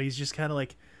bullshit, and he's just kind of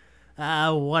like,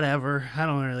 whatever. I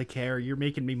don't really care. You're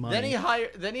making me money. Then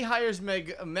he hires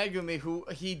Megumi, who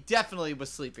he definitely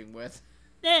was sleeping with.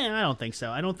 I don't think so.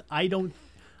 I don't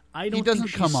He think doesn't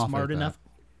she's come off smart like that. enough.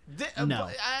 No.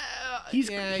 He's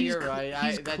you're right.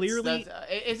 He's clearly.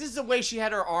 Is this the way she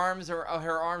had her arms or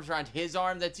her arms around his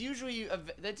arm? That's usually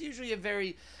a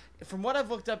very, from what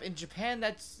I've looked up in Japan,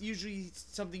 that's usually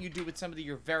something you do with somebody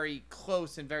you're very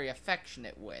close and very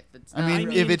affectionate with. It's I not mean,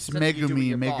 really if it's something you do with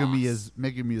your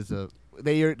Megumi is a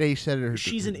they said it.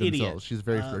 She's an themselves. idiot. She's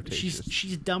very flirtatious.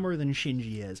 She's dumber than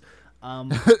Shinji is.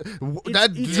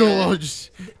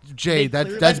 Jay,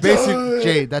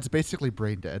 that's basically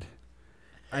brain dead.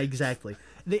 Exactly.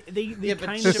 They Yeah, but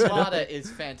kind of set up. Shimada is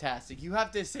fantastic. You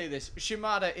have to say this.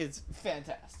 Shimada is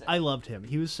fantastic. I loved him.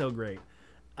 He was so great.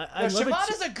 I No, love it.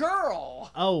 Shimada's a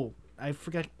girl. Oh, I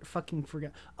fucking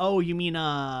forgot. Oh, you mean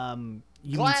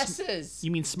Glasses.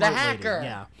 You mean smart the hacker. lady?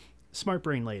 Yeah, smart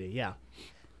brain lady. Yeah.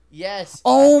 Yes.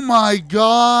 Oh my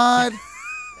god!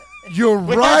 You're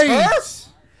Wait, right. that's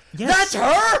Yes. That's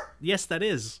her. Yes, that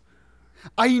is.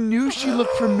 I knew she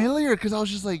looked familiar because I was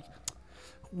just like,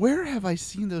 where have I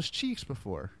seen those cheeks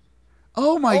before?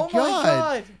 Oh my Oh my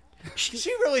god. She- She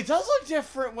really does look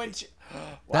different when she.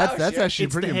 That's she- actually It's the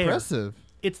pretty hair. impressive.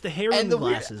 It's the hair And and the the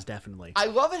weird- glasses, definitely. I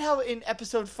love it how in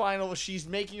episode final she's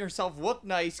making herself look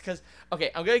nice because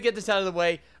okay, I'm gonna get this out of the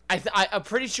way. I'm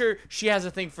pretty sure she has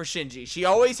a thing for Shinji. She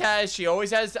always has. She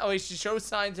shows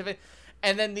signs of it.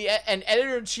 And then an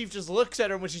editor in chief just looks at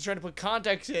her when she's trying to put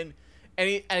contacts in,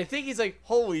 and I think he's like,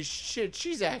 "Holy shit,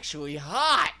 she's actually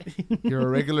hot." You're a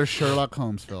regular Sherlock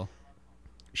Holmes, Phil.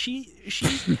 She's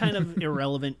kind of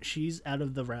irrelevant. She's out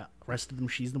of the rest of them.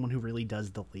 She's the one who really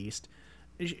does the least.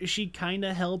 She kind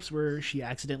of helps where she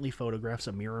accidentally photographs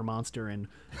a mirror monster, and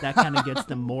that kind of gets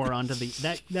them more onto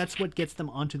that's what gets them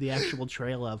onto the actual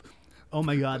trail of, oh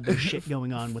my god, there's shit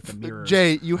going on with the mirror.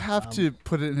 Jay, you have to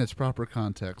put it in its proper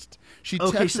context. She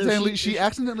Okay, so she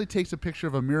accidentally takes a picture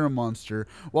of a mirror monster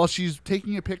while she's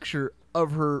taking a picture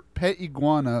of her pet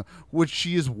iguana, which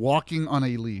she is walking on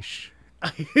a leash.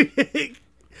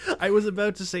 I was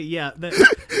about to say, yeah,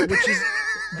 which is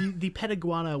the pet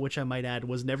iguana, which I might add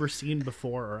was never seen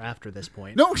before or after this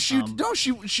point. No, she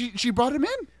brought him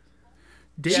in.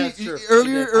 Yeah, it's true.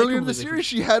 Earlier She did. in the series,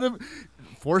 she had him.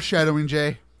 Foreshadowing,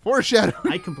 Jay. Foreshadowing.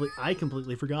 I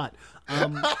completely forgot.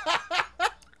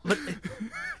 But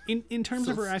in terms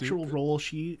of her actual role,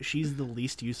 she's the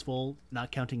least useful,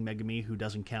 not counting Megami, who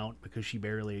doesn't count because she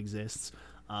barely exists.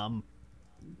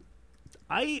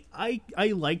 I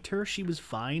liked her. She was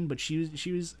fine, but she was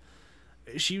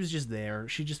just there.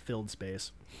 She just filled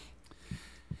space.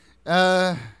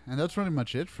 And that's pretty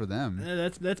much it for them.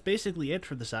 That's basically it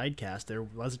for the side cast. There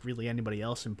wasn't really anybody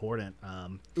else important.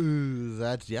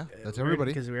 That's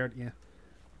everybody. Because we are, yeah.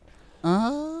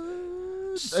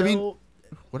 I mean,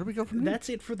 where do we go from there? That's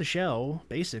it for the show,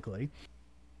 basically.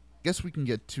 Guess we can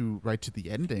get right to the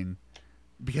ending,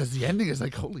 because the ending is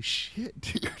like, holy shit,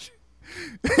 dude.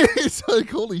 It's like,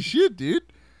 holy shit, dude.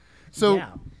 So,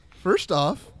 Yeah. first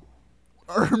off,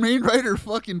 our main writer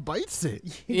fucking bites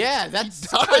it. Yeah, that's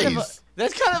dies.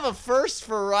 that's kind of a first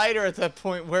for Ryder at that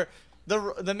point where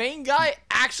the main guy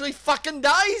actually fucking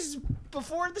dies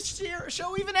before the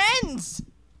show even ends.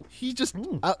 He just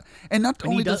and not And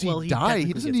only he does does- well, he he die, he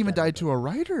technically doesn't gets even better, die to a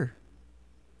writer.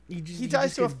 He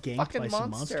dies just to a gets ganked fucking by some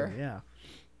monster. Yeah.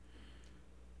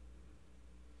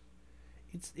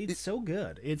 It's so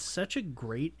good. It's such a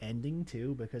great ending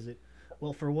too, because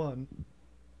for one,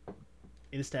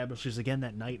 it establishes again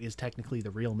that Knight is technically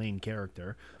the real main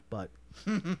character, but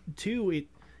two,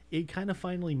 it kind of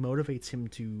finally motivates him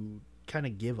to kind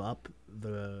of give up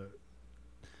to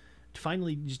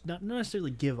finally just not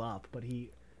necessarily give up, but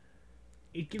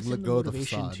it gives Let him the go of the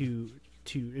motivation facade.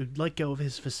 to let go of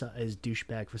his facade, his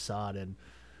douchebag facade, and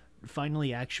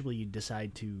finally actually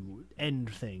decide to end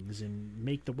things and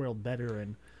make the world better.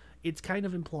 And it's kind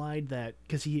of implied that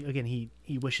because he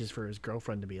wishes for his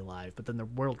girlfriend to be alive, but then the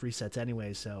world resets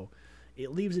anyway, so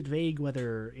it leaves it vague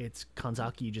whether it's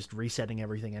Kanzaki just resetting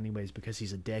everything anyways because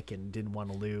he's a dick and didn't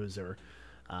want to lose, or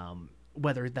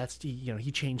whether that's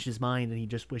he changed his mind and he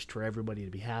just wished for everybody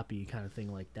to be happy, kind of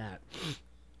thing like that.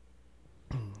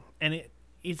 And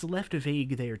it's left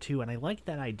vague there too, and I like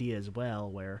that idea as well,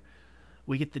 where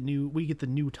we get the new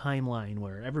timeline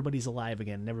where everybody's alive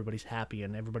again and everybody's happy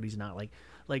and everybody's not like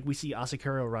we see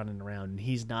Asakura running around and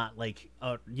he's not like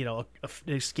an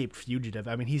escaped fugitive.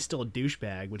 I mean, he's still a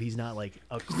douchebag, but he's not like He's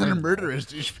not a criminal. murderous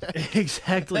douchebag.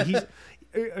 Exactly.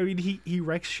 He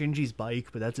wrecks Shinji's bike,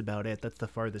 but that's about it. That's the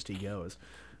farthest he goes.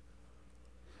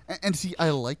 And see,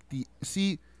 I'll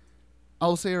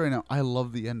say it right now, I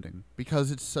love the ending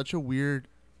because it's such a weird,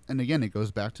 and again, it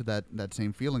goes back to that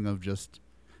same feeling of just,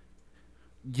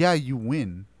 yeah, you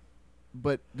win,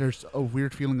 but there's a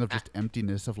weird feeling of just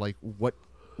emptiness of like, what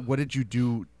did you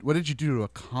do? What did you do to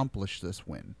accomplish this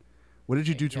win? What did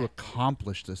you do to Exactly.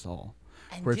 accomplish this all?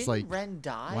 And Where it's didn't like, Ren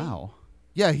die? wow,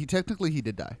 yeah, he did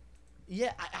die.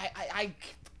 Yeah,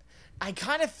 I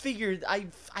kind of figured I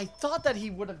thought that he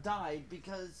would have died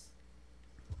because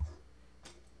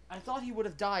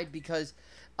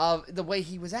of the way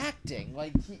he was acting.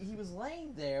 Like he was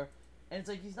laying there, and it's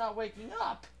like he's not waking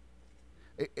up.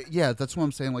 Yeah, that's what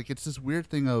I'm saying. Like, it's this weird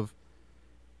thing of,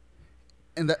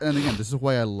 and again, this is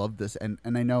why I love this, and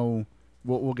I know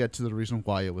we'll get to the reason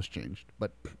why it was changed,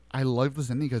 but I love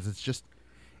this ending because it's just,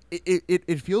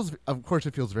 it feels, of course,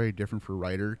 it feels very different for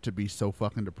Ryder to be so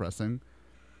fucking depressing,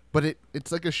 but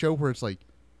it's like a show where it's like,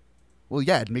 well,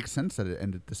 yeah, it makes sense that it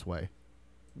ended this way.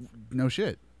 No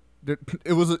shit,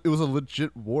 it was a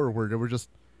legit war where there were just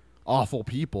awful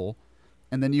people,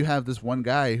 and then you have this one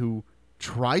guy who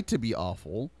tried to be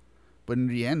awful, but in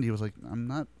the end he was like, I'm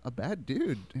not a bad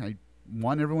dude, I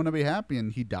want everyone to be happy,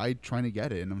 and he died trying to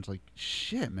get it. And I was like,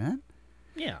 shit, man.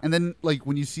 Yeah. And then like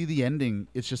when you see the ending,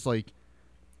 it's just like,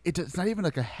 it's not even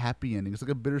like a happy ending. It's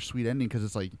like a bittersweet ending because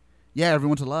it's like, yeah,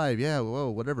 everyone's alive. Yeah, whoa,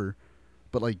 whatever.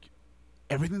 But like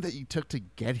everything that you took to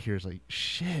get here is like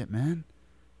shit, man.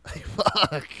 Like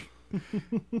fuck.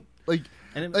 Like,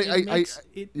 And it makes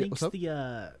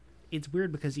the it's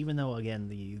weird because even though again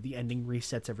the ending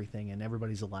resets everything and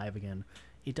everybody's alive again,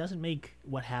 it doesn't make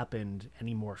what happened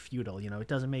any more futile. You know, it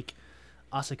doesn't make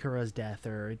Asakura's death,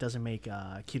 or it doesn't make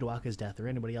Kidoaka's death, or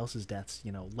anybody else's deaths,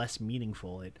 you know, less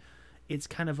meaningful. It's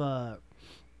kind of a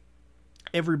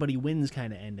everybody wins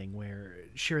kind of ending where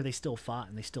sure they still fought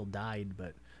and they still died,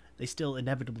 but they still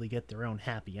inevitably get their own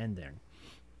happy ending.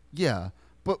 Yeah,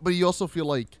 but you also feel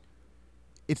like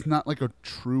it's not like a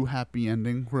true happy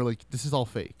ending where like this is all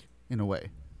fake in a way.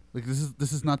 Like this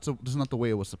is not the way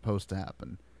it was supposed to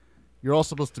happen. You're all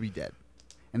supposed to be dead,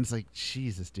 and it's like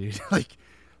Jesus, dude. Like,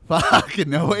 fucking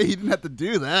no way, he didn't have to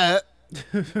do that.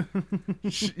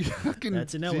 Fucking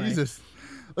That's a no way. Jesus.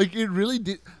 Like it really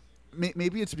did.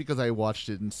 Maybe it's because I watched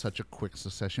it in such a quick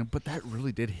succession, but that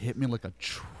really did hit me like a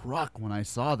truck when I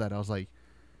saw that. I was like,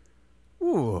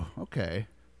 "Ooh, okay,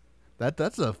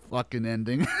 that's a fucking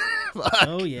ending." Fuck.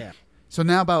 Oh yeah. So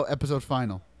now about episode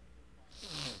final.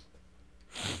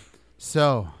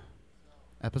 So,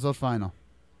 episode final.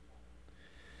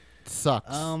 Sucks.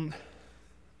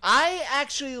 I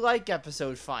actually like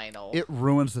episode final. It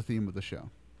ruins the theme of the show.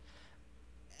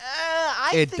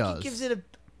 I It think does. it gives it a.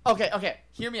 Okay.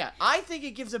 Hear me out. I think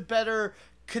it gives a better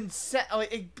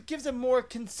it gives a more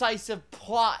concise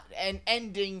plot and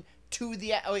ending to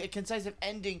the a concise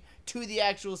ending to the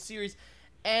actual series,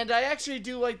 and I actually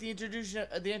do like the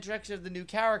introduction of the new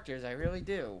characters. I really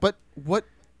do. But what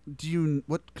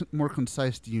more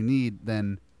concise do you need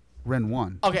than Ren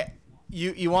 1? Okay,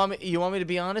 you want me to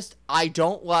be honest? I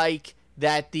don't like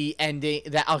that the ending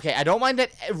I don't mind that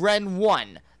Ren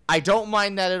won. I don't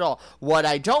mind that at all. What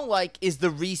I don't like is the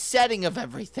resetting of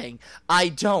everything. I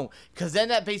don't, because then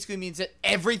that basically means that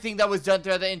everything that was done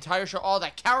throughout the entire show, all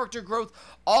that character growth,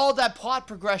 all that plot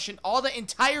progression, all the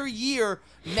entire year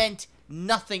meant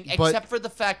nothing except for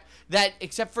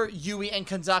Yui and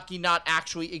Kanzaki not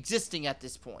actually existing at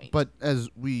this point. But as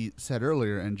we said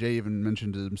earlier, and Jay even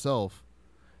mentioned it himself,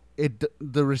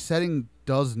 the resetting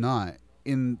does not,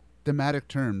 in thematic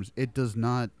terms, it does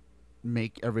not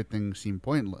make everything seem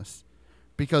pointless,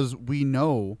 because we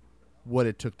know what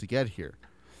it took to get here.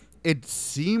 It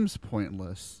seems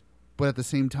pointless, but at the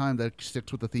same time that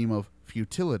sticks with the theme of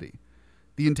futility.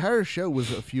 The entire show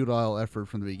was a futile effort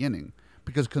from the beginning,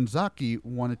 because Kanzaki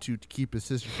wanted to keep his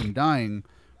sister from dying,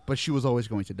 but she was always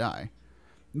going to die.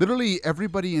 Literally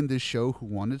everybody in this show who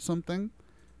wanted something,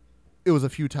 it was a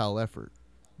futile effort.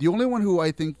 The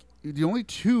only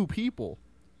two people,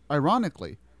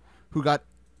 ironically, who got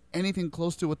anything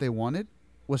close to what they wanted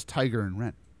was Tiger and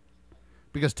Ren.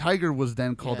 Because Tiger was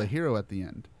then called a hero at the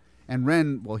end. And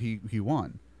Ren, well, he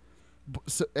won.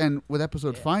 And with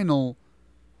episode final,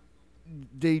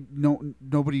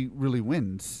 nobody really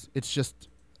wins. It's just,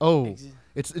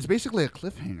 it's basically a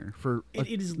cliffhanger for a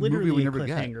it is movie literally we a never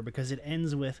cliffhanger get. because it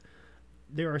ends with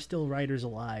there are still riders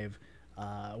alive.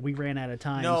 We ran out of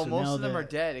time. No, so most now of them are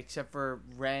dead except for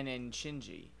Ren and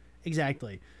Shinji.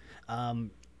 Exactly.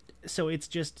 So it's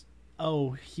just,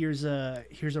 here's a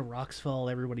rocks fall,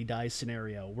 everybody dies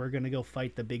scenario. We're gonna go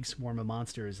fight the big swarm of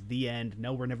monsters. The end.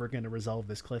 No, we're never gonna resolve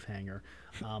this cliffhanger.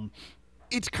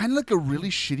 It's kind of like a really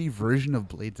shitty version of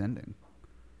Blade's ending,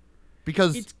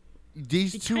 because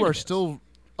these two kind are of is. still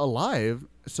alive,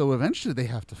 so eventually they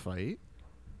have to fight.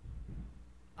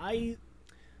 I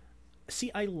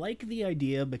like the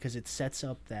idea because it sets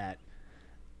up that.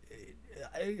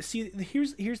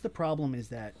 Here's the problem is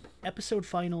that episode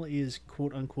final is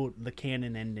quote unquote the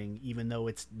canon ending, even though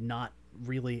it's not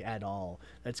really at all.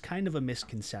 That's kind of a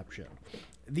misconception.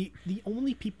 The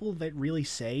only people that really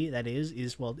say that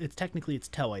is well, it's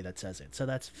Toei that says it, so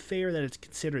that's fair that it's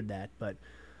considered that. But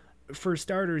for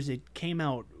starters, it came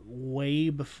out way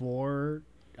before.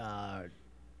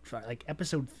 Like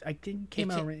episode, I think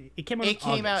it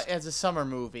came out as a summer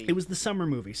movie. It was the summer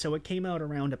movie, so it came out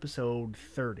around episode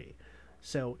 30.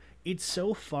 So it's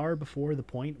so far before the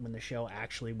point when the show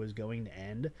actually was going to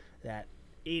end that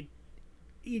it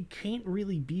can't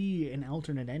really be an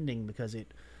alternate ending, because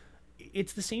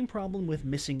it's the same problem with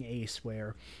Missing Ace,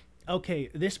 where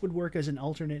this would work as an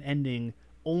alternate ending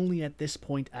only at this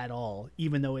point at all,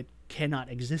 even though it cannot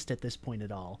exist at this point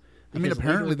at all. I mean, Because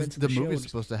apparently later events of the show movie's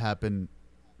just- supposed to happen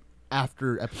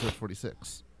after episode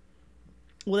 46.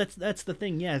 Well, that's the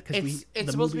thing, yeah. Because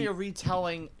it's supposed to be a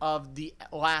retelling of the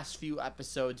last few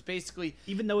episodes. Basically,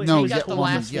 even though No, you was got the told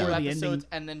last yeah. few before the episodes ending,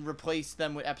 and then replace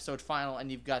them with episode final,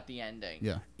 and you've got the ending.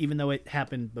 Yeah. even though it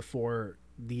happened before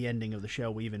the ending of the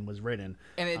show even was written.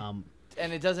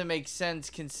 And it doesn't make sense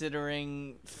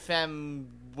considering Femme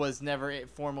was never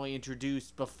formally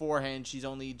introduced beforehand. She's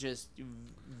only just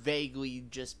vaguely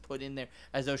just put in there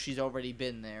as though she's already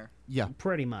been there. Yeah.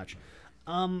 Pretty much.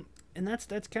 And that's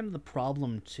kind of the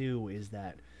problem too, is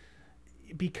that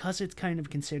because it's kind of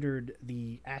considered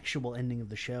the actual ending of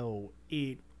the show,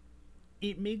 it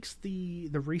makes the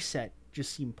reset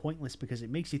just seem pointless, because it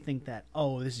makes you think that,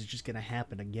 oh, this is just going to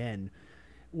happen again.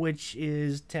 Which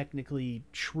is technically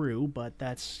true, but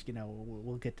that's,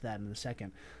 we'll get to that in a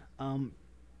second.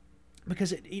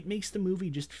 Because it makes the movie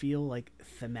just feel like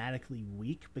thematically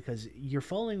weak, because you're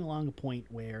following along a point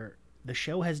where the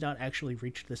show has not actually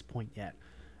reached this point yet.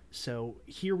 So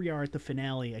here we are at the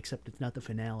finale, except it's not the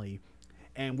finale,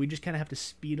 and we just kind of have to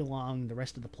speed along the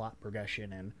rest of the plot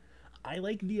progression. And I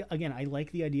like the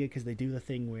idea, because they do the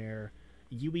thing where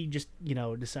Yui just,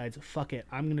 decides, fuck it,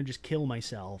 I'm going to just kill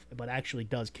myself, but actually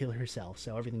does kill herself,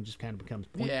 so everything just kind of becomes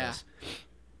pointless. Yeah.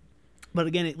 But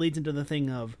again, it leads into the thing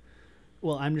of,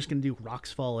 well, I'm just going to do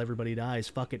rocks fall, everybody dies,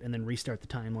 fuck it, and then restart the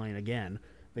timeline again,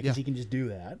 because he can just do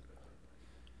that.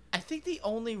 I think the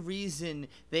only reason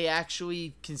they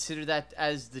actually consider that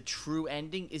as the true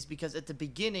ending is because at the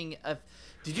beginning of...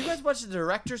 Did you guys watch the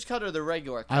director's cut or the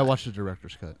regular cut? I watched the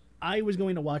director's cut. I was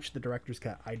going to watch the director's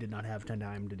cut. I did not have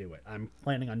time to do it. I'm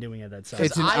planning on doing it at some.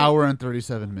 It's an hour and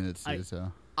 37 minutes.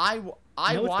 I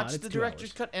No, watched the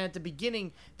director's cut, and at the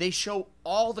beginning they show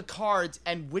all the cards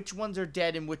and which ones are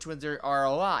dead and which ones are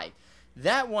alive.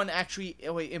 That one actually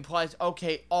implies,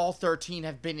 okay, all 13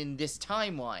 have been in this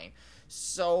timeline.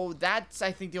 So that's,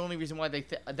 I think, the only reason why they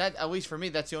that, at least for me,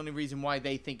 that's the only reason why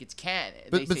they think it's canon.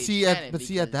 But see,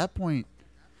 at that point,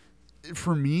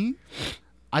 for me,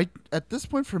 at this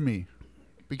point for me,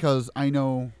 because I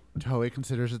know Toei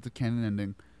considers it the canon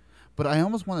ending, but I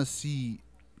almost want to see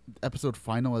episode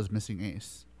final as Missing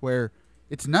Ace, where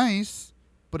it's nice,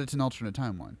 but it's an alternate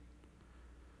timeline.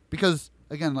 Because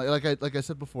again, like I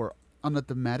said before, on the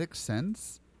thematic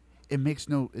sense, it makes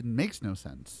no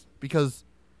sense, because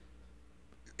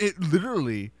it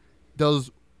literally does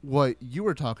what you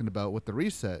were talking about with the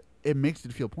reset. It makes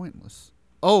it feel pointless.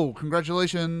 Oh,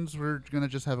 congratulations, we're going to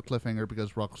just have a cliffhanger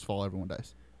because rocks fall, everyone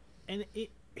dies. And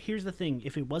here's the thing,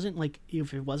 if it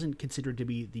wasn't considered to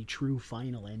be the true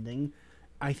final ending,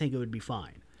 I think it would be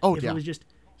fine. If it was just,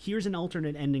 here's an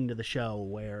alternate ending to the show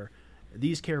where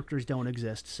these characters don't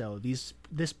exist, so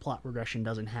this plot progression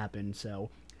doesn't happen,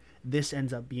 so this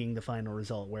ends up being the final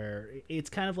result, where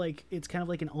it's kind of like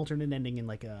an alternate ending in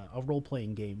like a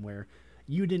role-playing game where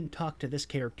you didn't talk to this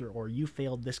character, or you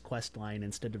failed this quest line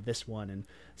instead of this one, and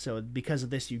so because of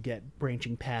this you get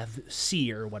branching path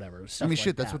C or whatever.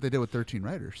 That's what they did with 13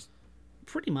 Riders.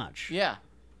 Pretty much. Yeah.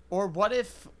 Or what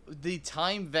if the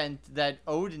time vent that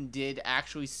Odin did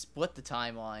actually split the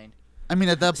timeline? I mean,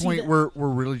 at that point, we're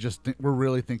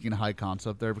really thinking high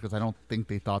concept there, because I don't think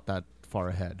they thought that far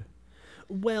ahead.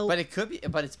 Well, but it could be,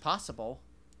 but it's possible.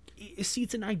 See,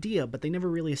 it's an idea, but they never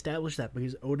really established that,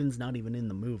 because Odin's not even in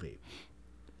the movie.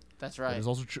 That's right. That is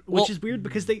also true. Which is weird,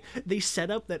 because they set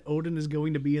up that Odin is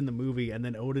going to be in the movie, and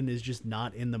then Odin is just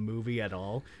not in the movie at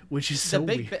all, which is so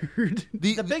weird.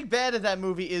 The big bad of that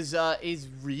movie is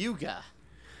Ryuga,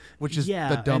 which is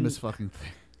the dumbest fucking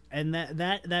thing. And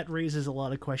that raises a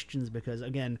lot of questions, because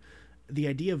again, the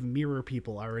idea of mirror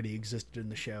people already existed in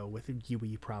the show with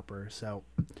Yui proper. So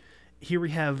here we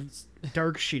have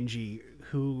Dark Shinji,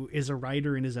 who is a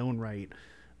writer in his own right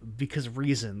because of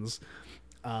reasons.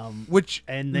 Which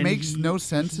makes no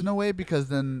sense in a way, because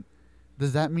then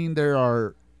does that mean there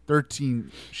are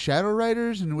 13 Shadow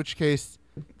Riders? In which case,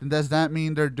 then does that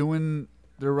mean they're doing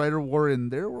the Rider War in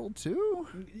their world too?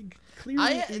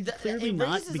 Clearly not,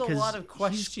 raises because a lot of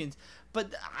questions.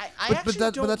 But I actually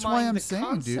don't mind that's why I'm the saying,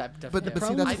 concept dude. of But him.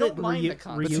 see, that's I don't mind the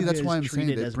concept. But see, that's why I'm saying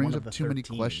that it brings up too many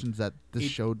 13. questions that this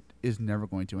show is never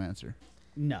going to answer.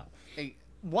 No.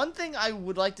 One thing I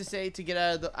would like to say to get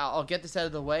out of I'll get this out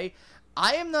of the way.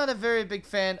 I am not a very big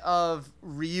fan of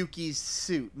Ryuki's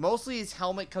suit. Mostly his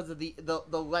helmet, because of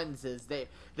the lenses.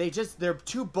 They're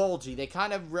too bulgy. They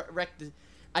kind of wreck the.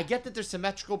 I get that they're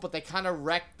symmetrical, but they kind of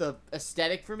wreck the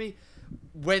aesthetic for me.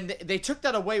 When they took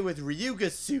that away with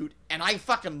Ryuga's suit, and I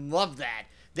fucking love that.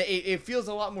 It feels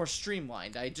a lot more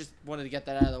streamlined. I just wanted to get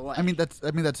that out of the way. I mean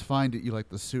that's fine that you like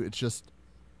the suit. It's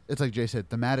like Jay said,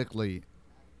 thematically,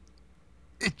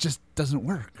 it just doesn't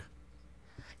work.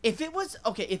 If it was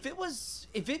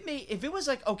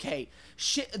like, okay,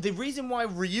 shit, the reason why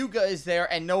Ryuga is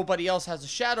there and nobody else has a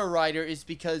Shadow Rider is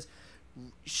because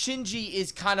Shinji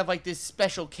is kind of like this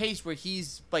special case where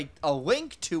he's like a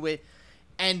link to it,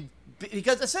 and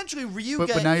because essentially Ryuga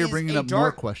but now you're is bringing a up dark,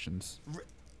 more questions.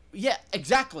 Yeah,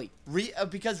 exactly.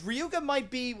 Because Ryuga might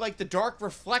be like the dark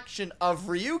reflection of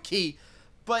Ryuki,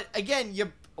 but again,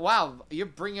 you're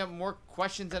bringing up more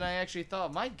questions than I actually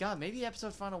thought. My God, maybe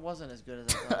episode final wasn't as good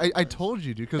as I thought. I told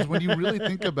you, dude, because when you really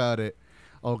think about it,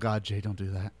 oh God, Jay, don't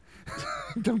do that.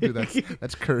 Don't do that.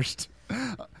 That's cursed.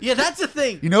 Yeah, that's the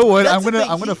thing. You know what? That's I'm the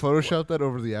gonna thing. Photoshop that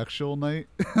over the actual night,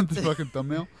 the fucking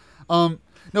thumbnail.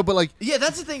 No, but like, Yeah,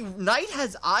 that's the thing. Knight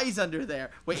has eyes under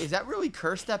there. Wait, is that really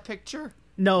cursed? That picture?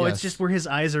 No, Yes. it's just where his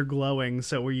eyes are glowing,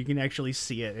 so where you can actually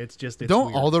see it. It's don't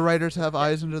weird. all the writers have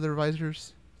eyes under their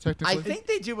visors? Technically, I think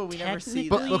they do, but we never see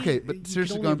But them. okay, you but can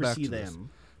seriously, only going ever back see to this, them.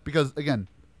 because again,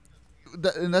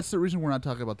 and that's the reason we're not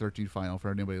talking about 13 final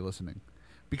for anybody listening,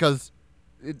 because.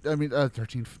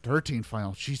 13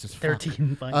 final. Jesus, fuck.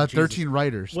 13 final. 13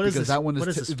 writers. What is because this- that one what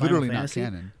is is this, literally Final not Fantasy?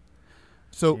 canon.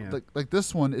 So Yeah. like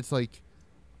this one, it's like,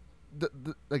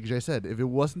 like Jay said, if it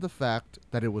wasn't the fact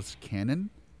that it was canon,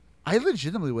 I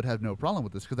legitimately would have no problem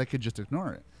with this because I could just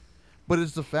ignore it. But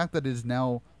it's the fact that it is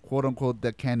now quote unquote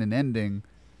the canon ending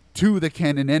to the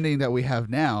canon ending that we have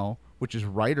now, which is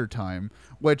writer time.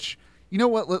 Which, you know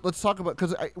what? Let's talk about,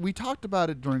 because we talked about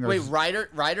it during our. Wait,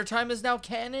 Rider Time is now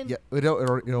canon? Yeah, it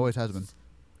always has been.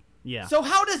 Yeah. So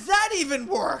how does that even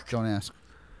work? Don't ask.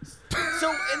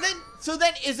 So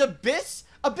then is Abyss?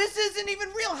 Abyss isn't even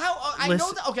real. How I know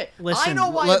Listen- that. Okay, I listen, know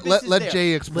why Let- Abyss let- is let there.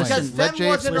 Jay explain. Because Let Fen Jay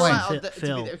wasn't explain. allowed to be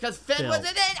Phil, there. Because Fen Phil,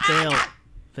 wasn't in. Phil,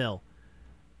 Phil.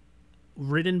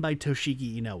 Written by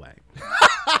Toshiki Inoue.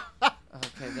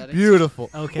 Okay, that is Beautiful.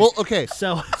 Okay. Well, okay.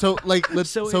 So Like, let's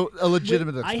so a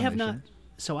legitimate I explanation. have not.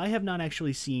 So I have not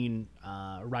actually seen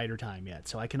Rider Time yet,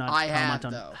 so I cannot I comment have,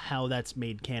 on though. how that's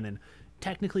made canon.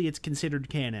 Technically, it's considered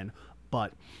canon,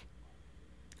 but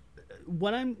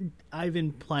what I've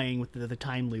been playing with the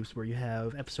time loops where you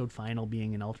have episode final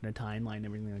being an alternate timeline and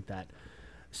everything like that.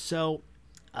 So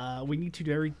we need to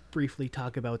very briefly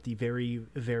talk about the very,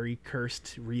 very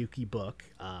cursed Ryuki book,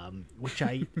 which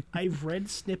I've read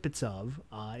snippets of.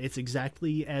 It's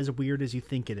exactly as weird as you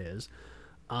think it is.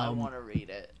 I want to read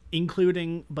it.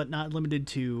 Including, but not limited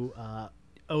to,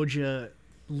 Oja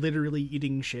literally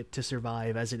eating shit to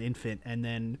survive as an infant, and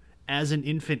then as an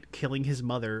infant killing his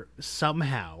mother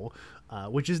somehow,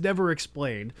 which is never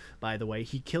explained, by the way.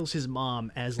 He kills his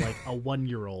mom as like a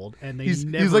 1-year-old, and they He's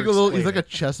never like a little. He's explain like a it.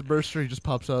 chest burster. He just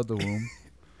pops out of the womb.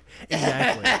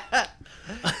 Exactly.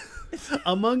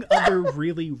 Among other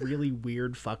really, really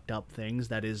weird, fucked up things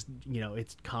that is,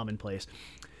 it's commonplace.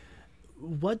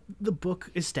 What the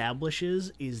book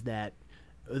establishes is that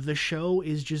the show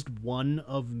is just one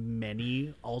of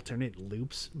many alternate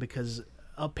loops, because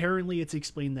apparently it's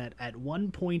explained that at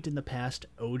one point in the past,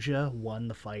 Oja won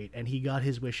the fight and he got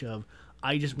his wish of,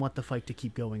 I just want the fight to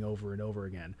keep going over and over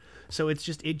again. So it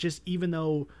just even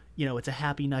though, it's a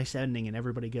happy, nice ending and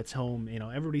everybody gets home,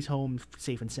 everybody's home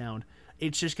safe and sound,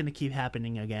 it's just going to keep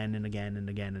happening again and again and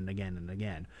again and again and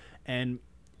again. And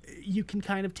you can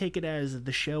kind of take it as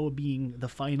the show being the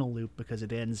final loop because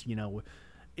it ends,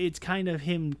 it's kind of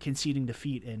him conceding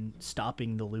defeat and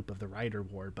stopping the loop of the Rider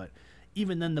War. But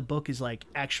even then, the book is like,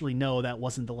 actually, no, that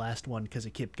wasn't the last one, because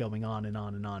it kept going on and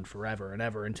on and on forever and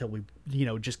ever until we,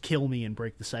 just kill me and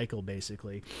break the cycle,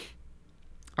 basically.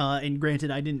 And granted,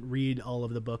 I didn't read all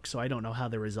of the books, so I don't know how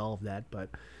they resolve that. But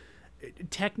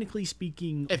technically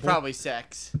speaking, It's probably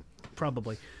sex.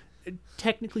 probably.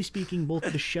 Technically speaking, both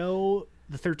the show,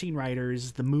 the 13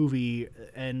 Writers, the movie,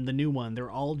 and the new one,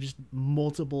 they're all just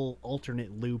multiple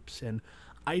alternate loops, and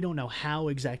I don't know how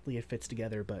exactly it fits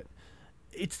together, but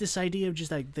it's this idea of just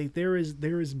like there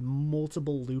is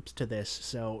multiple loops to this,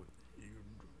 so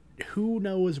who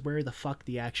knows where the fuck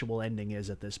the actual ending is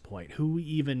at this point? Who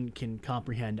even can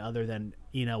comprehend other than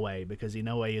Inoue, because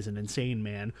Inoue is an insane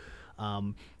man.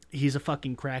 He's a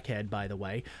fucking crackhead, by the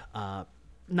way.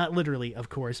 Not literally, of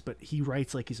course, but he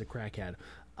writes like he's a crackhead.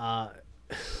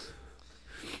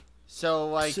 So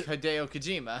like Hideo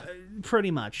Kojima.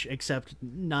 Pretty much, except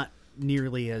not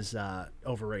nearly as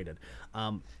overrated.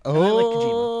 And I like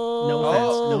Kojima. No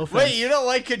offense. No offense. Wait, you don't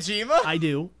like Kojima?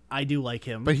 I do like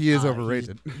him, But he is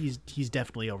overrated. He's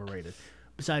definitely overrated.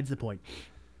 Besides the point.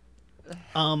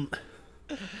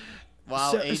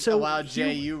 Wow, so wow, he-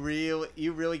 Jay, you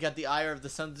really got the ire of the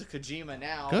sons of Kojima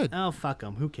now. Good. Oh, fuck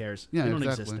him. Who cares? Yeah, they don't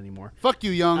exactly. exist anymore. Fuck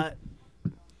you, Young.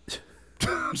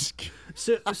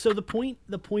 So the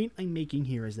point I'm making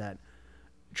here is that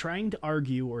trying to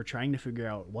argue or trying to figure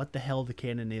out what the hell the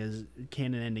canon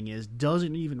ending is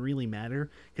doesn't even really matter,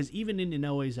 because even in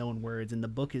Inoue's own words, and the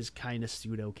book is kind of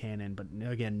pseudo canon, but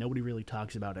again, nobody really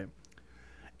talks about it.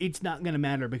 It's not going to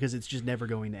matter because it's just never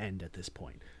going to end at this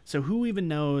point. So who even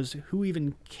knows? Who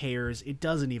even cares? It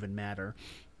doesn't even matter.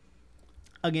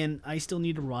 Again, I still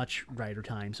need to watch Rider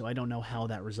Time, so I don't know how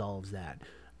that resolves that.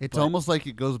 It's But- almost like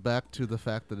it goes back to the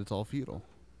fact that it's all feudal.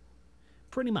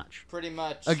 Pretty much. Pretty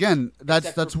much. Again, that's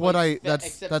Except for what I Blake- that's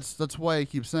except- that's why I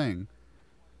keep saying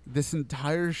this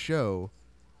entire show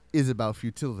is about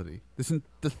futility.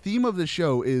 The theme of the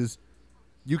show is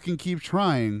you can keep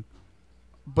trying,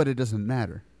 but it doesn't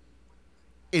matter.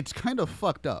 It's kind of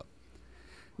fucked up.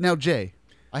 Now, Jay,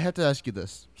 I have to ask you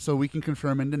this so we can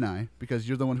confirm and deny because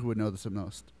you're the one who would know this the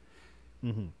most.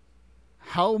 Mm-hmm.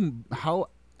 How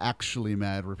actually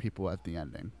mad were people at the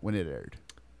ending when it aired?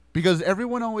 Because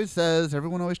everyone always tries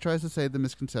to say the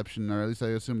misconception, or at least I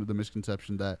assume the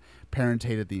misconception that parents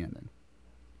hated the ending.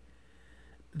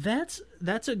 That's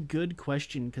a good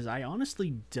question because I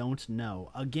honestly don't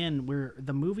know. Again, where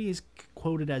the movie is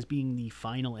quoted as being the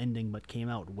final ending, but came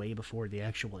out way before the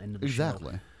actual end of the show.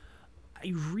 Exactly.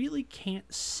 I really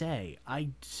can't say. I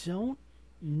don't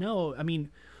know. I mean,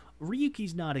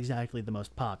 Ryuki's not exactly the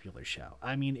most popular show.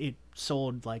 I mean, it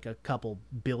sold like a couple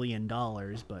 $1 billion,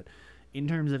 but in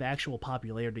terms of actual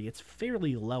popularity, it's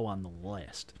fairly low on the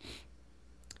list.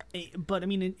 But I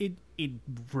mean, it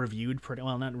reviewed pretty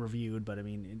well. Not reviewed, but I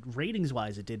mean, ratings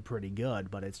wise, it did pretty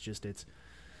good. But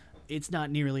it's not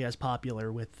nearly as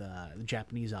popular with the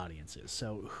Japanese audiences.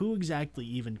 So who exactly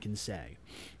even can say?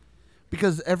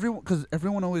 Because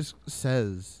everyone always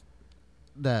says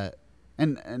that,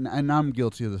 and I'm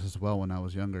guilty of this as well when I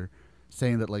was younger,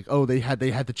 saying that like, oh, they had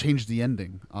to change the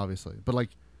ending, obviously, but like,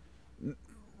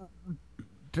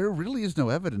 there really is no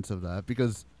evidence of that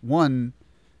because one,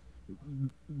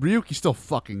 Ryuki still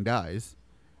fucking dies,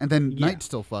 and then Yeah. Knight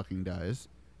still fucking dies,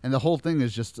 and the whole thing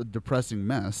is just a depressing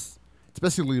mess. It's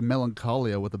basically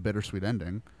Melancholia with a bittersweet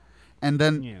ending, and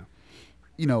then. Yeah.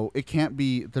 You know, it can't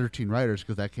be 13 Riders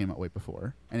because that came out way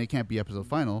before, and it can't be episode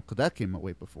final because that came out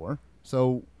way before.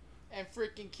 So, And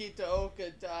freaking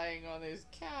Kitaoka dying on his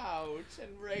couch,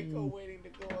 and Reiko waiting to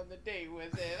go on the date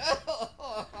with it.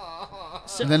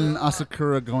 So- and then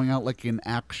Asakura going out like an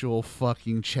actual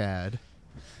fucking Chad.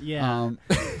 Yeah.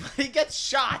 He gets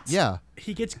shot. Yeah,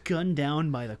 He gets gunned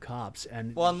down by the cops,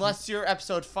 and Well, unless you're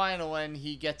episode final and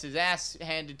he gets his ass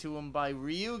handed to him by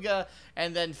Ryuga,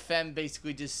 and then Fem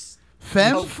basically just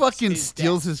Fem smokes fucking his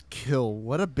steals death. his kill.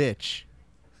 What a bitch.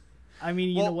 I mean,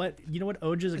 you Well- know what? You know what?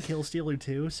 Oja's a kill stealer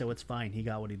too, so it's fine. He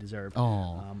got what he deserved.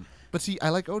 Oh, but see, I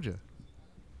like Oja.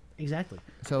 Exactly.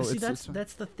 So See, it's-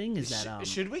 that's the thing is that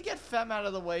Should we get Fem out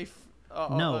of the way?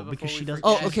 No, before because we she doesn't-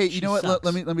 forget? Oh, okay. She You know what? sucks.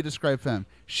 Let me describe Fem.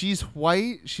 She's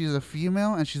white. She's a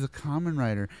female, and she's a common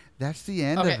rider. That's the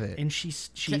end Okay. of it. and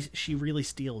she really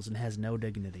steals and has no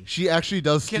dignity. She actually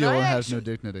does Can steal I and has no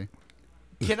actually- dignity.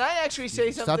 Can I actually say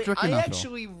Stop something? jerking I off, Phil.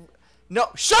 actually no.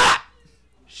 Shut up!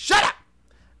 Shut up!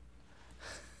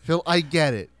 Phil, I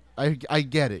get it. I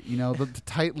get it. You know, the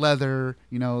tight leather,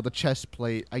 you know, the chest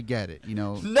plate. I get it. You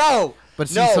know, No. but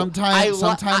see, no,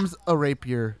 sometimes a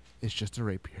rapier is just a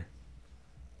rapier.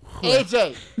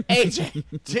 AJ,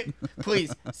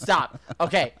 please stop.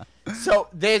 Okay, so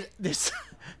there's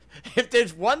if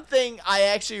there's one thing I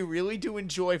actually really do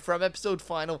enjoy from episode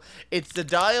final, it's the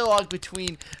dialogue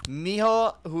between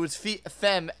Miho, who's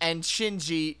Fem, and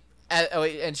Shinji.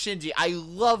 And Shinji, I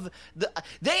love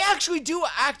they actually do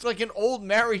act like an old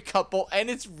married couple, and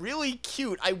it's really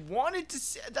cute. I wanted to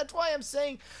see, that's why I'm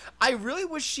saying I really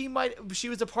wish she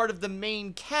was a part of the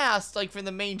main cast, like from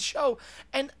the main show,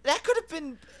 and that could have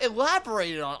been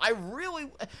elaborated on.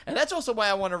 And that's also why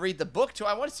I want to read the book too.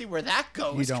 I want to see where that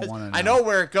goes. You don't 'cause wanna I know. know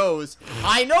where it goes.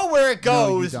 I know where it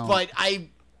No, you goes, don't. but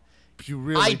You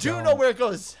really I do don't. know where it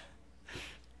goes.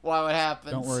 Why what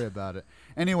happens? Don't worry about it.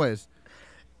 Anyways,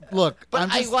 look, But I'm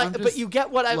just, but you get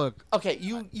what look. Okay,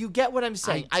 you get what I'm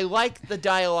saying. I like the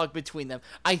dialogue between them.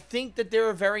 I think that they're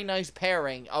a very nice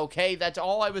pairing. Okay, that's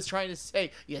all I was trying to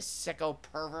say. You sicko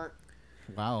pervert.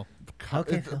 Wow.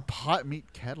 Okay, It's a Phil. pot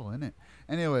meat kettle in it.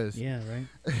 Anyways, Yeah, right.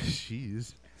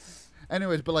 jeez.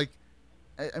 Anyways, but like,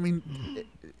 I mean,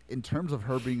 in terms of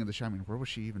her being in the show, I mean, where would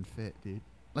she even fit, dude?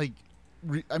 Like,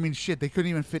 I mean, shit, they couldn't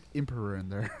even fit Emperor in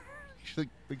there. You should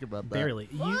think about that. Barely.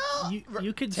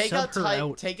 You could take sub out her Ty-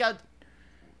 out. Take out.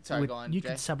 Sorry, with- go on. you Jay.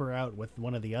 could sub her out with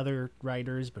one of the other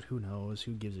writers, but who knows?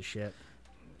 Who gives a shit?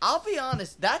 I'll be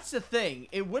honest. That's the thing.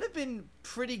 It would have been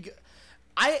pretty good.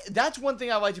 That's one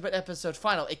thing I liked about episode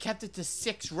final. It kept it to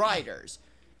 6 riders.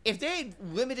 If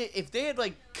they had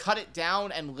like cut it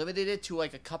down and limited it to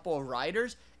like a couple of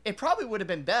riders, it probably would have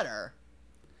been better.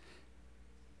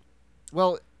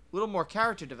 Well, A little more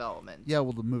character development. yeah,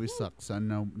 well, the movie sucks, and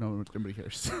nobody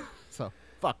cares. So,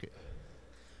 fuck it.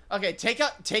 Okay, take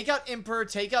out Emperor,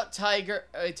 take out Tiger,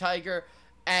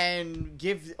 and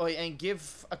give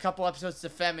a couple episodes to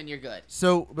Fem, and you're good.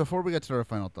 So before we get to our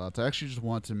final thoughts, I actually just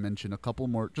want to mention a couple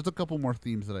more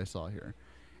themes that I saw here,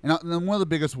 and then one of the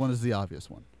biggest one is the obvious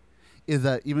one, is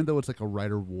that even though it's like a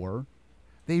writer war,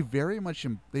 they very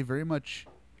much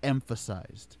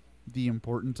emphasized the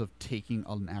importance of taking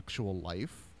an actual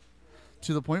life,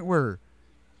 to the point where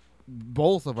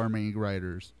both of our main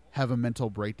writers have a mental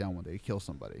breakdown when they kill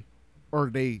somebody, or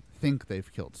they think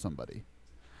they've killed somebody,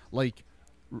 like.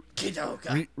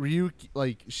 Kitoka. Ryuki,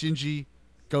 like Shinji,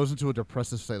 goes into a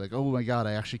depressive state, like, oh my god,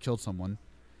 I actually killed someone,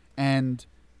 and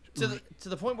to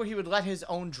the point where he would let his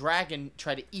own dragon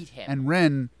try to eat him. and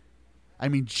Ren, I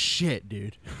mean, shit,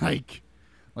 dude, like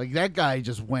that guy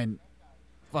just went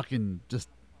fucking just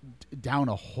down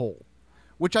a hole,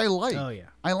 which I like. Oh, yeah.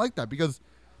 I like that because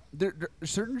there are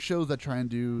certain shows that try and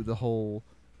do the whole,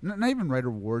 not even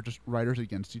writer war, just writers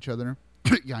against each other.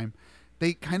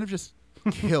 They kind of just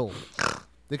kill.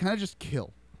 They kind of just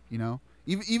kill, you know.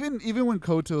 Even when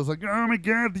Koto is like, oh my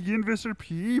god, the Invis are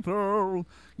people,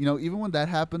 you know. Even when that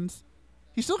happens,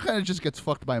 he still kind of just gets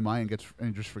fucked by Mai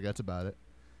and just forgets about it.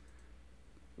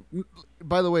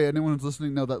 By the way, anyone who's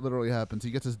listening, know that literally happens.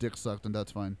 He gets his dick sucked, and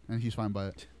that's fine, and he's fine by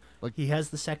it. Like, He has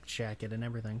the sex jacket and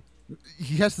everything.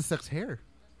 he has the sex hair.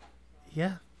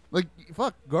 Yeah. Like,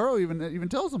 fuck, Goro even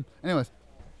tells him. Anyways,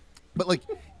 but like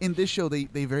in this show, they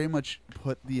very much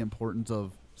put the importance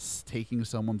of taking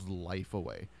someone's life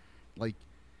away. Like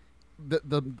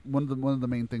the one of the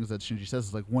main things that Shinji says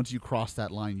is like, once you cross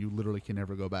that line, you literally can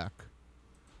never go back.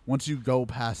 Once you go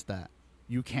past that,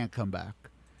 you can't come back.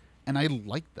 And I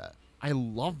like that. I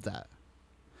love that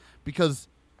because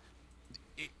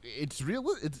it's real.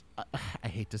 It's I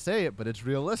hate to say it, but it's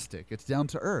realistic. It's down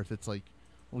to earth. It's like,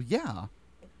 well, yeah,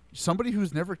 somebody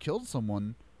who's never killed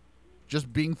someone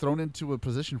just being thrown into a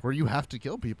position where you have to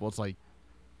kill people. It's like,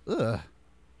 ugh.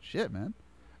 Shit, man.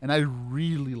 And I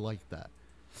really like that.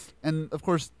 And, of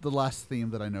course, the last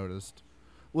theme that I noticed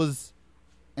was,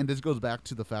 and this goes back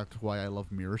to the fact of why I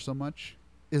love Mirror so much,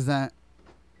 is that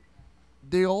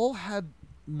they all had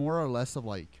more or less of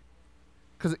like,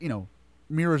 because, you know,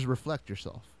 mirrors reflect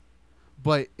yourself.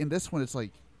 But in this one, it's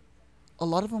like, a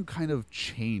lot of them kind of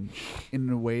change in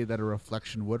a way that a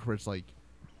reflection would, where it's like,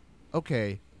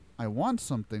 okay, I want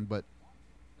something, but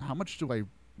how much do I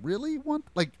really want?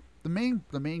 Like, the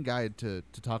main guy to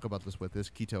talk about this with is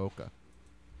Kitaoka.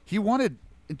 He wanted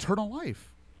eternal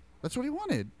life. That's what he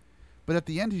wanted. But at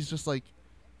the end, he's just like,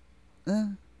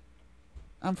 I'm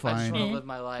I just fine. want to live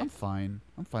my life. I'm fine.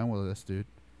 I'm fine with this, dude.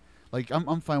 Like,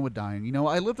 I'm fine with dying. You know,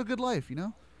 I lived a good life, you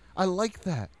know? I like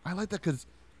that. I like that because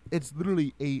it's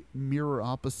literally a mirror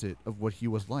opposite of what he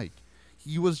was like.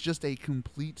 He was just a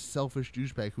complete selfish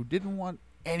douchebag who didn't want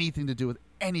anything to do with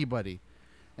anybody.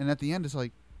 And at the end, it's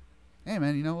like, hey,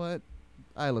 man, you know what?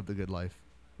 I lived a good life.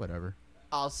 Whatever.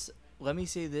 Let me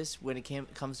say this: when it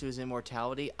comes to his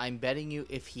immortality, I'm betting you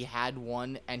if he had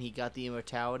one and he got the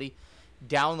immortality,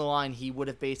 down the line he would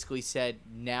have basically said,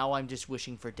 "Now I'm just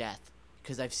wishing for death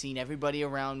because I've seen everybody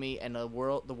around me and the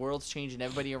world's changed and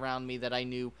everybody around me that I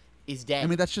knew is dead." I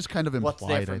mean, that's just kind of What's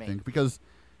there implied, for I me? think, because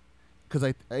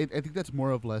I think that's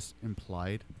more or less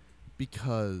implied,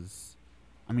 because,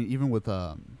 I mean, even with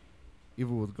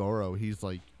Goro, he's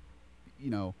like,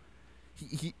 you know,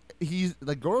 he's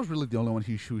like, Goro's really the only one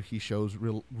he shows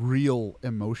real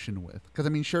emotion with. Because I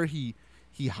mean, sure, he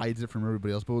hides it from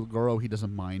everybody else, but with Goro, he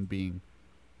doesn't mind being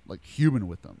like human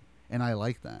with them, and I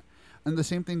like that. And the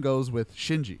same thing goes with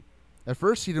Shinji. At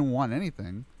first, he didn't want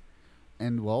anything,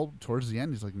 and well, towards the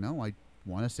end, he's like, no, I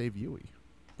want to save Yui.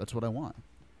 That's what I want,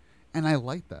 and I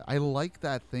like that. I like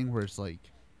that thing where it's like,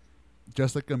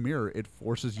 just like a mirror, it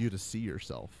forces you to see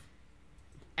yourself.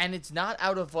 And it's not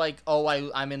out of like, oh,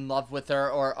 I'm in love with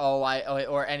her, or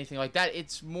or anything like that.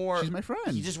 It's more, She's my friend.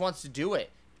 He just wants to do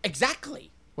it. Exactly.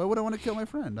 Why would I want to kill my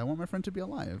friend? I want my friend to be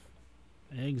alive.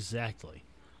 Exactly.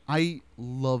 I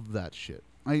love that shit.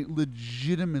 I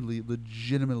legitimately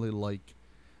like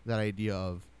that idea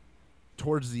of,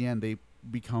 towards the end, they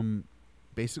become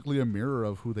basically a mirror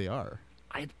of who they are.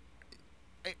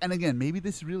 And again, maybe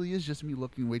this really is just me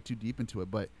looking way too deep into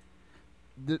it, but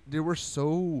they were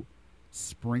so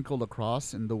sprinkled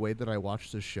across in the way that I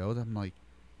watched this show that I'm like,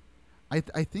 I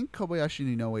think Kobayashi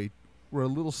and Inoue were a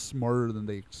little smarter than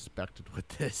they expected with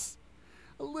this.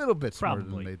 A little bit smarter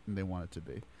Probably. than they wanted to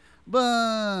be.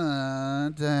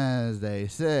 But, as they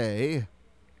say,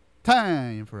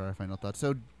 time for our final thoughts.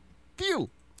 So, Deal,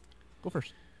 go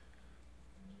first.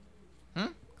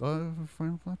 Go for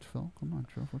final thoughts, Phil. Come on.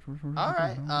 All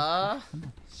right.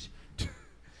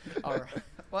 All right.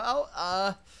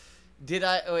 Well, did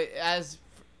I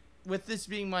with this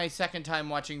being my second time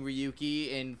watching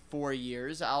Ryuki in 4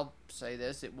 years, I'll say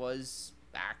this: it was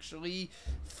actually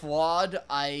flawed.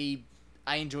 I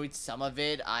enjoyed some of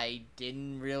it. I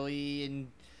didn't really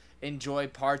enjoy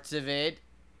parts of it.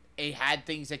 It had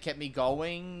things that kept me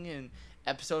going. And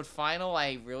episode final,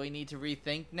 I really need to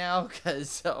rethink now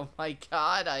because oh my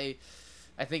god, I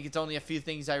think it's only a few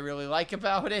things I really like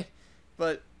about it,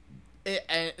 but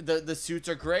and the suits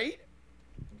are great.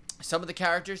 Some of the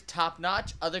characters top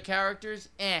notch. Other characters,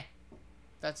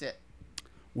 That's it.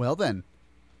 Well then,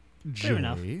 Fair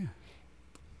enough. Jay.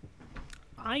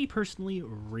 I personally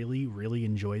really, really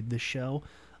enjoyed this show.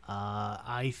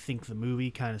 I think the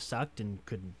movie kind of sucked and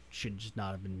should just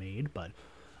not have been made, but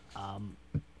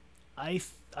I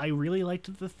really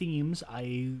liked the themes.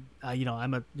 I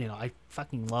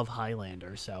fucking love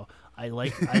Highlander, so I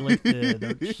like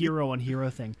the hero on hero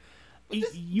thing.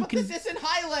 This isn't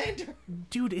Highlander.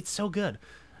 Dude, it's so good.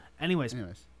 Anyways,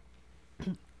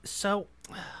 so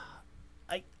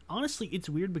honestly, it's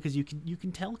weird because you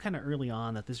can tell kind of early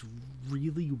on that this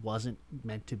really wasn't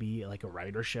meant to be like a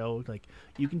writer show. Like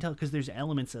you can tell because there's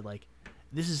elements that like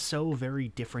this is so very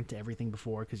different to everything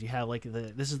before because you have like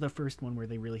this is the first one where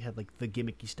they really had like the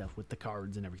gimmicky stuff with the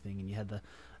cards and everything, and you had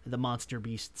the monster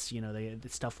beasts, they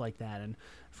had stuff like that. And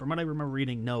from what I remember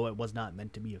reading, no, it was not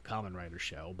meant to be a Kamen Rider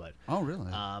show, but Oh,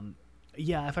 really?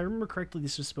 yeah, if I remember correctly,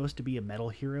 this was supposed to be a Metal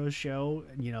Heroes show,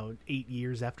 8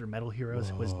 years after Metal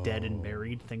Heroes was dead and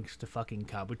buried thanks to fucking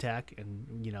Kabutak,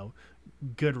 and,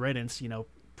 good riddance,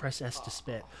 press S to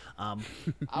spit.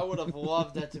 I would have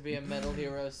loved that to be a Metal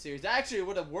Heroes series. Actually, it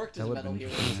would have worked as That a would've Metal been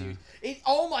Heroes fun, series.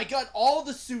 Oh my god, all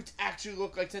the suits actually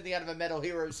look like something out of a Metal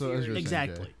Heroes So, as series. you're saying,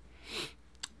 Exactly. Jay.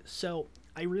 So,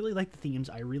 I really liked the themes.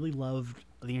 I really loved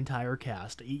the entire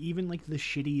cast. Even, like, the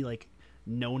shitty, like,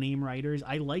 no-name writers.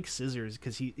 I like Scissors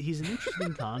because he's an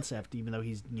interesting concept, even though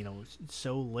he's,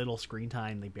 so little screen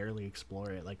time, they barely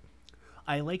explore it. Like,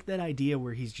 I like that idea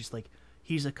where he's just, like,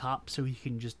 he's a cop so he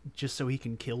can just so he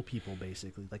can kill people,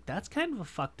 basically. Like, that's kind of a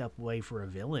fucked up way for a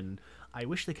villain. I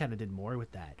wish they kind of did more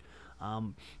with that.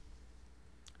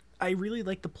 I really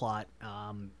like the plot.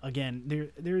 Again,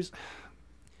 there's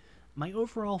my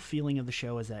overall feeling of the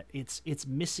show is that it's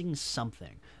missing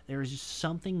something. There is just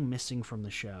something missing from the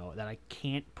show that I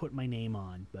can't put my name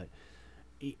on, but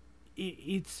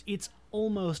it's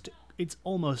almost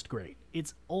great.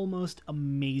 It's almost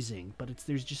amazing, but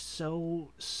there's just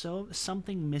so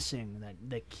something missing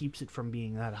that keeps it from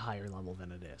being at a higher level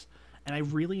than it is. And I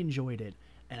really enjoyed it,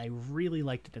 and I really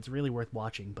liked it. It's really worth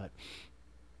watching, but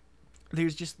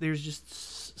there's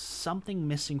just something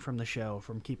missing from the show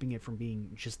from keeping it from being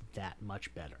just that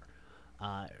much better.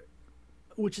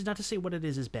 Which is not to say what it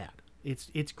is bad.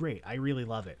 It's great. I really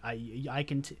love it. I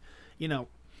can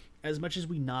as much as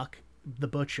we knock the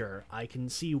Butcher, I can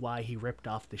see why he ripped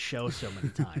off the show so many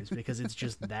times because it's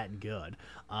just that good.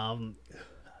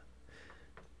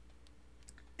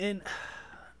 And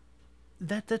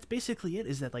that's basically it.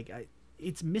 Is that like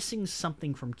it's missing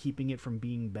something from keeping it from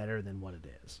being better than what it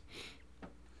is.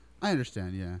 I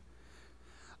understand, yeah.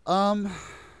 How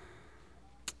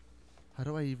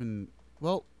do I even...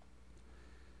 Well...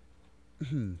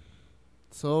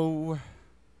 So...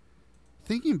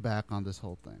 Thinking back on this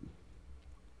whole thing,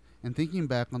 and thinking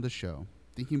back on the show,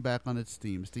 thinking back on its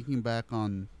themes, thinking back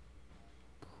on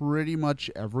pretty much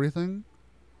everything,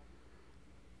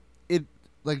 it,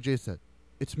 like Jay said,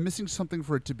 it's missing something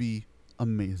for it to be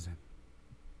amazing.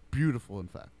 Beautiful, in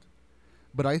fact.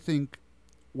 But I think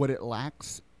what it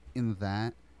lacks in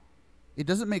that, it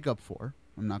doesn't make up for.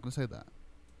 I'm not going to say that.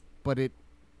 But it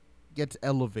gets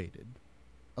elevated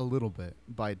a little bit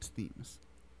by its themes.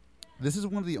 This is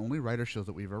one of the only writer shows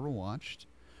that we've ever watched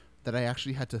that I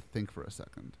actually had to think for a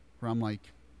second. Where I'm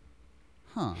like,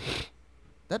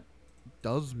 that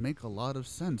does make a lot of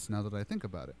sense now that I think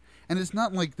about it. And it's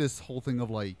not like this whole thing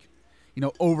of like,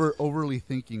 overly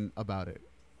thinking about it.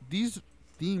 These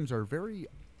themes are very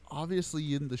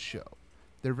obviously in the show.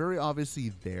 They're very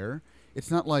obviously there. It's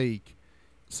not like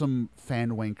some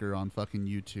fan wanker on fucking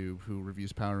YouTube who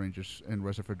reviews Power Rangers and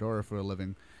Reza Fedora for a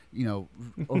living,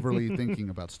 overly thinking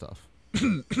about stuff.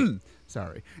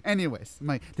 Sorry. Anyways,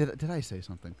 did I say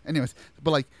something? Anyways,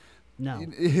 but like, No.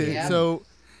 So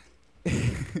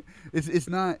it's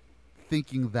not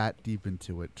thinking that deep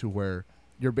into it to where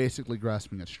you're basically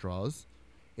grasping at straws.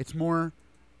 It's more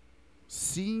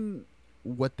seeing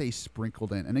what they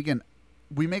sprinkled in. And again,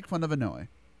 we make fun of Inoue.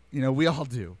 We all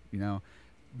do.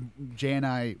 Jay and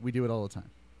I, we do it all the time.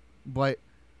 But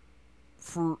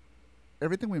for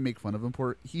everything we make fun of him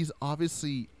for, he's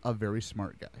obviously a very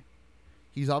smart guy.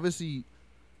 He obviously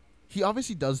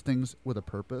does things with a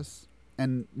purpose,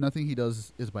 and nothing he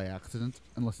does is by accident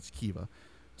unless it's Kiva.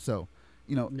 So,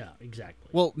 No, exactly.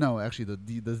 well, no, actually,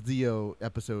 the Zio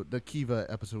episode, the Kiva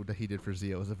episode that he did for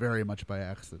Zio is very much by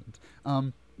accident.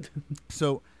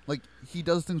 So, like, he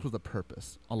does things with a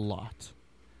purpose, a lot.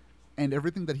 And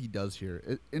everything that he does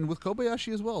here, and with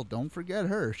Kobayashi as well, don't forget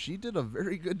her. She did a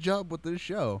very good job with this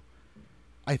show.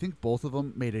 I think both of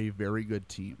them made a very good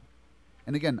team.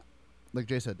 And again, like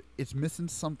Jay said, it's missing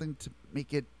something to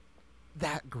make it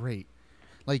that great.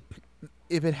 Like,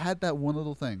 if it had that one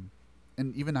little thing,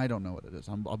 and even I don't know what it is.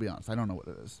 I'll be honest, I don't know what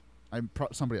it is.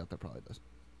 Somebody out there probably does.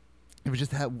 If it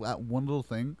just had that one little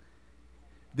thing,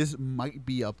 this might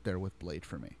be up there with Blade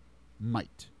for me.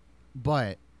 Might.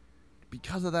 But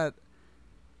because of that,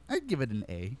 I'd give it an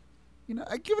A.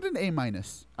 I'd give it an A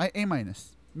minus. A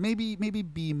minus. Maybe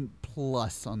B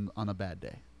plus on a bad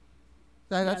day.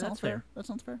 That sounds fair. That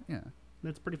sounds fair. Yeah.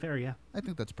 That's pretty fair, yeah. I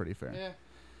think that's pretty fair. Yeah.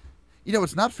 You know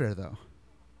what's not fair though?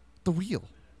 The wheel.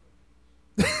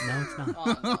 No, it's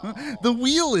not. The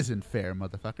wheel isn't fair,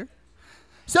 motherfucker.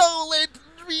 So let's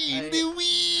read the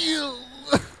wheel.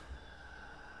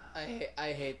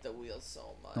 I hate the wheel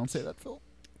so much. Don't say that, Phil.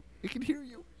 I can hear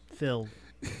you. Phil,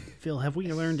 have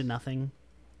we learned nothing?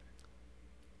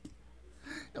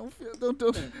 Don't, Phil,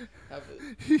 don't. Have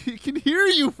He can hear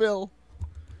you, Phil.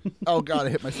 Oh God, I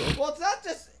hit myself. Well, it's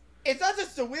not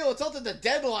just the wheel. It's also the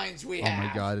deadlines we Oh have.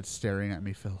 my God, it's staring at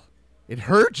me, Phil. It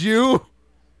hurt you.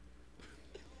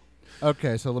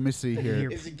 Okay, so let me see here.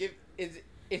 Is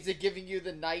it giving you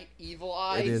the night evil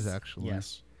eyes? It is actually.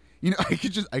 Yes. I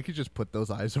could just put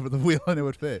those eyes over the wheel and it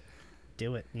would fit.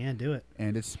 Do it. Yeah, do it.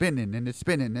 And it's spinning and it's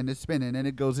spinning and it's spinning and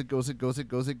it goes. It goes. Big bucks.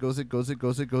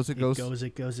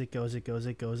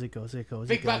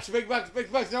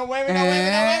 No, wait.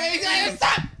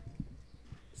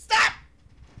 Stop!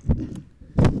 Damn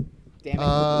it!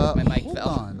 My mic hold fell.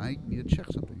 on, I need to check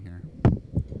something here.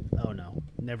 Oh no,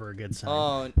 never a good sign.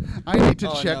 Oh, I need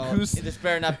to check no. who's. This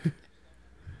better not.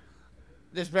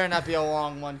 This better not be a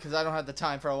long one because I don't have the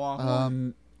time for a long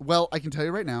one. Well, I can tell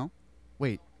you right now.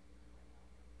 Wait.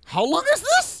 How long is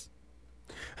this?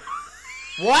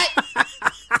 What?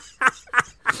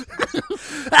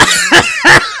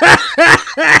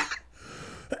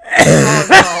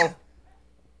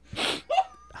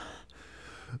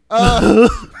 Oh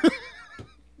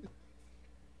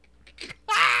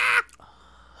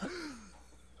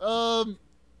no.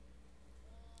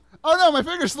 Oh no, my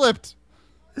finger slipped.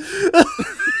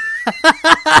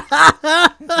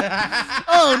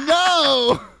 Oh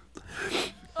no.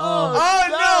 Oh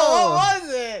no! What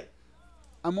was it?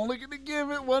 I'm only gonna give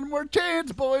it one more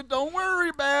chance, boy. Don't worry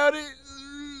about it.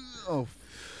 Oh.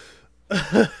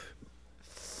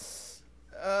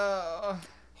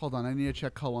 Hold on, I need to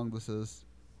check how long this is.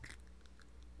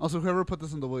 Also, whoever put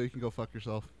this in the wheel, you can go fuck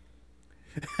yourself.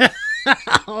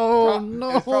 Oh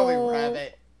no! It's probably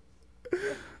Rabbit.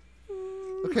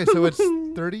 Okay, so it's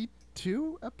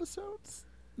 32 episodes?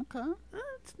 Okay.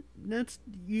 That's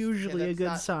usually a that's good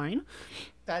not- sign.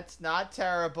 That's not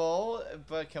terrible,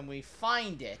 but can we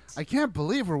find it? I can't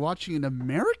believe we're watching an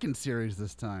American series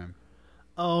this time.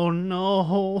 Oh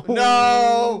no!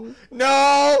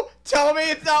 No! Tell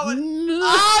me it's not what.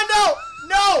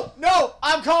 Oh no!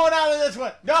 I'm calling out of this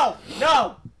one. No!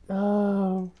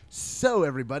 Oh, So,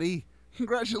 everybody,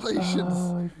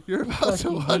 congratulations. You're about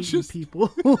to watch this. people.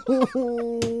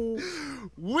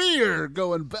 We're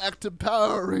going back to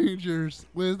Power Rangers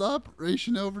with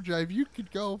Operation Overdrive. You could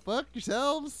go fuck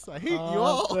yourselves. I hate you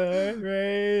all.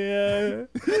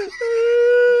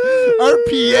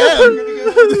 RPM.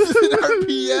 This isn't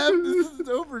RPM. This is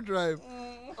Overdrive.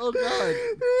 Oh God.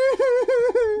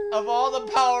 Of all the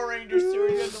Power Rangers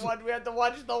series, we had to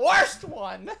watch the worst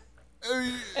one.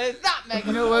 And it's not Mega.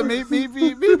 You know what? Maybe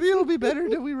it'll be better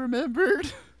than we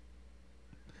remembered.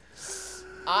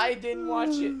 I didn't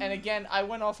watch it, and again, I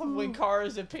went off of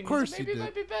Winkara's opinion. Of course Maybe you it did.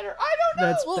 might be better. I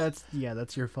don't know.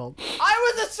 That's your fault.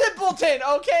 I was a simpleton,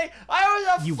 okay?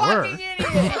 I was a You fucking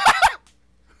idiot.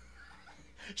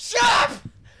 Shut up!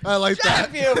 I like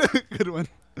Shut that. up, you. Good one.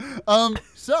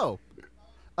 So,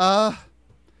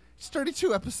 it's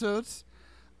 32 episodes.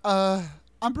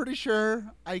 I'm pretty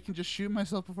sure I can just shoot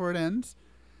myself before it ends.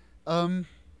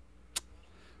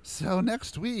 So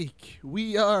next week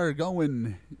we are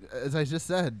going, as I just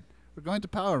said, we're going to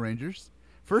Power Rangers.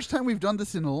 First time we've done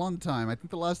this in a long time. I think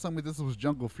the last time we did this was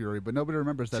Jungle Fury, but nobody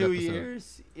remembers that 2 episode.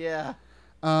 years? Yeah.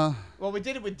 2 Well, we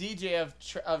did it with DJ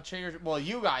of Trader. Well,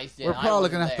 you guys did. We're I probably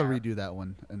wasn't gonna have to there. redo that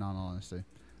one, in all honesty.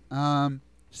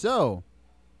 So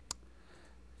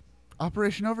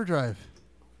Operation Overdrive.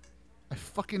 I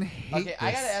fucking hate Okay, this.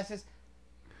 I gotta ask this.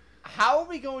 How are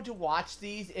we going to watch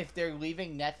these if they're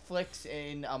leaving Netflix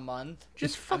in a month?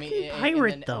 Just I mean, fucking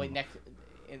pirate them.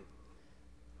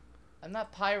 I'm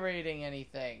not pirating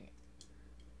anything.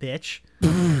 Bitch.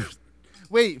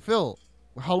 Wait, Phil,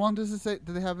 how long does it say?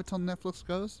 Do they have it till Netflix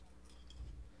goes?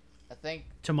 I think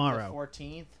Tomorrow. the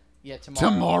 14th. Yeah, tomorrow.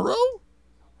 Tomorrow?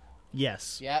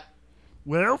 Yes. Yep.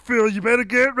 Well, Phil, you better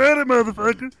get ready,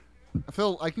 motherfucker.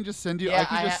 Phil, I can just send you. Yeah, I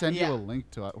can just send you yeah. a link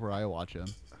to where I watch him.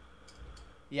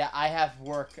 Yeah, I have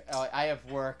work.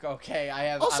 Okay, I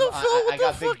have. Also, I Phil, what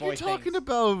got the big fuck boy you talking things.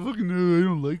 about? Fucking, no, I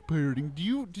don't like pirating.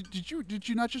 Did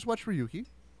you not just watch Ryuki?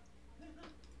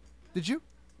 Did you?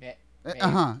 Yeah,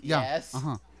 Yeah. Yes.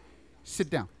 Sit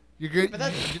down. You're good. But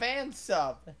that's a fan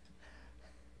sub.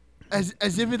 As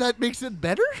if that makes it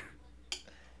better.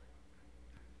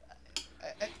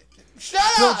 Shut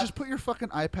Phil, up! just put your fucking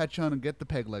eye patch on and get the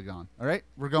peg leg on. All right,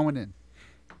 we're going in.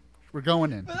 We're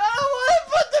going in. But I don't want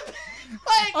to put the.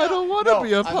 Like, I don't want to no,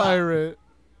 be a I'm not. pirate.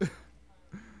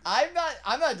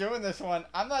 I'm not doing this one.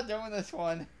 I'm not doing this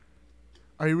one.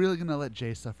 Are you really gonna let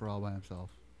Jay suffer all by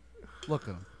himself? Look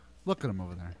at him. Look at him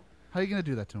over there. How are you gonna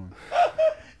do that to him?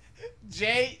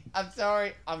 Jay, I'm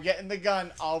sorry. I'm getting the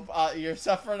gun. You're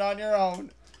suffering on your own.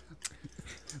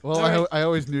 Well, Sorry. I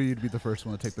always knew you'd be the first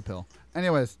one to take the pill.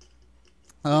 Anyways,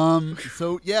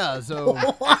 so yeah, so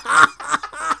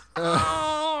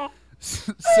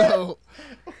so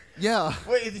yeah,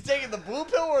 Wait, is he taking the blue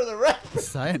pill or the red pill?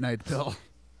 cyanide pill.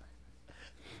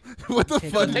 What the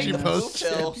fuck did you the post? blue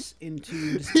pill. Steps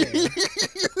into despair.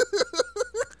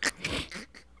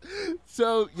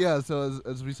 So yeah, so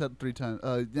as we said 3 times,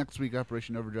 next week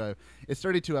Operation Overdrive. It's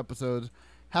 32 episodes.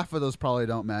 Half of those probably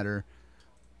don't matter.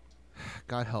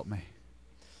 God help me.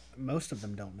 Most of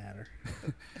them don't matter.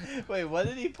 Wait, what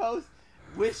did he post?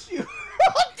 Wish you.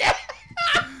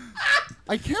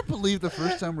 I can't believe the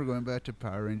first time we're going back to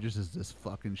Power Rangers is this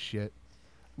fucking shit.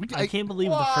 I can't believe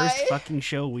the Why? first fucking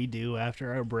show we do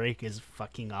after our break is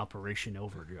fucking Operation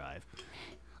Overdrive.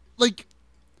 Like,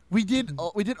 we did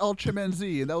Ultraman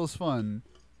Z, and that was fun.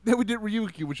 Then we did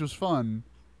Ryuki, which was fun.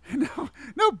 And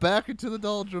now back into the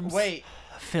doldrums. Wait,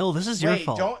 Phil, this is your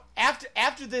fault. don't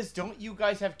after this. Don't you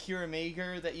guys have Kira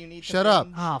Mager that you need? Shut to up.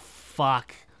 binge? Oh,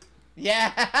 fuck.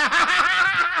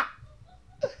 Yeah.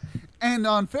 And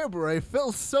on February,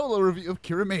 Phil's solo review of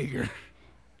Kira Mager.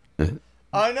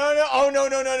 Oh no! Oh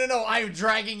no! I am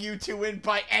dragging you two in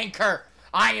by anchor.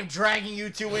 I am dragging you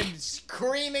two in,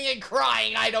 screaming and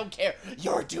crying. I don't care.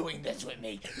 You're doing this with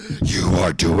me. You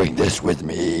are doing this with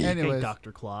me. Hey, Anyways,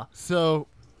 Dr. Claw. so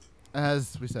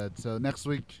as we said, so next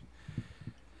week,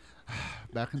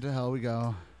 back into hell we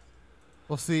go.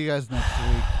 We'll see you guys next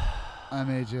week. I'm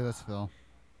AJ. That's Phil.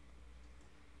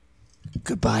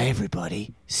 Goodbye,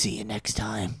 everybody. See you next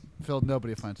time. Phil,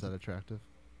 nobody finds that attractive.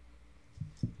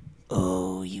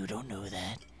 Oh, you don't know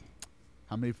that.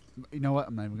 How many? You know what?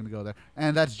 I'm not even gonna go there.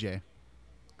 And that's Jay.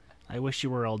 I wish you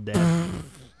were all dead.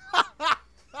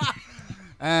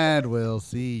 And we'll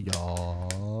see y'all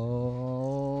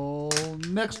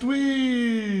next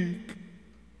week.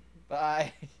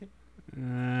 Bye.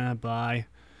 Bye.